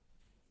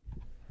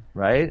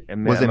 Right?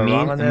 Was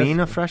Amin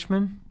a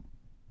freshman?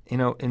 You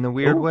know, in the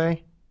weird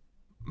way?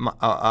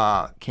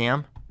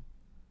 Cam?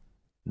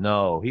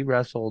 No, he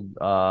wrestled.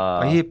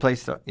 He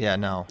placed.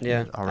 No.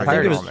 Yeah, I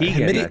think it was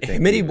Keegan.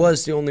 Hamidi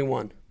was the only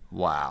one.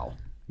 Wow.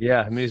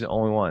 Yeah, Hamidi's the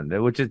only one.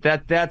 Which is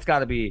that's got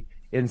to be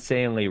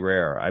insanely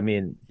rare. I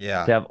mean,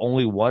 to have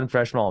only one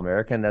freshman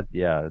All-American,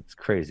 it's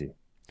crazy.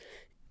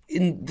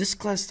 In this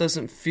class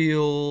doesn't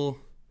feel.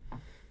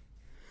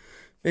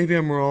 Maybe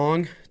I'm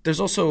wrong. There's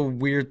also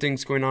weird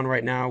things going on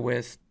right now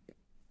with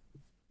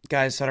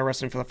guys that are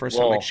wrestling for the first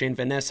time, like Shane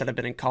Van Ness, that have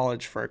been in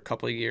college for a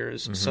couple of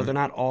years. Mm-hmm. So they're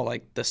not all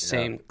like the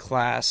same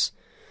class.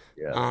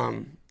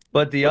 Yeah.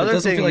 But the other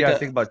thing you got to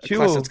think about too,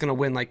 class that's going to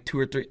win like 2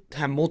 or 3,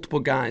 have multiple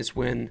guys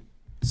win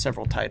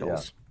several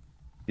titles.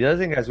 Yeah. The other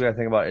thing, guys, we got to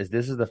think about is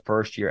this is the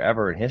first year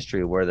ever in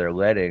history where they're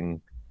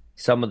letting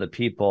some of the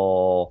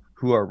people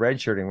who are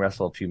redshirting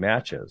wrestle a few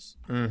matches.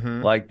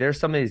 Mm-hmm. Like there's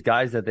some of these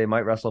guys that they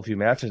might wrestle a few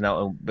matches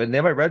now, but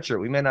they might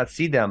redshirt. We may not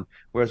see them,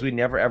 whereas we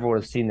never ever would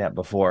have seen that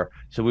before.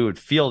 So we would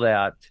feel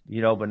that,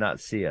 but not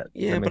see it.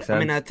 Yeah, but I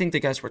mean, I think the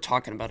guys we're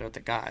talking about are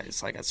the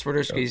guys. Like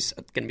Swiderski's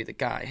going to be the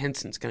guy.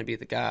 Henson's going to be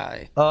the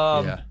guy.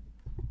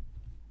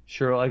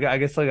 Sure. Like I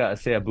guess, say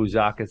a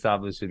Buzakis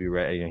obviously would be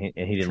red,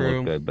 and he didn't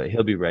look good, but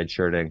he'll be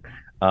redshirting.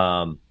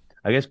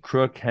 I guess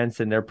Crook,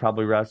 Henson, they're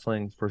probably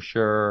wrestling for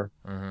sure.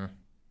 Mm-hmm.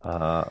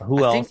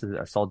 Who else?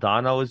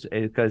 Soldano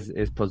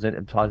is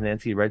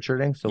Poznanski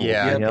redshirting. So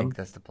I think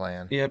that's the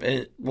plan. Yep.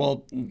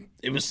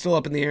 It was still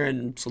up in the air,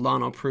 and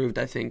Soldano proved.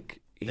 I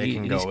think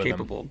he's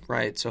capable,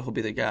 right? So he'll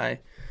be the guy.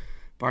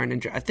 Barring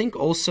injury, I think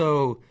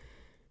also,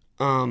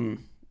 the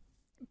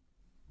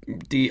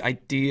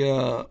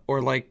idea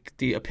or like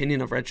the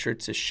opinion of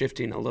redshirts is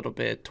shifting a little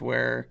bit to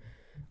where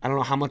I don't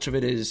know how much of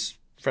it is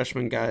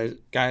freshman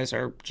guys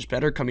are just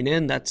better coming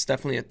in. That's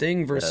definitely a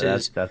thing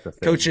versus that's a thing.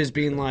 Coaches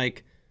being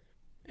like,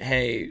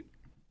 hey,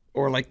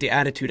 or like the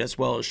attitude as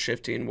well is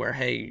shifting where,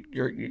 hey,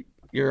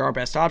 you're our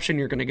best option.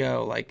 You're going to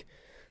go. Like,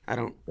 I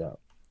don't.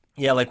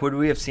 Yeah. Like, would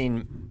we have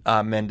seen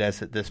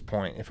Mendez at this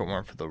point if it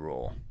weren't for the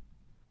rule?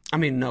 I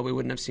mean, no, we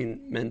wouldn't have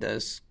seen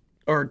Mendez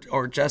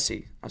or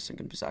Jesse. I was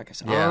thinking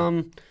Buzakis.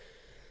 Yeah.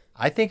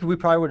 I think we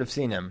probably would have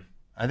seen him.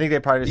 I think they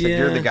probably just said,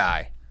 you're the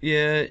guy.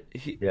 Yeah.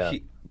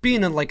 He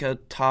being like a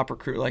top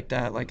recruit like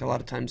that, like a lot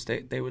of times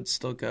they would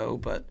still go,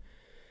 but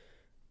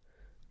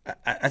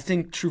I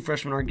think true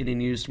freshmen are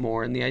getting used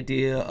more, and the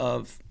idea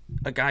of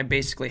a guy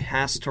basically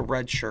has to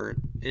redshirt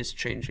is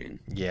changing.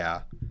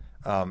 Yeah,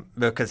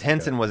 because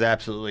Henson was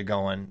absolutely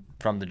going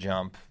from the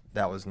jump.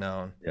 That was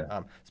known.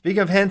 Yeah.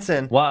 Speaking of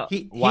Henson, why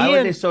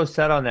were they so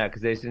set on that?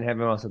 Because they didn't have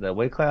anyone else at that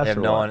weight class? They have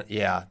no one.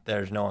 Yeah,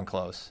 there's no one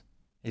close.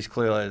 He's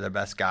clearly their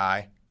best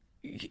guy.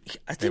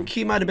 I think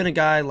he might have been a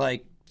guy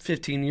like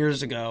 15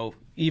 years ago.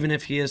 Even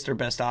if he is their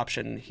best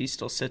option, he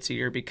still sits a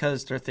year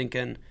because they're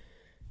thinking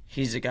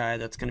he's a guy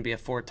that's going to be a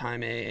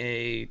 4-time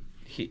AA.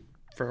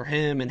 For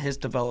him and his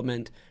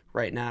development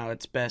right now,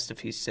 it's best if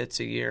he sits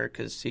a year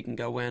because he can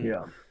go win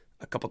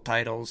a couple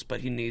titles,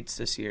 but he needs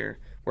this year.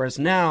 Whereas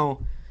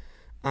now,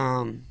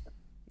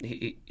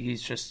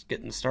 he's just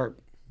getting the start.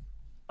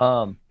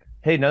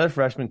 Hey, another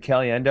freshman,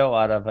 Caliendo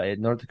out of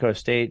North Dakota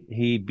State.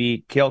 He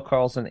beat Cale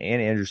Carlson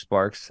and Andrew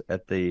Sparks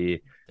at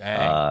the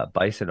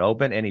Bison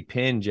Open, and he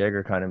pinned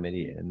Jagger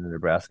Conamidi in the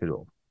Nebraska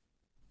duel.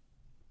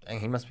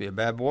 Dang, he must be a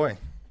bad boy.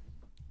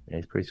 Yeah,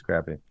 he's pretty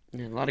scrappy.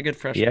 Yeah, a lot of good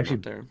freshmen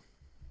out there.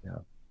 Yeah.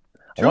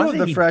 Two of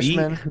the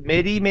freshmen,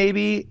 Committee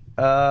maybe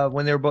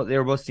when they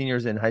were both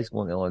seniors in high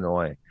school in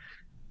Illinois.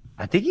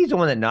 I think he's the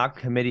one that knocked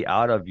Committee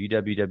out of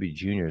UWW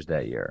juniors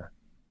that year.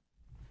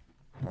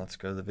 Let's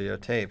go to the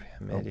videotape.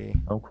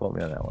 Don't quote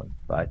me on that one,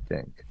 but I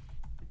think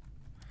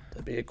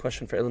that'd be a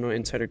question for Illinois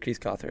insider Keith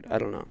Gothard. I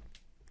don't know.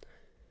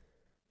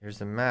 Here's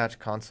the match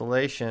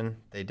consolation.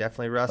 They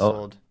definitely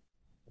wrestled.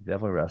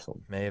 Definitely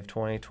wrestled. May of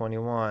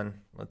 2021.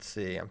 Let's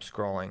see. I'm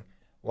scrolling.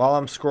 While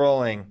I'm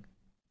scrolling,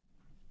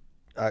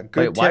 Good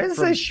Wait, why tip does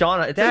it from- say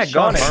Sean? It Dad, says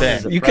Sean gone it Harmon then.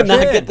 is a You freshman.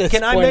 cannot get this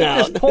Can I point make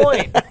out. this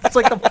point? It's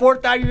like the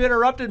fourth time you've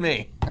interrupted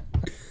me.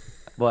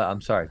 What?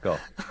 I'm sorry. Go.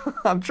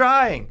 I'm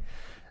trying.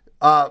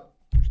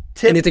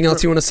 Tip Anything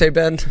else you want to say,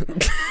 Ben?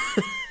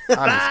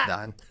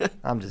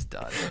 I'm just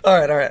done.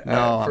 All right.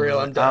 No, For real,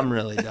 I'm done. I'm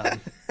really done.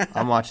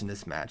 I'm watching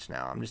this match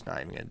now. I'm just not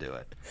even going to do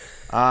it.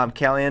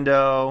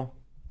 Caliendo,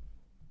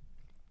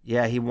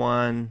 yeah, he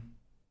won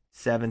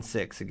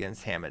 7-6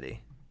 against Hamady.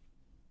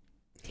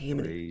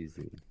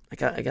 Crazy.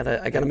 I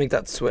gotta make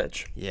that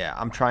switch. Yeah,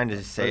 I'm trying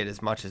to say it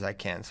as much as I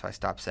can, so I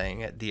stop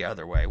saying it the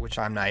other way, which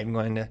I'm not even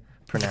going to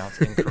pronounce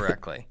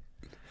incorrectly.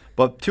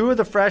 But two of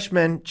the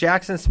freshmen,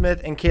 Jackson Smith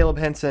and Caleb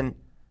Henson,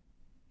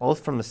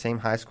 both from the same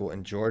high school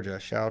in Georgia.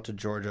 Shout out to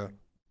Georgia.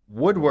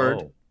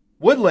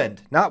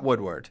 Woodland, not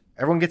Woodward.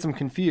 Everyone gets them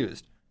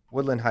confused.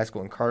 Woodland High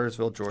School in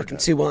Cartersville, Georgia. I can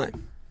see why.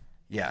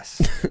 Yes,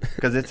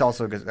 because it's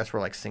also that's where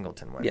like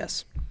Singleton went.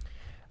 Yes.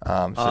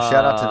 So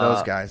shout out to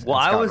those guys. Well,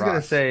 and I Scott was going to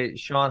Ross. say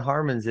Sean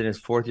Harmon's in his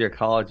fourth year of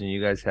college, and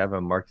you guys have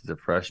him marked as a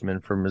freshman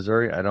for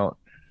Missouri. I don't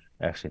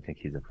actually think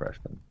he's a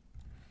freshman.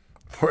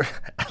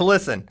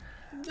 Listen,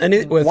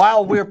 And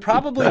while we're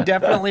probably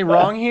definitely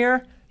wrong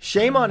here,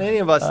 shame on any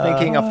of us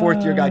thinking a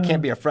fourth year guy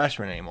can't be a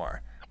freshman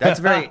anymore. That's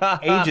very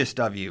ageist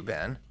of you,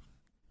 Ben.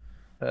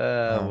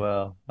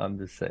 Well, I'm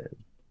just saying.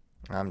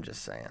 I'm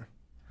just saying.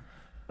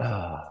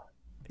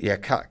 Yeah,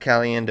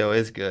 Caliendo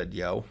is good,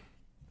 yo,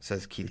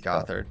 says Keith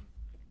Gothard.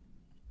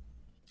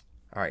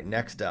 All right,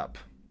 next up.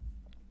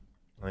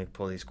 Let me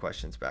pull these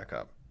questions back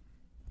up.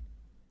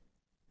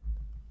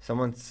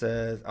 Someone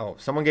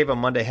gave a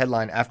Monday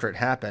headline after it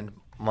happened.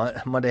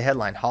 Monday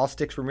headline, Hall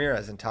sticks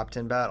Ramirez in top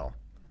 10 battle.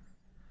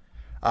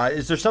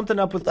 Is there something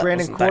up with That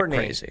Brandon wasn't that Courtney?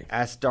 crazy.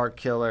 Asked Dark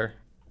Killer,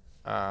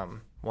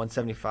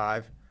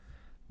 175.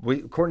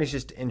 Courtney's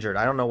just injured.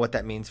 I don't know what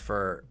that means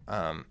for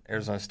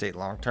Arizona State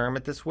long term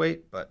at this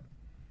weight, but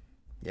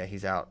yeah,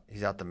 he's out.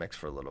 He's out the mix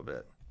for a little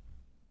bit.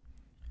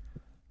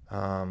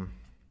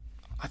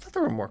 I thought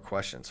there were more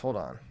questions. Hold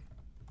on.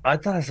 I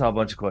thought I saw a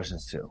bunch of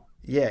questions too.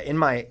 Yeah, in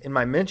my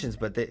mentions,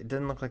 but it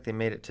didn't look like they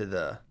made it to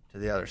the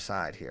other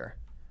side here.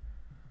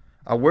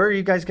 Where are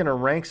you guys going to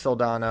rank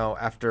Soldano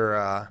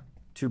after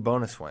 2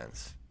 bonus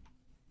wins?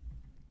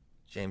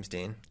 James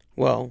Dean.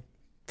 Well,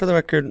 for the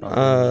record,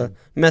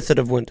 method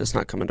of win does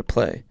not come into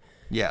play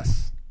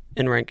Yes.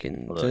 in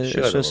ranking. Although it It's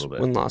should a just little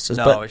bit. win losses.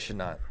 No, But it should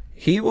not.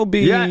 he will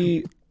be.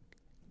 Yeah.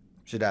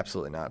 Should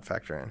absolutely not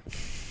factor in.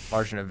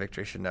 Margin of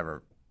victory should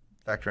never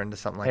factor into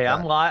something like Hey, that.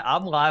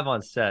 I'm live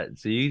on set,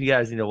 so you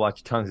guys need to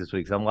watch your tongues this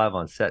week. Cause I'm live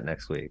on set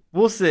next week.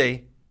 We'll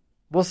see.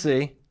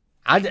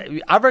 I've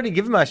already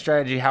given my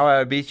strategy how I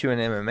would beat you in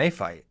an MMA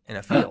fight in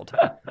a field.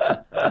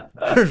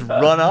 Just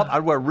run up. I'd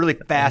wear really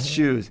fast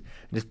shoes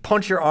and just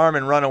punch your arm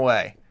and run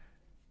away.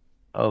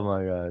 Oh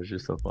my gosh, you're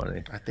so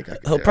funny. I think I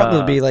could He'll do it.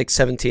 probably be like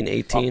 17,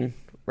 18,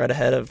 right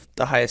ahead of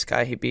the highest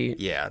guy he beat.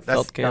 Yeah, that's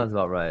Feldkamp. Sounds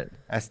about right.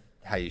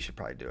 how you should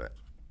probably do it.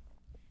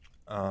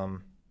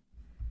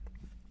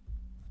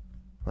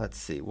 Let's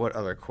see. What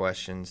other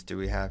questions do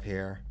we have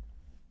here?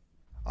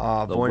 The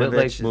Voinovich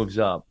Whitlake is- moves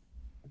up.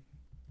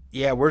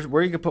 Yeah,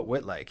 where you could put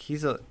Whitlake? He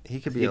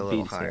could be He a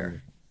little beats higher.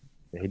 him.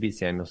 Yeah, he beat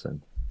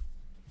Samuelson.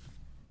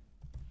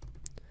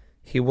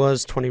 He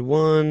was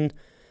 21.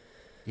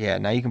 Yeah,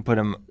 now you can put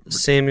him.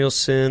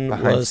 Samuelson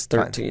Behind was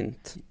Stein.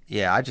 13th.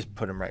 Yeah, I just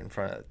put him right in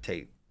front of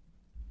Tate.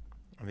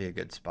 That'd be a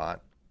good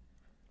spot.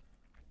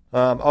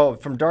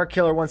 From Dark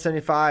Killer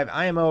 175,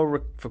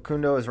 IMO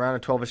Facundo is around a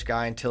 12-ish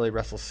guy until he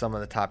wrestles some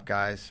of the top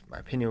guys. My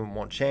opinion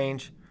won't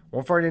change.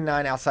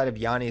 149 outside of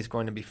Yanni is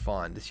going to be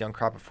fun. This young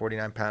crop of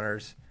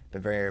 49-pounders,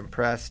 been very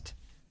impressed.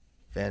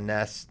 Van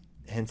Ness,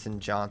 Henson,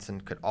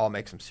 Johnson could all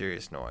make some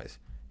serious noise.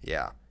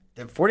 Yeah.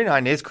 The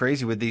 49 is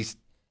crazy with these.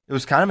 It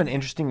was kind of an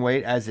interesting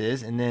weight as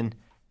is, and then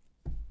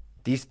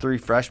these 3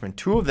 freshmen,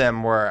 2 of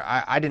them were,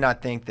 I did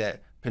not think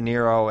that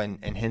Pinheiro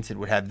and Henson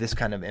would have this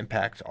kind of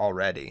impact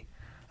already.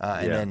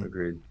 And then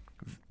agreed.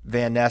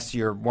 Van Ness,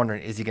 you're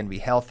wondering, is he going to be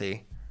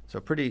healthy? So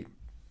pretty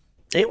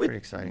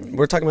exciting.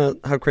 We're talking about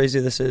how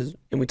crazy this is,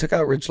 and we took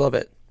out Rich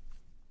Lovett,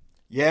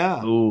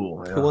 Yeah.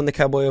 Ooh, who won the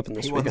Cowboy Open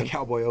this He won the weekend.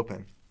 Cowboy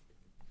Open.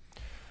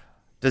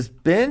 Does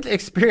Ben's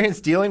experience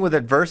dealing with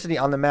adversity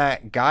on the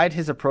mat guide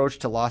his approach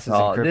to losses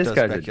in crypto this guy's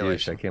a douche.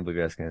 speculation? I can't believe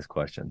you're asking this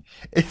question.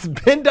 Is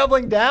Ben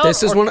doubling down?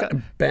 This is or-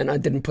 Ben, I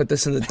didn't put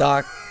this in the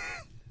doc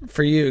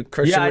for you.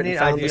 Christian Yeah, I Whitten need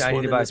found this one to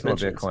in buy his some more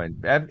mentions.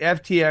 Bitcoin.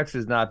 FTX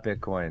is not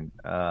Bitcoin,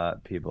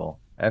 people.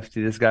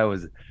 This guy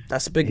was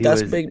That's He big. was-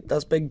 That's big.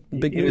 That's big.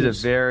 Big he news. was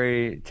a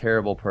very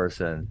terrible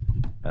person.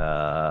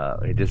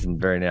 He did some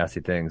very nasty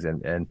things,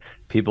 and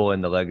people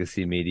in the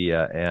legacy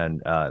media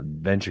and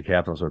venture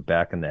capitalists were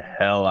backing the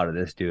hell out of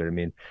this dude. I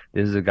mean,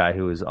 this is a guy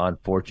who was on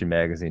Fortune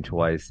magazine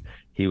twice.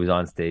 He was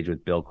on stage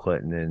with Bill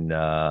Clinton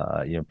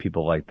and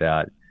people like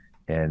that.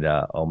 And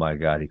oh my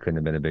God, he couldn't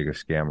have been a bigger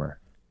scammer.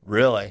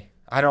 Really?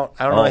 I don't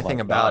know Oh, anything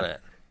my about God. it.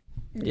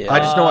 Yeah. I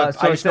just know it. So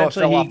I just know it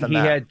essentially fell off the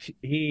map.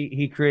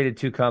 he created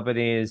 2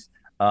 companies,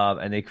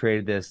 and they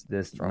created this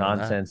wrong with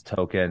nonsense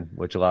token,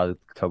 which a lot of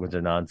tokens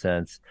are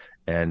nonsense,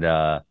 and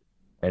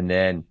And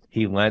then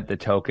he lent the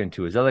token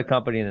to his other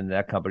company, and then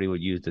that company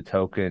would use the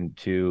token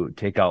to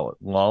take out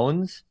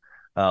loans,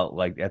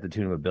 like at the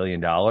tune of $1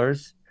 billion.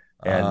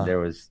 And there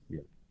was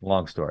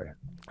long story.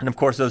 And of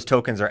course, those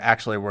tokens are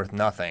actually worth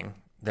nothing.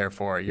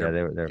 Therefore,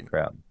 they're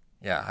crap.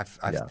 Yeah,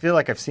 I feel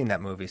like I've seen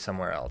that movie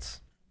somewhere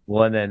else.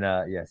 Well, and then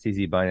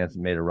CZ Binance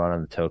made a run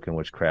on the token,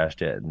 which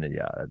crashed it, and then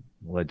it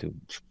led to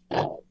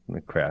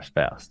it crashed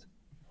fast.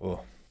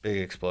 Oh, big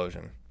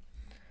explosion.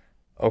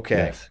 Okay.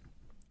 Yes.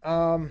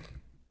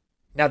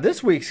 Now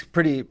this week's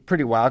pretty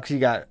wild because you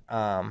got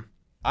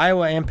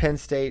Iowa and Penn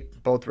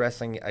State both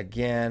wrestling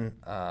again.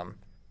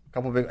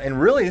 Couple big, and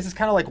really this is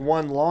kind of like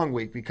one long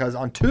week because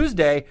on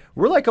Tuesday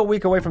we're like a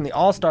week away from the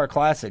All-Star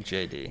Classic.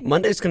 JD,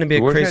 Monday's going to be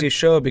a crazy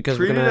show because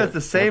we're going to treat it as the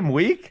same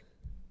week.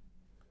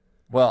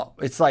 Well,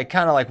 it's like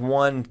kind of like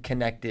one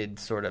connected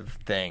sort of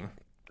thing.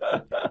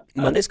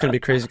 Monday's going to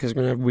be crazy because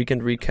we're going to have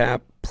weekend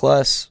recap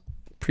plus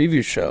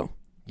preview show.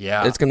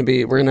 Yeah, it's going to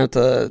be. We're going to have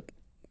to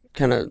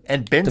kind of.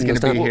 And Ben's going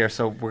to be here,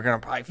 so we're going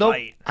to probably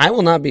fight. I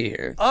will not be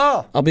here.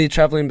 Oh, I'll be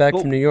traveling back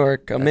from New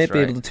York. I may be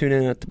right. able to tune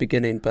in at the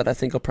beginning, but I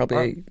think I'll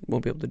probably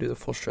won't be able to do the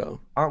full show.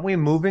 Aren't we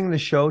moving the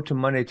show to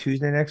Monday,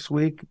 Tuesday next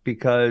week?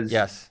 Because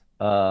yes,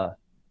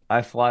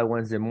 I fly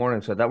Wednesday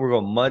morning, so I thought we were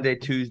going Monday,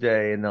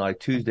 Tuesday, and then like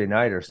Tuesday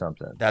night or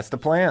something. That's the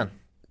plan.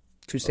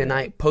 Tuesday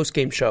night post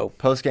game show,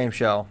 post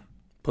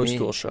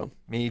duel show.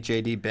 Me,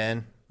 JD,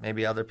 Ben,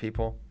 maybe other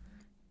people.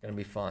 Gonna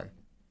be fun.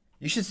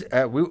 You should.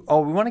 We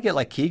want to get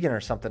like Keegan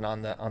or something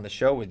on the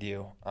show with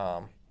you.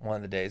 One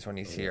of the days when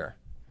he's here,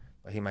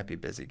 but he might be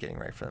busy getting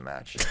ready for the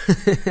match.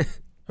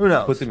 Who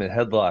knows? Put them in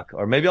headlock,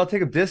 or maybe I'll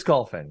take him disc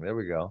golfing. There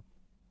we go.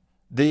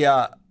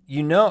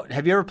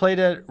 Have you ever played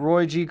at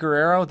Roy G.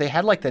 Guerrero? They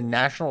had like the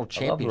national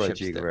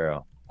championships. I love Roy G.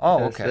 Guerrero.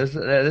 Oh, okay.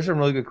 There's some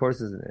really good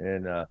courses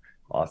in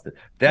Austin.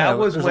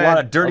 There's a lot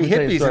of dirty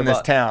hippies in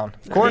this town.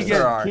 Of course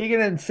there are.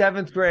 Keegan in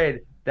 7th grade.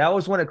 That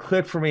was when it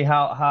clicked for me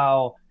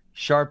how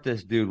sharp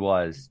this dude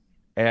was.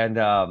 And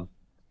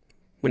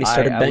when he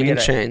started banging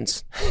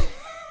chains.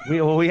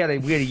 We had a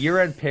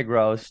year-end pig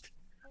roast.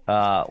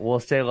 We'll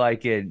say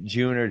like in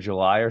June or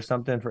July or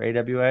something for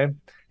AWA.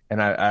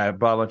 And I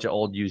brought a bunch of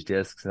old used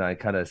discs, and I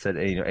kind of said,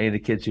 hey, any of the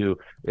kids who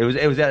it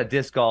was at a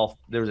disc golf.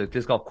 There was a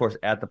disc golf course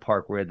at the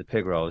park where we had the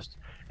pig roast,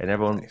 and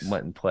everyone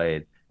went and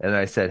played. And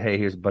I said, hey,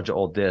 here's a bunch of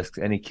old discs.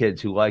 Any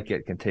kids who like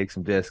it can take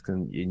some discs,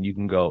 and you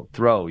can go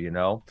throw,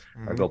 or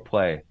go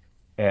play.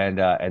 And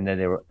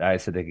then I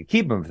said they could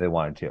keep them if they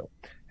wanted to.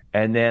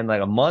 And then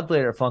like a month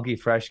later at Funky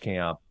Fresh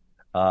Camp,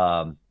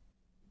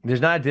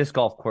 there's not a disc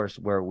golf course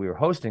where we were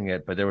hosting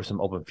it, but there were some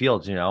open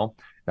fields, And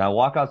I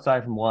walk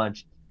outside from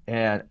lunch,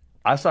 and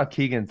I saw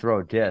Keegan throw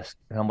a disc,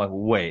 and I'm like,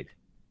 wait,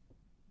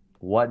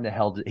 what in the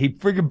hell he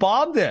freaking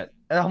bombed it?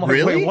 And I'm like,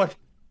 really? Wait,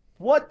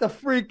 what the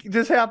freak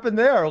just happened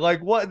there?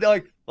 Like what?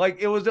 Like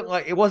it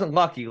wasn't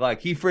lucky.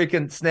 Like he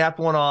freaking snapped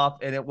one off,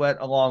 and it went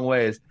a long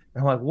ways.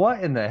 And I'm like,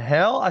 what in the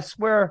hell? I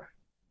swear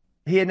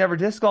he had never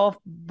disc golfed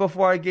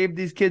before I gave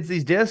these kids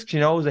these discs. It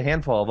was a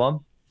handful of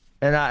them.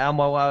 And I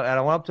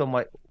went up to him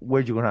like,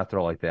 where'd you learn how to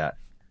throw like that?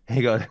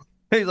 And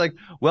he's like,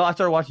 well, I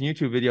started watching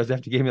YouTube videos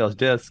after you gave me those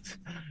discs.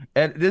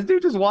 And this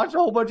dude just watched a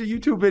whole bunch of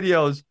YouTube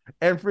videos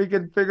and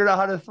freaking figured out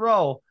how to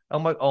throw.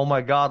 I'm like, oh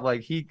my God,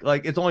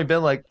 it's only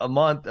been like a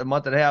month and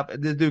a half,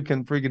 and this dude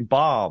can freaking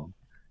bomb.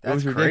 It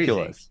was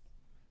ridiculous.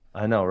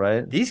 Crazy. I know,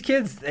 right? These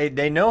kids,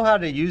 they know how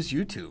to use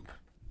YouTube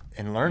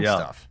and learn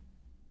stuff.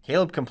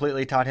 Caleb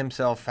completely taught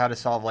himself how to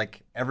solve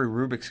like every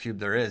Rubik's Cube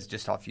there is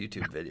just off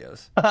YouTube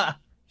videos.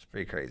 It's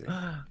pretty crazy.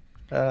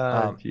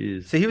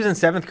 Jeez. So he was in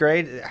 7th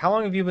grade. How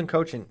long have you been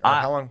coaching?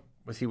 How long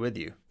was he with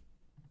you?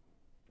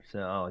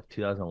 So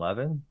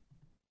 2011.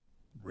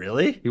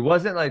 Really? He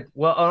wasn't like,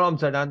 well, oh, no, I'm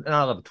sorry, not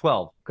 11,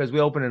 12, because we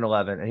opened in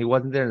 11, and he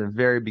wasn't there in the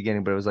very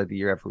beginning, but it was like the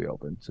year after we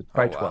opened, so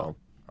probably 12.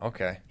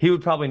 Okay. He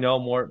would probably know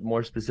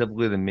more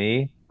specifically than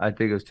me. I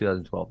think it was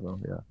 2012, though.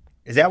 Yeah.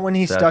 Is that when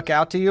he stuck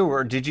out to you,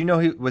 or did you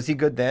know was he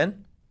good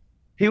then?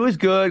 He was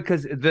good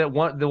because the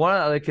one of the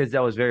other kids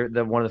that was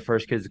one of the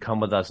first kids to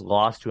come with us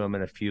lost to him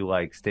in a few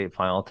like state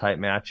final type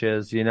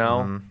matches,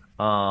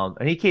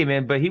 Mm-hmm. And he came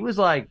in, but he was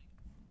like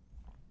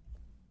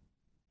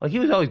he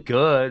was always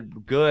good,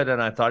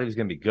 and I thought he was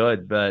going to be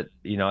good, but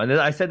and then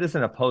I said this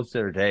in a post the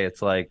other day.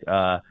 It's like,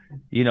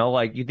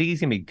 like you think he's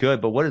going to be good,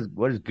 but what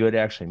does good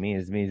actually mean?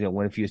 It means he's going to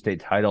win a few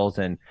state titles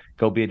and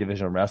go be a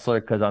divisional wrestler.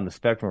 Because on the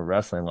spectrum of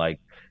wrestling, like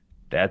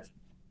that's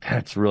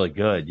really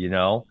good,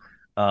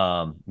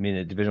 I mean,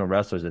 the divisional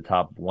wrestler is the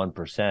top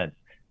 1%, and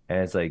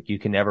it's like you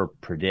can never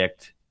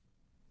predict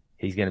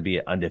he's going to be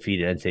an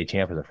undefeated NCAA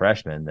champ as a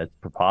freshman. That's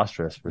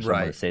preposterous for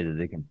someone to say that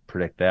they can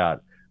predict that.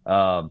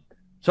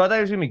 So I thought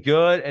he was going to be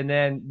good, and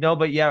then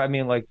but yeah, I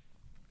mean, like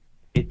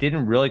it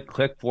didn't really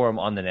click for him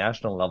on the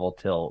national level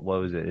till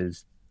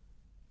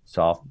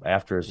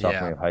after his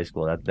sophomore year of high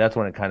school. That's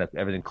when it kind of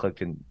everything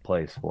clicked in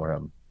place for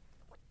him.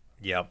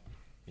 Yep.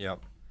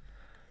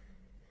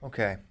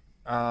 Okay.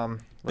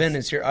 Ben,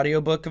 is your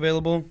audiobook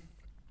available?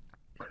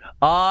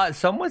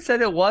 Someone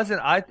said it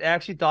wasn't. I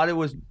actually thought it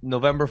was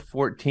November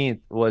 14th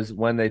was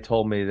when they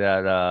told me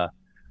that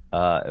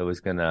it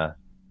was gonna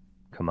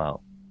come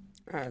out.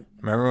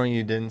 Remember when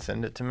you didn't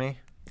send it to me?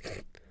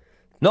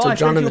 No, So I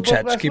John sent in you the a book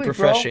chat, last just keep week,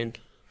 refreshing.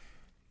 Bro.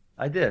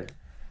 I did.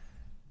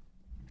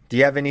 Do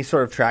you have any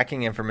sort of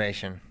tracking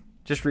information?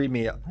 Just read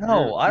me.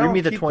 No, I don't read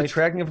me keep the 20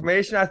 tracking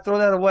information. I throw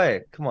that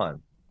away. Come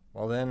on.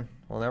 Well, then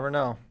we'll never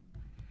know.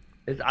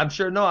 I'm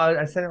sure. No,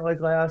 I sent it like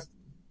last.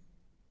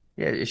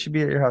 Yeah, it should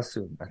be at your house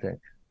soon, I think.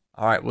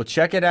 All right, well,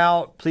 check it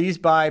out. Please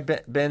buy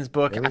Ben's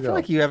book. There I we feel go.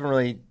 like you haven't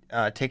really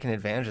taken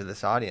advantage of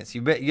this audience.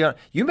 You made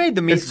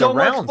the It's so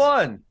rounds. much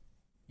fun.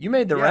 You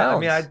made the Yeah,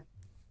 rounds. I mean,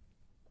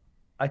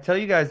 I tell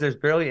you guys, there's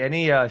barely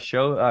any there's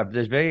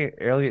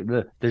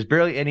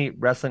barely any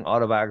wrestling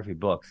autobiography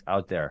books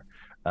out there.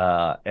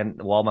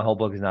 And while my whole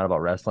book is not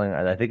about wrestling,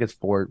 and I think it's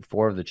four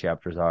of the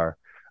chapters are.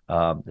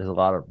 There's a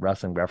lot of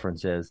wrestling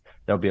references.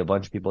 There'll be a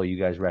bunch of people you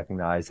guys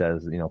recognize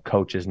as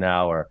coaches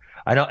now. Or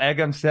I know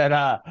Eggum said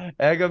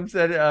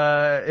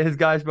his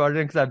guys brought it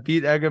in because I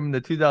beat Eggum in the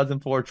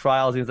 2004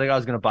 trials. He was like, I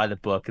was going to buy the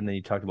book, and then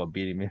you talked about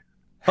beating me.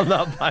 I'm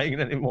not buying it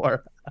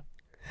anymore.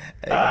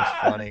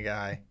 Eggum's funny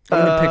guy.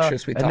 How many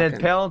pictures we and talking? then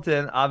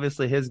Palenton,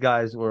 obviously his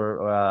guys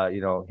were,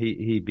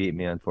 he beat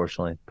me,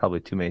 unfortunately,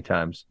 probably too many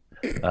times.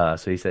 So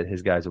he said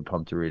his guys were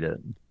pumped to read it.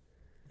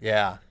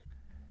 Yeah.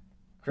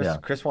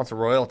 Chris wants a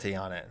royalty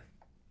on it.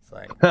 It's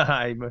like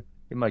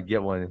he might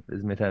get one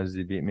as many times as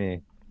he beat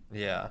me.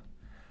 Yeah.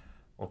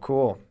 Well,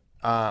 cool.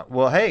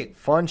 Well, hey,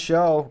 fun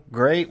show.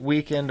 Great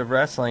weekend of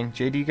wrestling.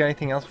 JD, you got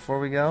anything else before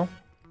we go?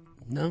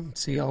 No,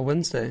 see y'all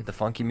Wednesday. The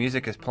funky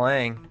music is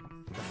playing.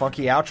 The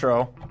funky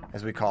outro,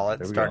 as we call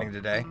it, starting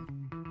today.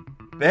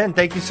 Ben,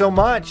 thank you so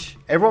much.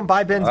 Everyone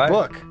buy Ben's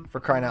book, for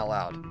crying out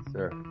loud.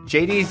 Sure.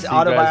 JD's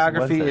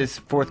autobiography is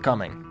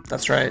forthcoming.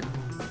 That's right.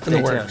 In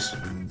the works.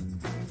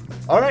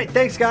 All right,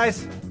 thanks,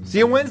 guys. See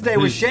you Wednesday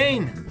with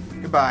Shane.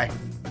 Goodbye.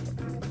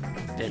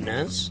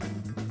 Dennis.